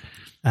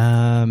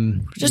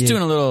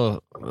doing a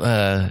little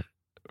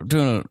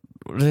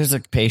there's a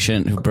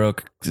patient who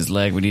broke his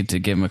leg. We need to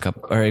give him a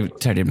couple, or he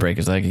didn't break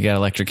his leg. He got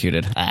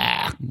electrocuted.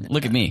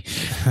 Look at me.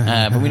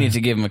 But we need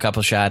to give him a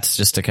couple shots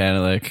just to kind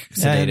of like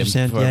sedate I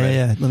understand. him.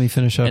 Yeah. Let me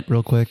finish up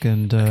real quick.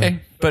 And okay.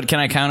 But can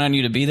I count on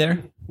you to be there?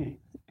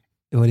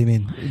 What do you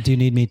mean? Do you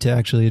need me to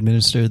actually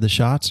administer the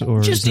shots,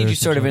 or just need you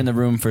sort of in the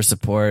room for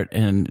support?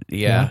 And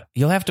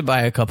you'll have to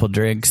buy a couple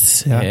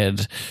drinks. Yeah. And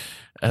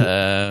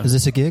is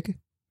this a gig?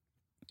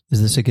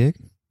 Is this a gig?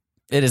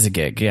 It is a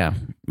gig, yeah.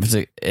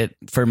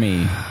 For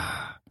me.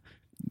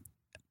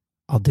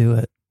 I'll do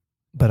it,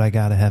 but I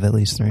gotta have at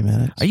least 3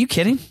 minutes. Are you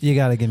kidding? You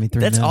gotta give me 3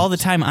 minutes. That's all the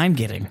time I'm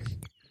getting.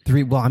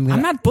 3. Well, I'm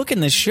not booking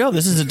this show.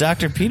 This is a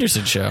Dr.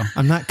 Peterson show.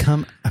 I'm not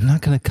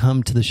gonna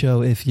come to the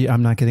show if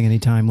I'm not getting any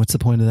time. What's the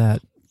point of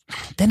that?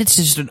 Then it's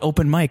just an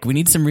open mic. We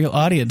need some real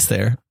audience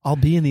there. I'll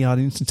be in the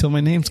audience until my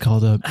name's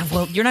called up.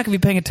 Well, you're not going to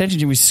be paying attention.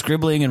 You'll be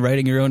scribbling and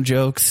writing your own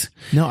jokes.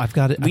 No, I've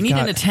got it. We need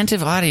an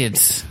attentive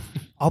audience.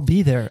 I'll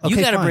be there. Okay,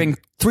 you got to fine. bring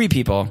 3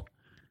 people.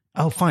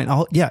 Oh, fine.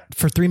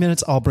 For 3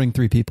 minutes, I'll bring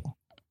 3 people.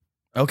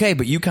 Okay,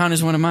 but you count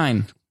as one of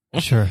mine.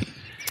 Sure.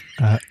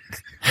 God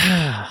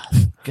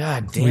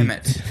damn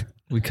it.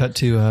 We cut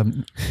to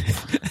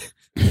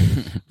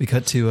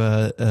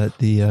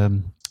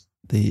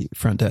the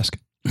front desk.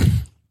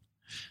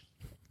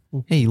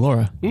 Hey,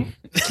 Laura.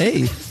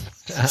 Hey.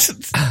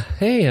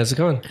 Hey, how's it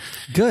going?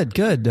 Good.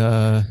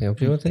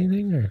 Help you with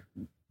anything? Or?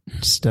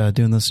 Just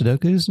doing those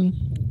Sudokus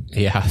and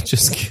Yeah,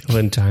 just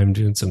killing time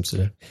doing some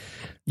stuff.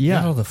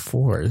 yeah. All the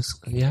 4s.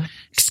 Yeah.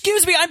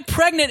 Excuse me, I'm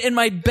pregnant and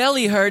my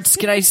belly hurts.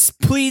 Can I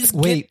please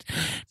Wait,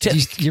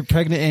 you're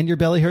pregnant and your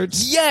belly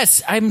hurts?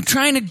 Yes, I'm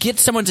trying to get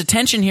someone's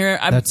attention here.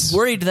 I'm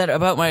worried that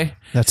about my...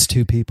 That's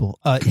 2 people.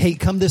 Hey,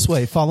 come this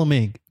way. Follow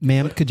me,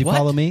 ma'am. Could you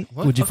follow me?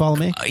 Would you follow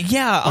me?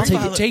 Yeah, I'll take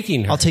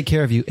her. I'll take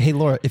care of you. Hey,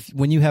 Laura,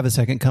 when you have a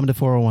second, come to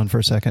 401 for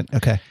a second.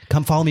 Okay,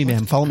 come follow me,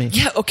 ma'am. Follow me.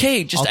 Yeah,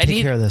 okay. I'll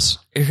take care of this.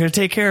 You're going to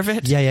take care of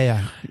it?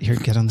 Yeah. Here,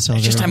 get on the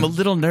elevator. Just I'm a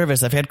little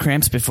nervous. I've had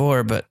cramps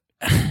before, but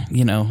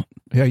you know.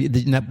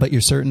 But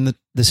you're certain that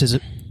this is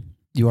it?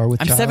 You are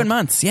with I'm child? 7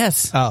 months.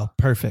 Yes. Oh,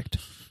 perfect.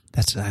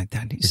 That's that.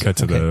 We cut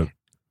to the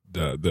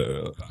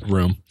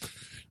room.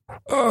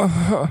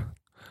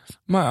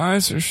 My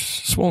eyes are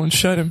swollen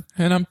shut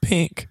and I'm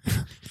pink.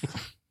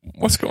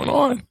 What's going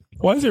on?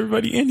 Why is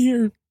everybody in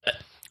here?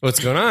 What's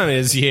going on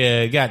is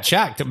you got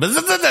shocked. What?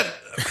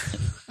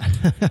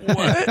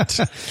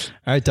 All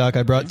right, Doc.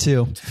 I brought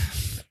 2.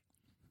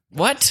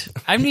 What?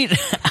 I mean,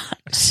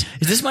 is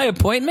this my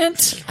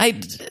appointment?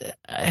 I'm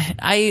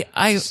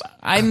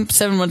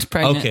 7 months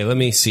pregnant. Okay, let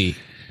me see.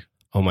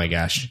 Oh my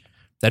gosh.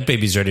 That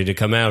baby's ready to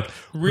come out.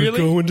 Really?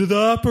 We're going to the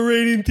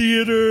operating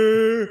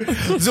theater.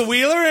 So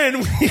Wheeler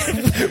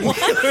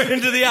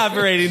into the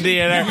operating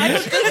theater.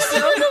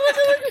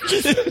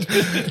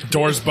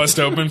 Doors bust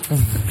open.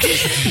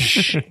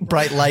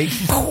 Bright light.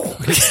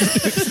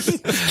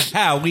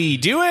 How we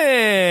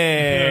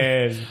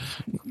doing?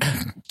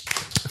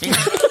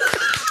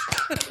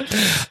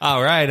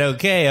 All right,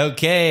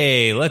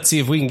 okay. Let's see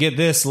if we can get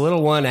this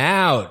little one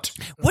out.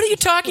 What are you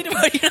talking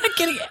about? You're not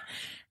getting...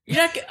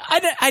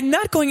 I'm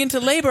not going into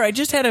labor. I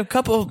just had a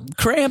couple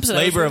cramps.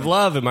 Labor of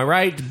love, am I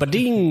right?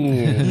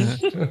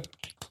 Bading.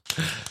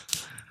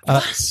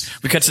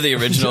 We cut to the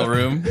original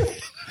room.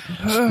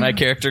 My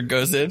character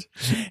goes in.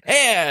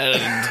 And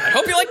I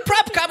hope you like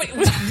prop comedy.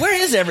 Where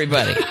is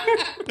everybody?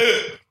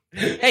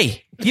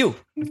 Hey, you.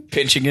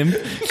 Pinching him.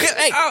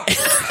 Hey.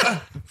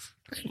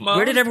 Mom?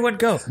 Where did everyone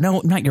go?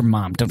 No, not your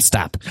mom. Don't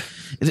stop.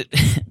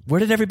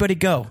 Where did everybody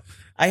go?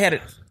 I had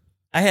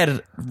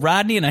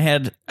Rodney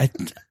and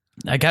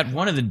I got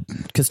one of the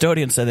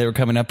custodians said they were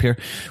coming up here.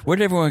 Where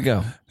did everyone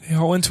go? They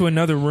all went to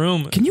another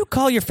room. Can you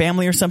call your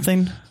family or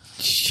something?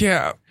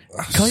 Yeah.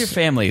 Call your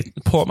family.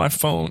 Pull up my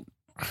phone.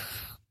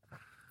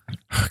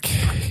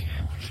 Okay.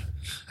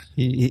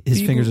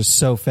 His fingers are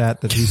so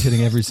fat that he's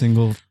hitting every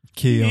single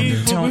key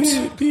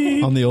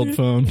on the old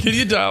phone. Can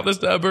you dial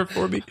this number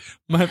for me?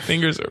 My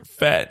fingers are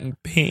fat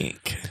and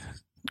pink.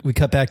 We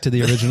cut back to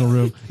the original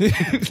room.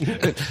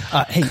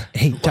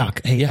 Hey,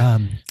 Doc. Hey,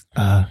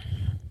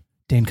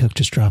 Dane Cook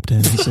just dropped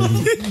in. He said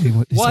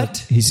What?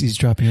 Said he's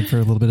dropping in for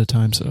a little bit of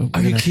time. So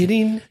Are you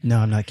kidding? No,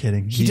 I'm not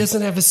kidding. He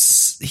doesn't have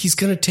he's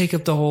going to take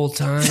up the whole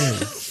time.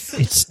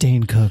 It's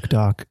Dane Cook,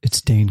 Doc. It's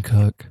Dane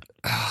Cook.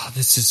 Oh,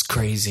 this is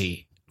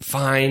crazy.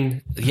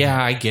 Fine.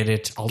 Yeah, I get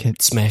it. I'll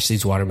smash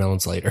these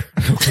watermelons later.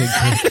 Okay,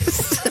 good.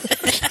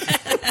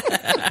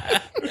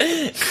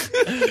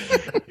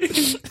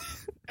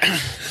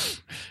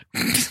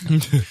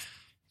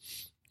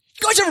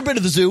 Guys, ever been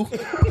to the zoo?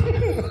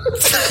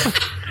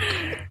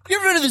 You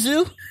ever been to the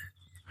zoo?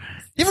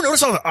 You ever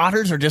notice all the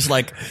otters are just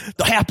like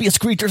the happiest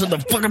creatures on the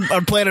fucking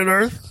on planet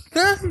Earth?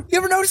 Huh? You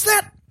ever notice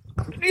that?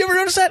 You ever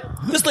notice that?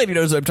 This lady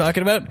knows what I'm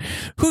talking about.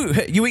 Who?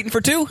 You eating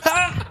for 2?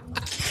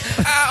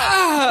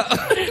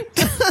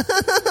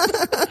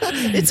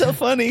 It's so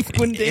funny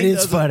when Dane It is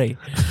does funny.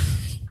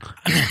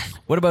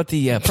 What about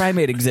the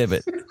primate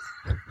exhibit?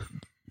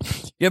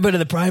 You ever been to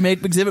the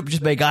primate exhibit?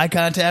 Just make eye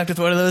contact with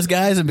one of those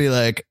guys and be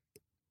like,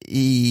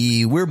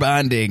 we're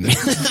bonding.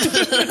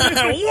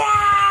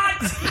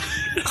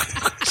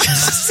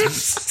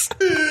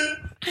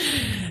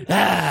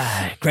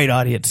 Great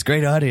audience.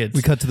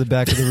 We cut to the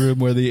back of the room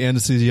where the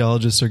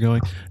anesthesiologists are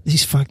going.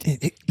 He's fucked.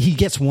 He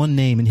gets one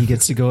name and he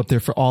gets to go up there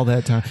for all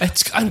that time.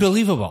 It's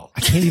unbelievable.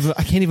 I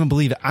can't even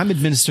believe it. I'm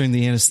administering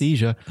the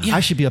anesthesia. Yeah. I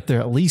should be up there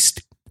at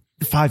least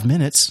 5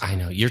 minutes. I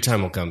know. Your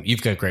time will come.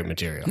 You've got great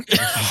material.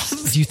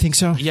 Do you think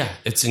so? Yeah,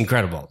 it's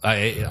incredible.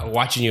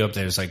 Watching you up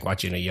there is like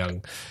watching a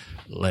young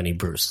Lenny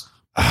Bruce.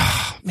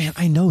 Man,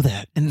 I know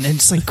that. And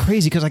it's like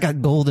crazy because I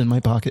got gold in my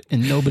pocket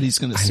and nobody's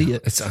going to see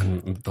it. It's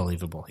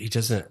unbelievable.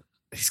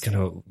 He's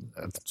gonna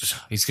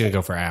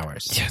go for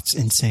hours. Yeah, it's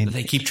insane.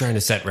 They keep trying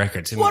to set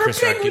records. What are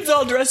penguins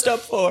all dressed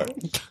up for?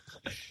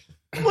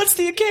 What's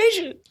the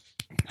occasion?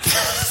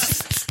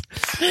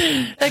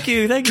 Thank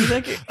you.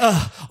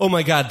 Oh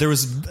my God, there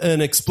was an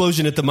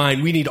explosion at the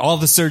mine. We need all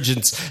the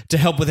surgeons to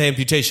help with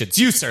amputations.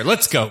 You, sir,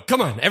 let's go.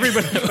 Come on,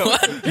 everybody.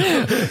 What?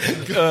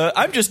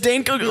 I'm just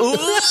Dane.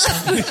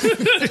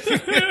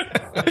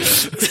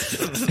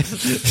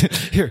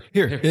 Here,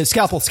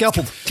 scalpel.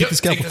 Take the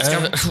scalpel.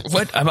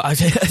 What?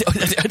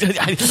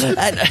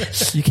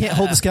 You can't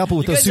hold the scalpel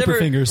with those super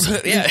fingers.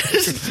 Yeah.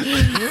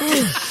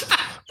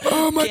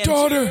 Oh, my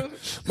daughter,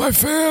 my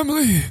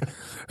family.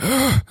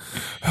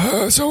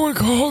 Someone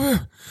call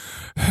them.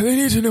 They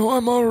need to know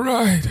I'm all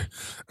right.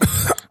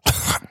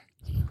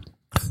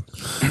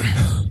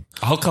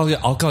 I'll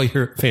call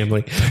your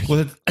family.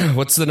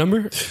 What's the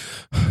number?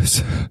 It's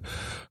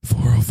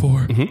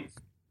 404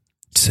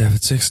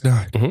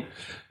 769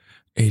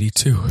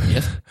 82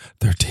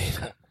 13.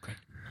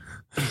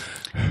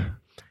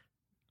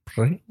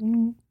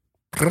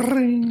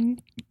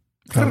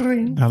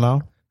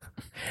 Hello?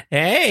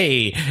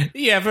 Hey,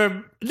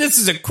 this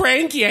is a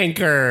crank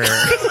yanker.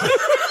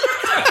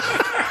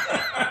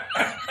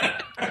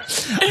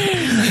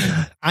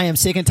 I am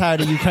sick and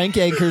tired of you crank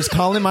yankers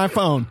calling my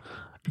phone.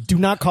 Do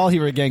not call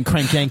here again,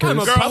 crank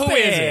yankers. Girl,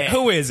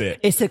 who is it?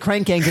 It's the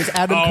crank yankers,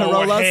 Adam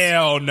Carolas.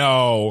 Hell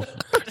no.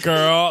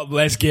 Girl,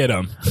 let's get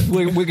him.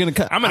 We're gonna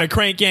I'm going to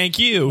crank yank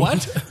you.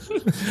 What?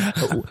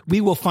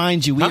 We will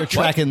find you. We are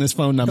tracking this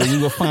phone number. We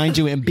will find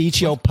you and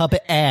beat your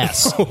puppet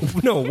ass.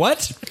 No,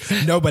 what?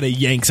 Nobody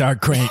yanks our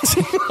cranks.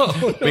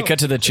 We cut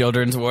to the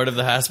children's ward of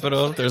the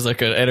hospital. There's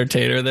like an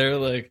entertainer there,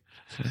 like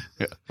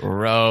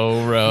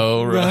row.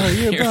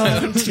 Your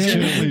boat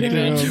gently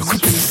down.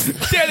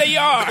 There they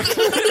are.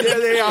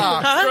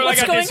 Girl, I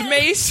got this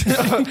mace.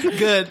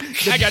 Good.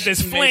 I got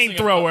this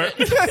flamethrower.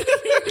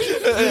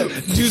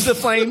 Use the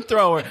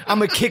flamethrower. I'm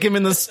gonna kick him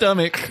in the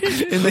stomach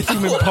in the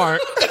human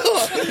part.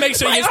 Make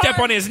sure you step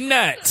on his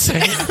nuts.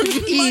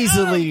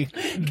 Easily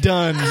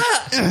done.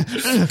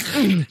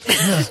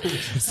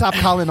 Stop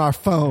calling our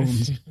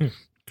phones.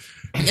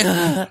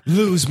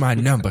 Lose my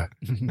number.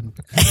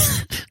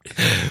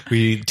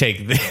 We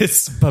take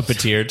this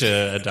puppeteer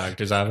to a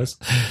doctor's office.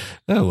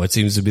 Oh, what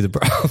seems to be the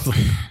problem?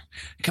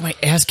 I got my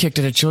ass kicked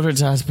at a children's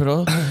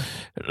hospital.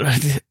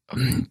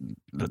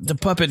 The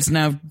puppet's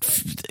now,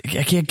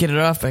 I can't get it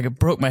off. I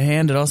broke my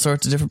hand at all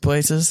sorts of different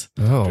places.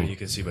 Oh, You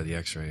can see by the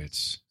X-ray,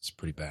 it's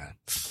pretty bad.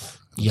 It's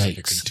yikes. like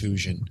a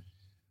contusion.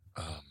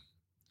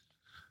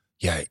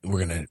 Yeah, we're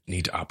gonna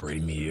need to operate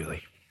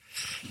immediately.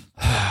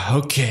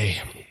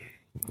 Okay.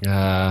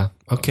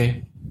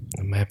 Okay.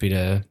 I'm happy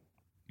to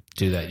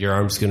do that. Your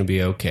arm's going to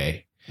be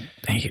okay.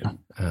 Thank you.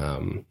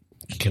 Can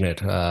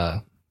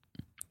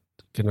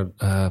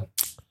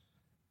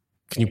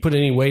you put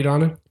any weight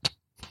on it?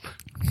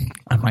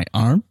 On my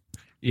arm?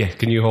 Yeah.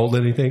 Can you hold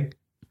anything?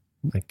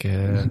 Like,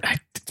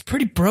 It's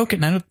pretty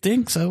broken. I don't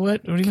think so.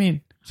 What do you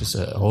mean? just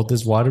hold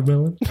this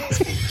watermelon?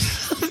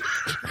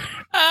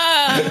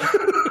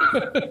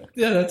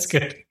 Yeah, that's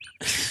good.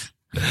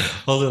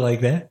 Hold it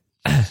like that.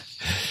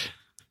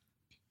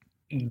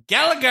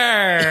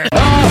 Gallagher!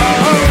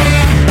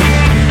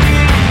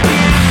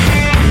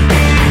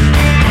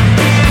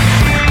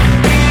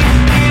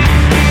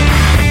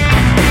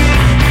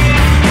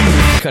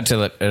 Cut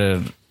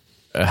to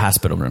a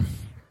hospital room.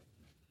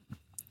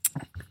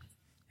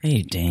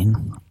 Hey,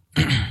 Dane.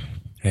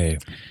 Hey,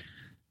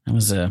 That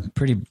was a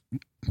pretty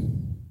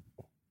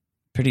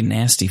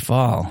nasty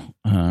fall.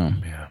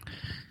 yeah.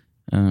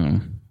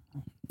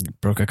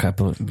 Broke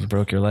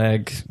your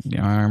leg,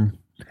 your arm.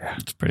 Yeah,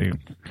 it's pretty.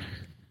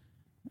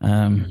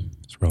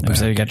 It's real bad.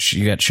 So you got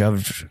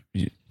shoved.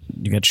 You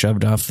got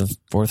shoved off the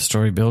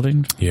 4th-story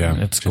building. Yeah,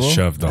 at school. just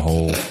shoved the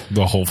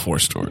whole 4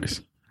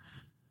 stories.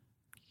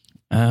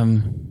 I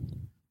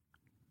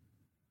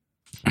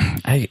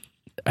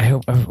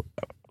hope.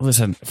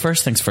 Listen.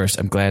 First things first.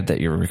 I'm glad that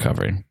you're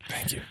recovering.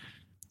 Thank you.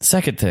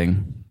 Second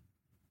thing.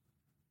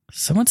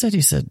 Someone said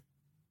you said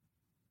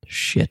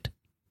shit.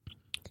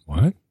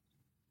 What?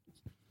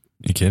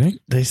 You kidding?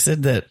 They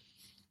said that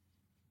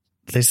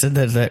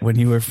when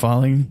you were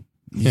falling,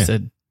 you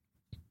said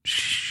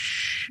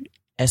SH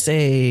as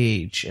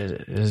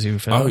you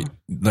fell. Oh,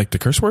 like the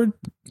curse word?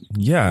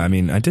 Yeah, I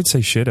mean, I did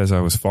say shit as I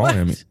was falling.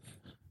 What? I mean,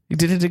 You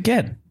did it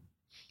again.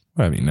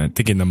 I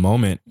think in the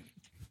moment,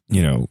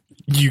 you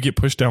get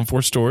pushed down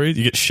 4 stories,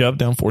 you get shoved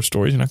down 4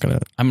 stories. You're not gonna.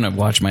 I'm gonna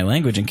watch my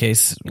language in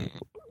case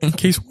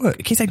what?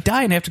 in case I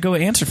die and I have to go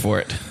answer for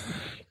it.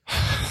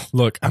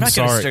 Look, I'm not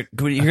sorry.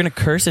 You're gonna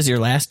curse as your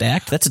last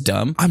act? That's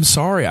dumb. I'm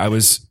sorry. I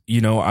was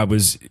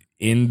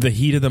in the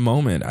heat of the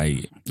moment.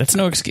 That's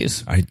no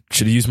excuse. I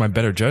should have used my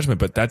better judgment,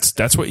 but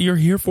that's what you're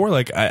here for.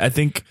 Like, I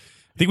think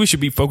we should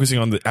be focusing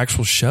on the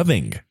actual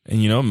shoving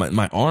and,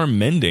 my arm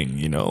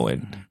mending,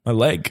 and my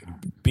leg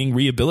being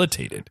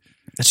rehabilitated.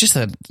 It's just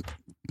that,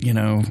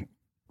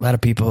 a lot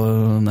of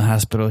people in the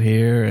hospital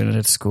here and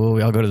at school.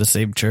 We all go to the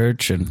same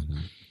church, and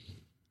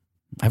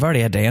I've already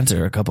had to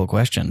answer a couple of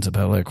questions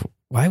about like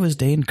why was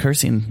Dane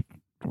cursing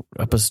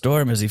up a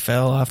storm as he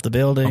fell off the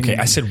building. Okay,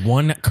 I said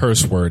one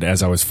curse word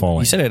as I was falling.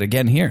 You said it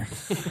again here.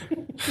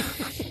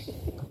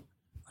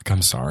 Like,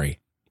 I'm sorry.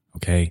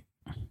 Okay.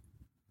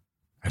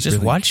 I Just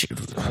really- watch.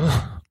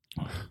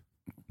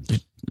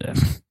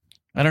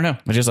 I don't know.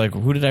 I'm just like,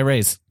 who did I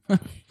raise?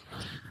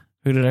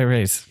 Who did I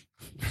raise?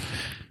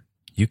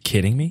 You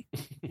kidding me?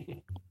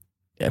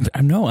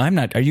 No, I'm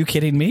not. Are you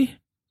kidding me?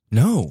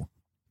 No.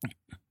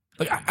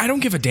 Like, I don't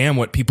give a damn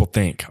what people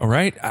think. All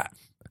right.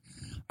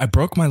 I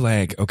broke my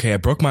leg. Okay. I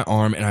broke my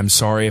arm, and I'm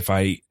sorry if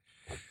I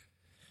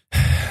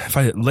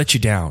let you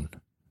down.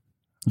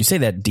 You say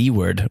that D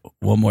word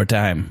one more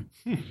time.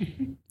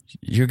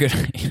 You're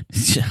gonna.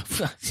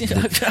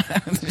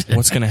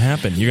 What's gonna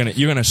happen? You're gonna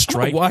I'm gonna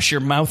strike. wash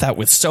your mouth out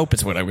with soap.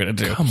 Is what I'm gonna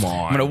do. Come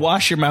on. I'm gonna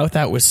wash your mouth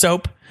out with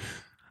soap.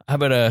 I'm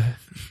gonna.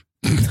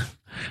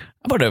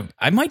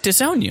 I might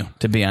disown you.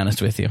 To be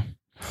honest with you.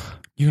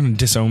 You're gonna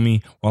disown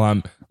me while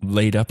I'm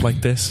laid up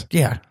like this?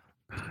 Yeah.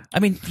 I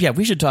mean, yeah,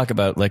 we should talk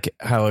about like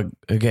how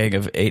a gang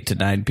of 8 to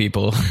 9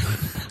 people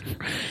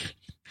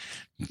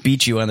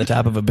beat you on the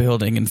top of a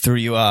building and threw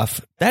you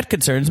off. That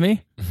concerns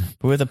me.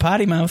 But with a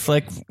potty mouth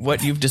like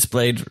what you've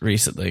displayed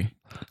recently.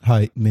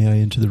 Hi, may I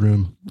enter the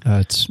room?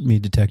 It's me,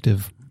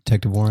 Detective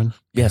Warren.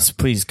 Yes,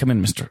 please come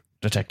in, Mr.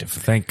 Detective.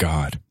 Thank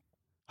God.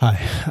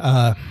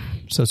 Hi.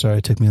 So sorry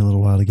it took me a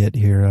little while to get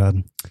here.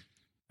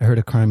 I heard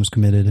a crime was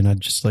committed, and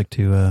I'd just like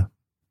to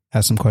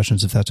ask some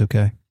questions if that's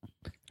okay.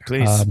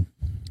 Please.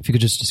 If you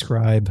could just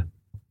describe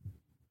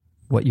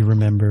what you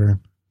remember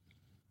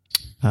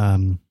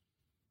and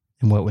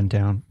what went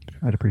down,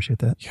 I'd appreciate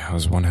that. Yeah, it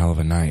was one hell of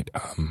a night.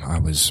 I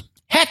was.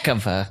 Heck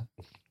of a.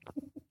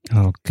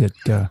 Oh, good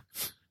God.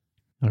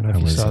 I don't know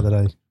if you saw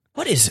that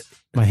What is.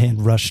 my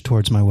hand rushed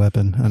towards my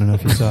weapon. I don't know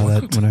if you saw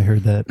that when I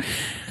heard that.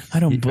 I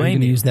don't Are you blame going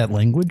to you. use that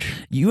language?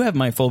 You have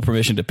my full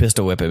permission to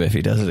pistol whip him if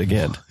he does it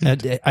again.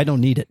 I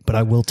don't need it, but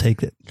I will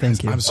take it.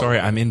 Thank you. I'm sorry.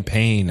 I'm in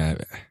pain. I'm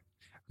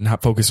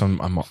not focused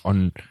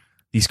on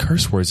these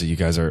curse words that you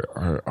guys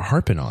are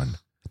harping on.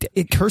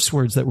 Curse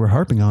words that we're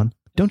harping on.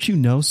 Don't you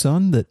know,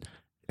 son, that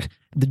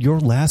your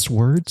last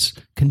words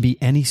can be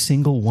any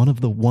single one of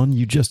the one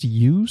you just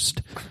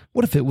used?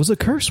 What if it was a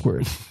curse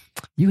word?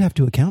 You have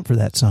to account for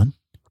that, son.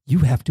 You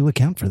have to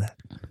account for that.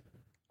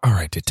 All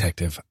right,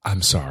 detective.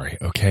 I'm sorry.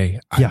 Okay.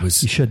 Yeah, you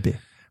should be.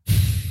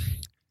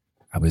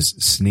 I was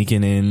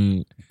sneaking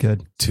in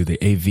Good. to the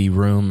AV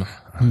room.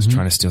 I was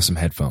trying to steal some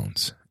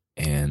headphones,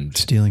 and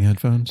Stealing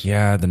headphones?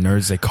 yeah, the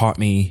nerds, they caught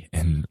me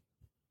and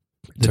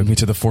took me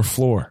to the 4th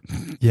floor.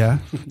 Yeah.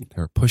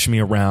 They were pushing me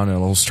around in a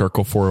little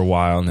circle for a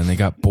while, and then they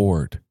got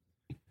bored.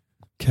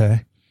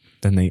 Okay.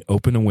 Then they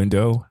opened a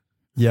window.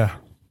 Yeah.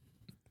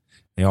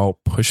 They all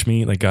pushed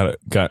me, like got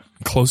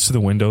close to the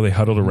window. They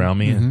huddled around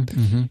me,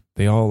 and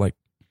they all like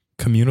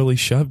communally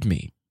shoved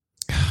me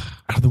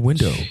out of the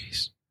window.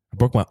 Jeez. I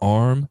broke my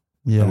arm,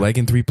 Yeah. my leg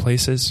in 3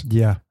 places.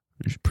 Yeah.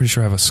 Pretty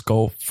sure I have a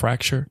skull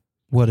fracture.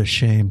 What a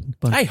shame.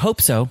 But I hope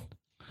so.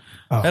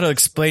 Oh. That'll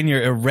explain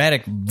your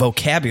erratic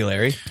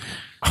vocabulary.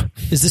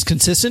 is this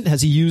consistent?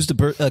 Has he used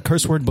a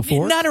curse word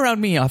before? Not around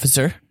me,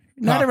 officer.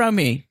 Not Oh. around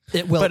me.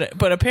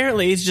 But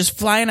apparently he's just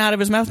flying out of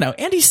his mouth now.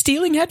 And he's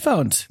stealing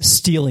headphones.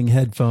 Stealing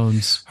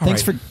headphones. All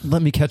Thanks right. for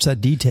letting me catch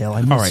that detail.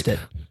 I missed All right. it.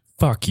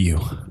 Fuck you.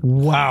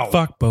 Wow.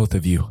 Fuck both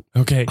of you.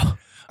 Okay.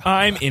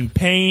 I'm in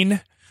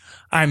pain.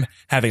 I'm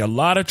having a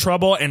lot of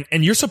trouble, and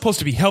you're supposed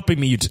to be helping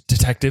me, you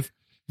detective.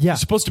 Yeah. You're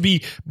supposed to be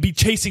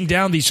chasing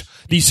down these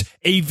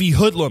AV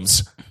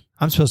hoodlums.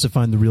 I'm supposed to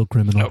find the real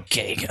criminal.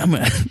 Okay, I'm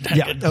gonna.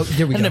 Yeah. Oh,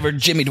 here we I've go. never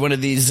jimmied one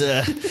of these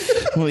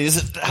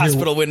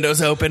hospital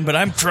windows open, but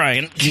I'm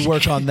trying. You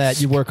work on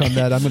that.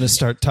 I'm going to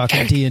start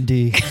talking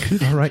D&D.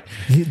 All right.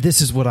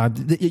 This is what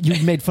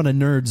you made fun of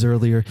nerds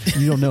earlier.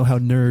 You don't know how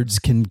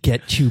nerds can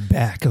get you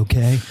back,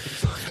 okay?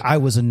 I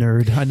was a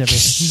nerd. I never.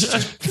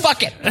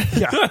 Fuck it.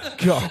 Yeah.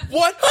 Go.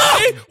 What?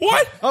 Hey,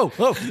 what? Oh.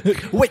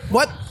 Wait,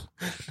 what?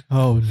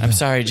 Oh, no. I'm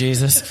sorry,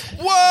 Jesus.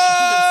 Whoa!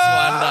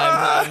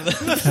 Out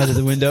of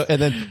the window. And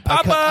then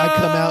I come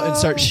out and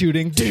start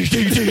shooting.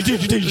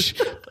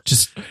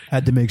 Just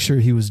had to make sure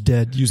he was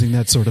dead using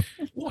that sort of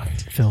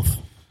filth.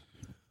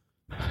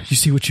 You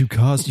see what you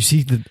caused? You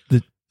see the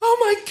Oh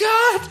my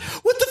God!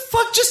 What the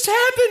fuck just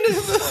happened?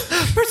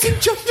 The person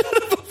jumped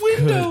out of a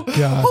window. Good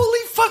God. Holy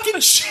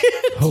fucking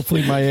shit!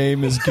 hopefully my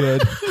aim is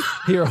good.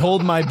 Here,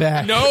 hold my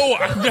back. No,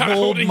 I'm not Hold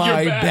holding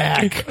my your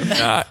back. back. I'm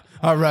not.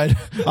 All right,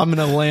 I'm going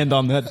to land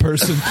on that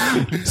person.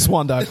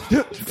 Swan dive.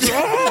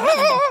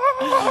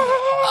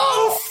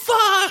 Oh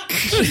fuck!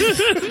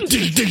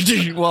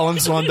 While I'm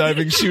swan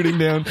diving, shooting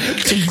down.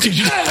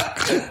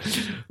 Oh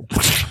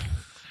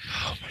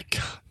my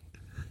God.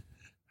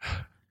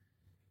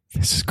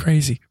 This is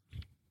crazy.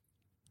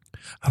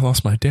 I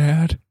lost my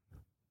dad.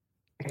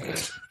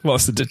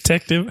 Lost the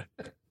detective.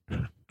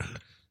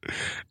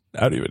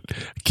 I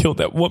killed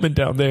that woman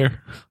down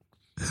there.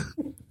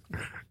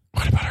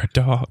 What about our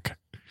dog?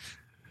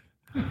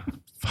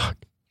 Fuck.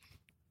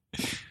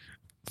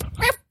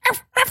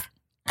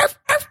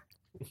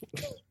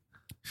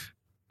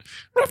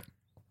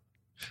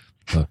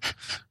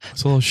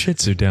 It's a little Shih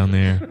Tzu down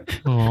there.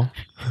 Oh,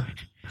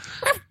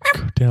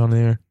 go down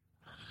there.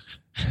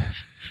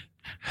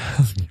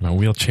 My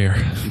wheelchair.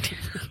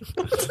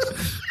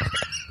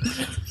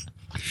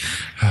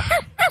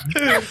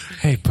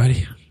 Hey,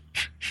 buddy.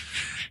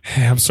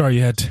 Hey, I'm sorry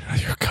you're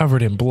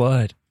covered in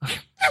blood.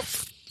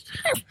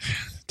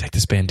 Take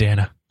this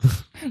bandana.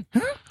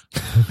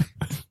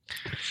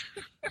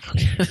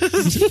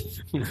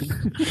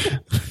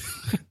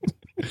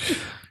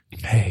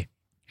 Hey,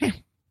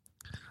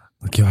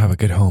 look, you'll have a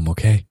good home,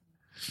 okay?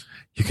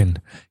 You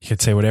can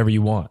say whatever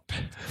you want.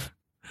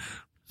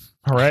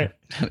 All right.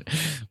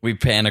 We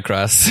pan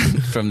across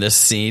from this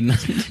scene,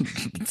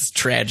 this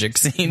tragic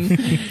scene,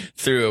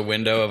 through a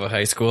window of a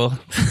high school.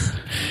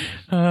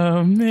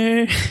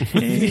 Amazing.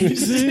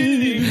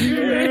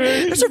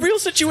 There's a real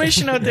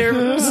situation out there.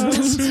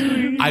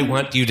 I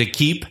want you to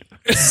keep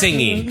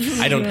singing.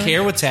 I don't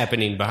care what's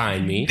happening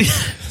behind me.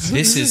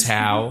 This is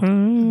how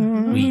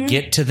we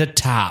get to the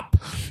top.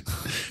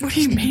 What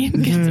do you mean?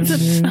 Get to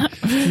the top?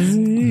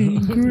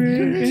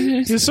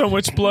 There's so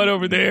much blood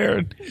over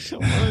there. So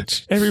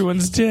much.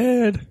 Everyone's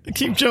dead. I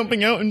keep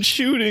jumping out and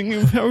shooting.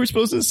 How are we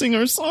supposed to sing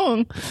our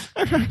song?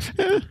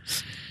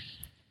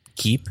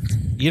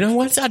 You know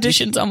what? This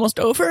audition's almost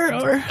over,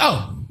 or?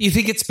 Oh, you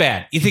think it's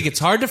bad? You think it's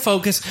hard to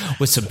focus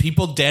with some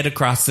people dead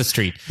across the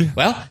street?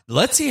 Well,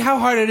 let's see how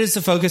hard it is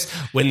to focus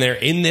when they're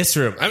in this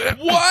room. I mean,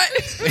 what?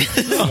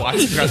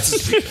 Watch across the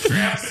street.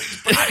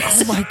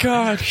 Oh my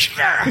God.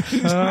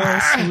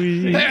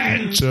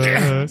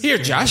 Sweet. Here,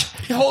 Josh,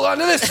 hold on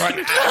to this one.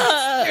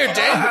 Here,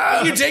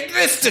 Dane, you take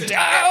this to Dane.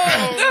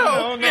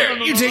 No. Here,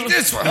 you take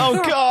this one. Oh,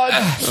 God.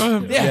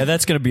 Yeah,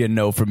 that's going to be a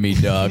no from me,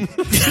 dog.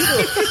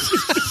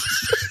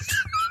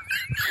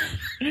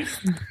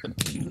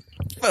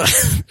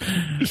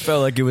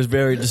 Felt like it was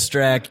very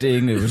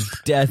distracting. It was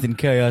death and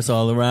chaos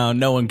all around.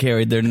 No one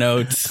carried their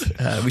notes.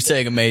 We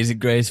sang Amazing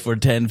Grace for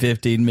 10,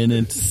 15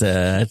 minutes.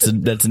 That's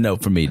a no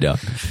for me, dog.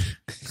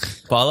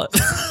 Paula?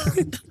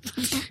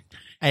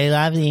 I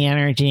love the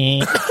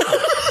energy.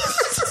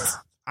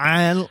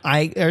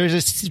 There's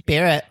a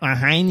spirit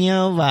behind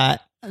you,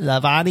 but the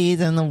body's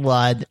in the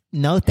wood.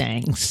 No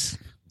thanks.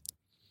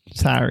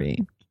 Sorry.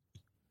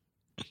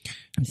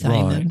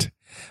 Simon.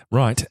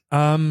 Right.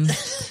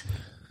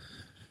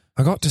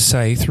 I got to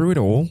say, through it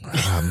all,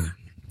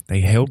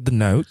 they held the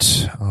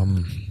note.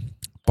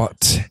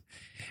 But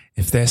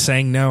if they're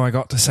saying no, I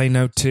got to say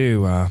no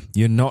too.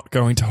 You're not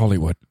going to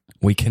Hollywood.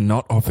 We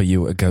cannot offer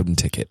you a golden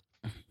ticket.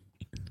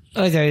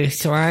 Oh, they're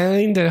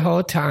smiling the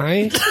whole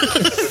time?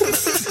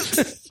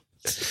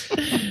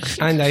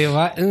 And I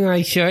buttoned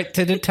my shirt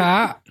to the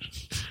top?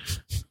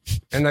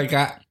 And I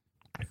got...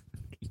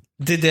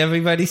 Did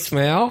everybody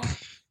smell?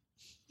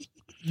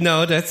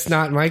 No, that's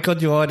not Michael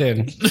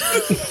Jordan.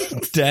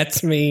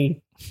 That's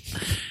me.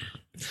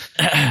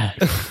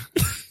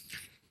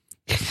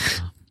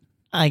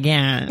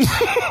 Again,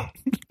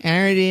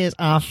 energy is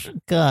off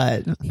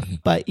good,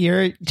 but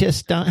you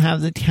just don't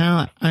have the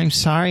talent. I'm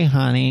sorry,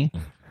 honey.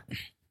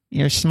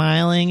 Your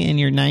smiling and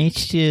your nice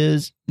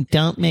shoes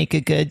don't make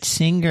a good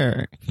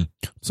singer.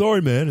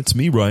 Sorry, man. It's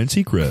me, Ryan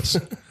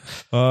Seacrest.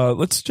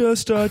 Let's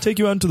just take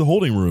you out into the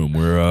holding room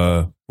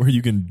where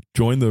you can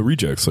join the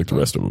rejects like the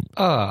rest of them.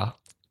 Oh,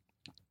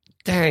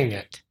 dang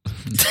it.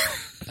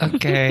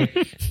 Okay.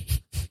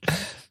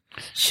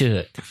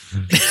 Shoot.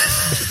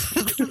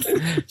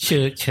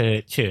 Shoot.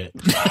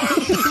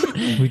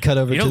 We cut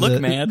over You to don't look the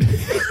mad.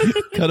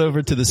 cut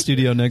over to the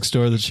studio next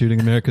door that's shooting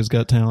America's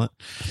Got Talent.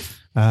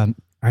 All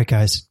right,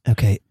 guys.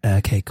 Okay,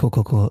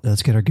 cool.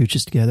 Let's get our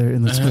gooches together,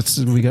 and let's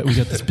we got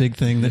this big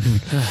thing that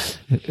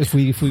if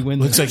we win,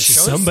 Looks like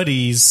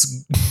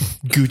somebody's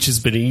gooch has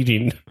been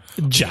eating.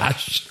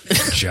 Josh.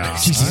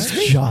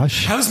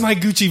 Josh. How's my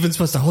gooch even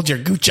supposed to hold your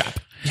gooch up?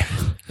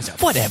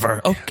 Whatever.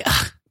 Oh,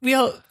 God. We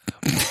all...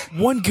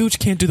 One gooch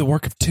can't do the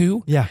work of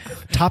two. Yeah,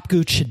 top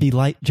gooch should be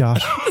light,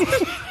 Josh.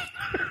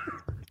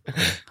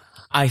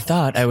 I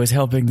thought I was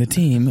helping the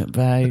team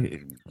by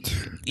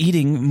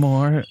eating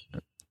more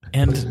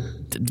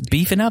and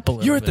beefing up a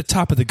little You're at the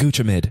top of the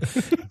Gucci-mid.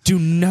 Do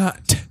not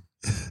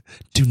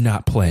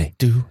play.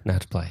 Do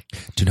not play.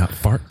 Do not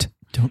fart.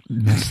 Don't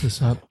mess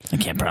this up. I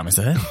can't promise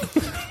that.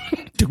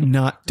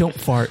 Don't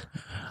fart.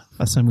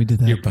 Last time we did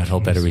that. Your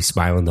butthole better be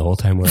smiling the whole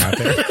time we're out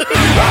there.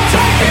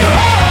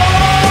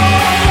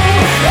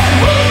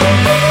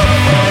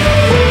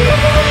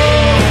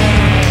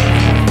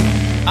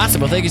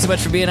 Awesome. Well, thank you so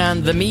much for being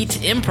on The Meat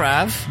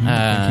Improv.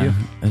 Thank you.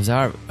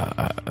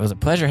 It was a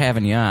pleasure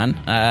having you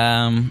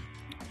on.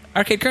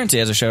 Arcade Currency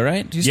has a show,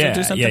 right? Do you still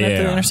do something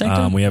at the Inner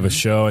Sanctum? We have a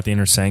show at the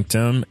Inner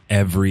Sanctum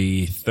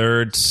every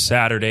third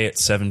Saturday at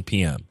 7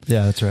 p.m.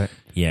 Yeah, that's right.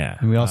 Yeah.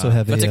 And we also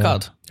have What's it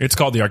called? It's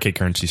called the Arcade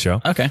Currency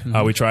Show. Okay.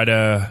 We try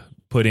to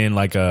put in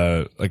like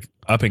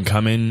up and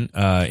coming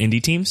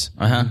indie teams.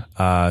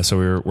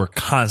 So we're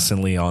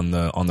constantly on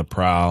the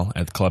prowl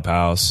at the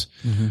clubhouse.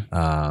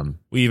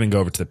 We even go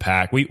over to the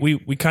pack.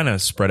 We kind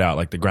of spread out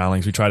like the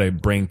groundlings. We try to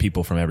bring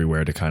people from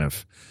everywhere to kind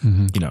of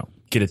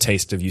get a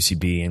taste of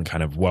UCB and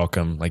kind of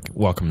welcome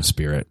the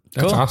spirit.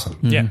 That's awesome.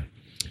 Yeah.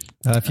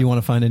 If you want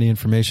to find any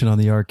information on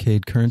the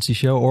Arcade Currency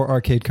Show or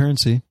Arcade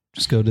Currency,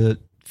 just go to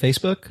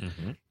Facebook,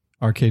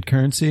 Arcade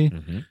Currency.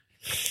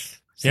 Is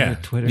Yeah.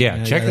 that Twitter.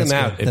 Yeah, check them that's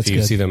out good. if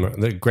you see them.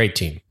 They're a great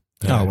team.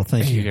 Oh, well,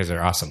 thank you. You guys are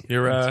awesome.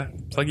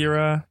 Plug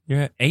your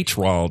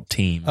H-Rod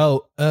team.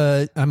 Oh,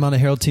 I'm on a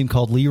Herald team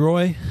called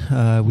Leroy.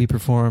 We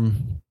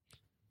perform.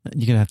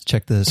 You're gonna have to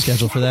check the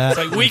schedule for that.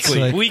 It's like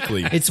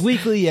weekly. It's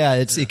weekly. Yeah,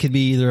 it could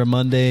be either a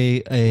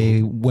Monday,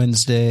 a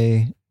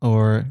Wednesday,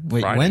 or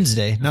Friday.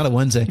 Wednesday, not a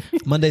Wednesday.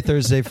 Monday,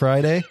 Thursday,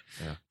 Friday.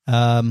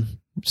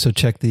 So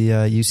check the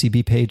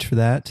UCB page for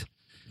that.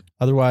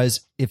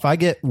 Otherwise, if I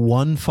get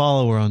one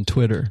follower on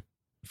Twitter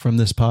from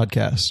this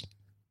podcast,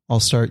 I'll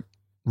start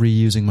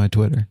reusing my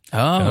Twitter.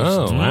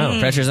 Oh, wow.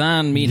 Pressure's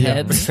on,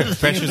 meatheads.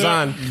 Pressure's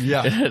on.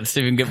 Yeah, See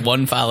if we can get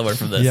one follower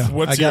from this. Yeah.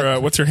 What's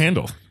your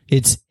handle?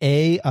 it's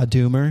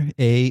Adumer.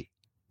 It's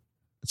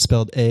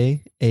spelled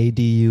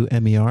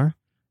Adumer.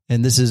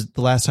 And this is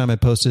the last time I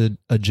posted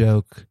a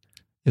joke.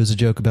 It was a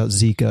joke about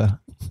Zika.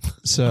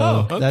 So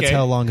okay. that's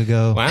how long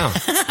ago. Wow.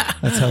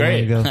 That's how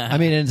Great. long ago. I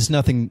mean, it's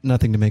nothing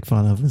to make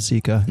fun of with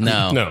Zika.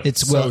 No. No.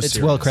 It's So it's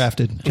serious. well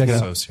crafted. Check it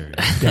So out.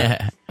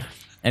 serious.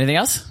 Anything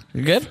else?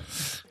 You good?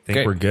 I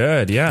think we're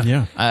good. Yeah.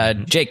 Yeah.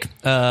 Jake.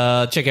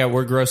 Check out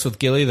We're Gross with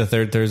Gilly the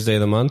third Thursday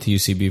of the month,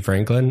 UCB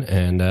Franklin,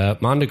 and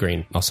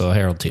Mondegreen, also a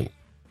Herald team.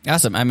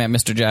 Awesome. I'm at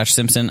Mr. Josh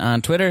Simpson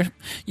on Twitter.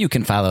 You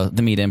can follow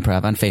The Meat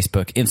Improv on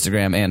Facebook,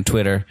 Instagram, and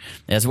Twitter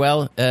as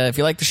well. If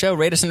you like the show,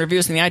 rate us and review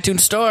us in the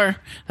iTunes store.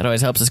 That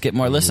always helps us get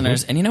more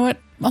listeners. And you know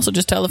what? Also,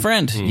 just tell a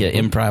friend, you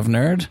improv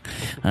nerd.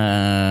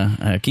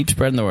 Keep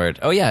spreading the word.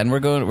 Oh yeah, and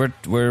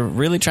we're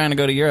really trying to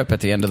go to Europe at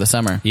the end of the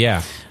summer.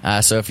 Yeah.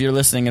 So if you're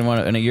listening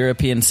in a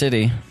European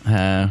city,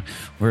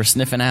 we're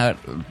sniffing out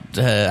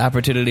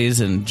opportunities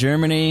in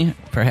Germany,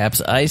 perhaps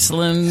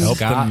Iceland,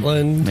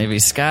 Scotland. maybe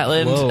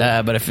Scotland.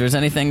 Whoa. But if there's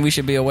anything we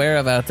should be aware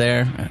of out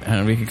there,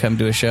 we could come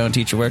do a show and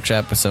teach a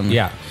workshop with some.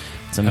 Yeah.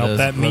 Some of Help those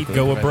that meat local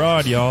go providers.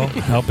 abroad, y'all.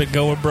 Help it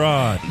go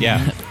abroad.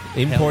 Yeah.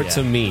 Import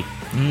some meat.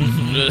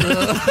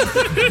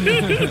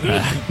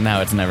 Now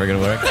it's never going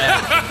to work.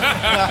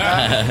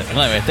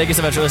 Well, anyway, thank you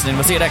so much for listening.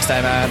 We'll see you next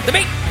time on The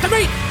Meat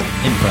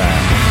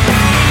Improv.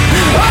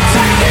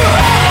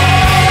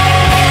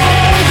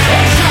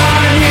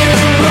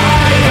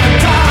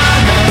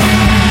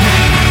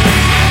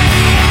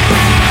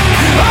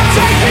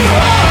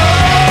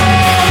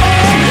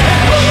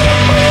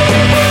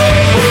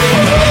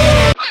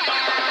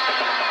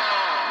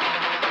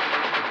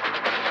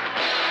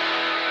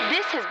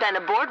 This has been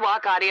a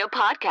Boardwalk Audio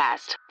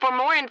podcast. For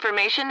more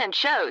information and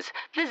shows,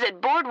 visit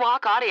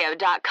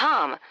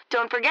boardwalkaudio.com.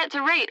 Don't forget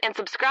to rate and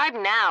subscribe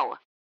now.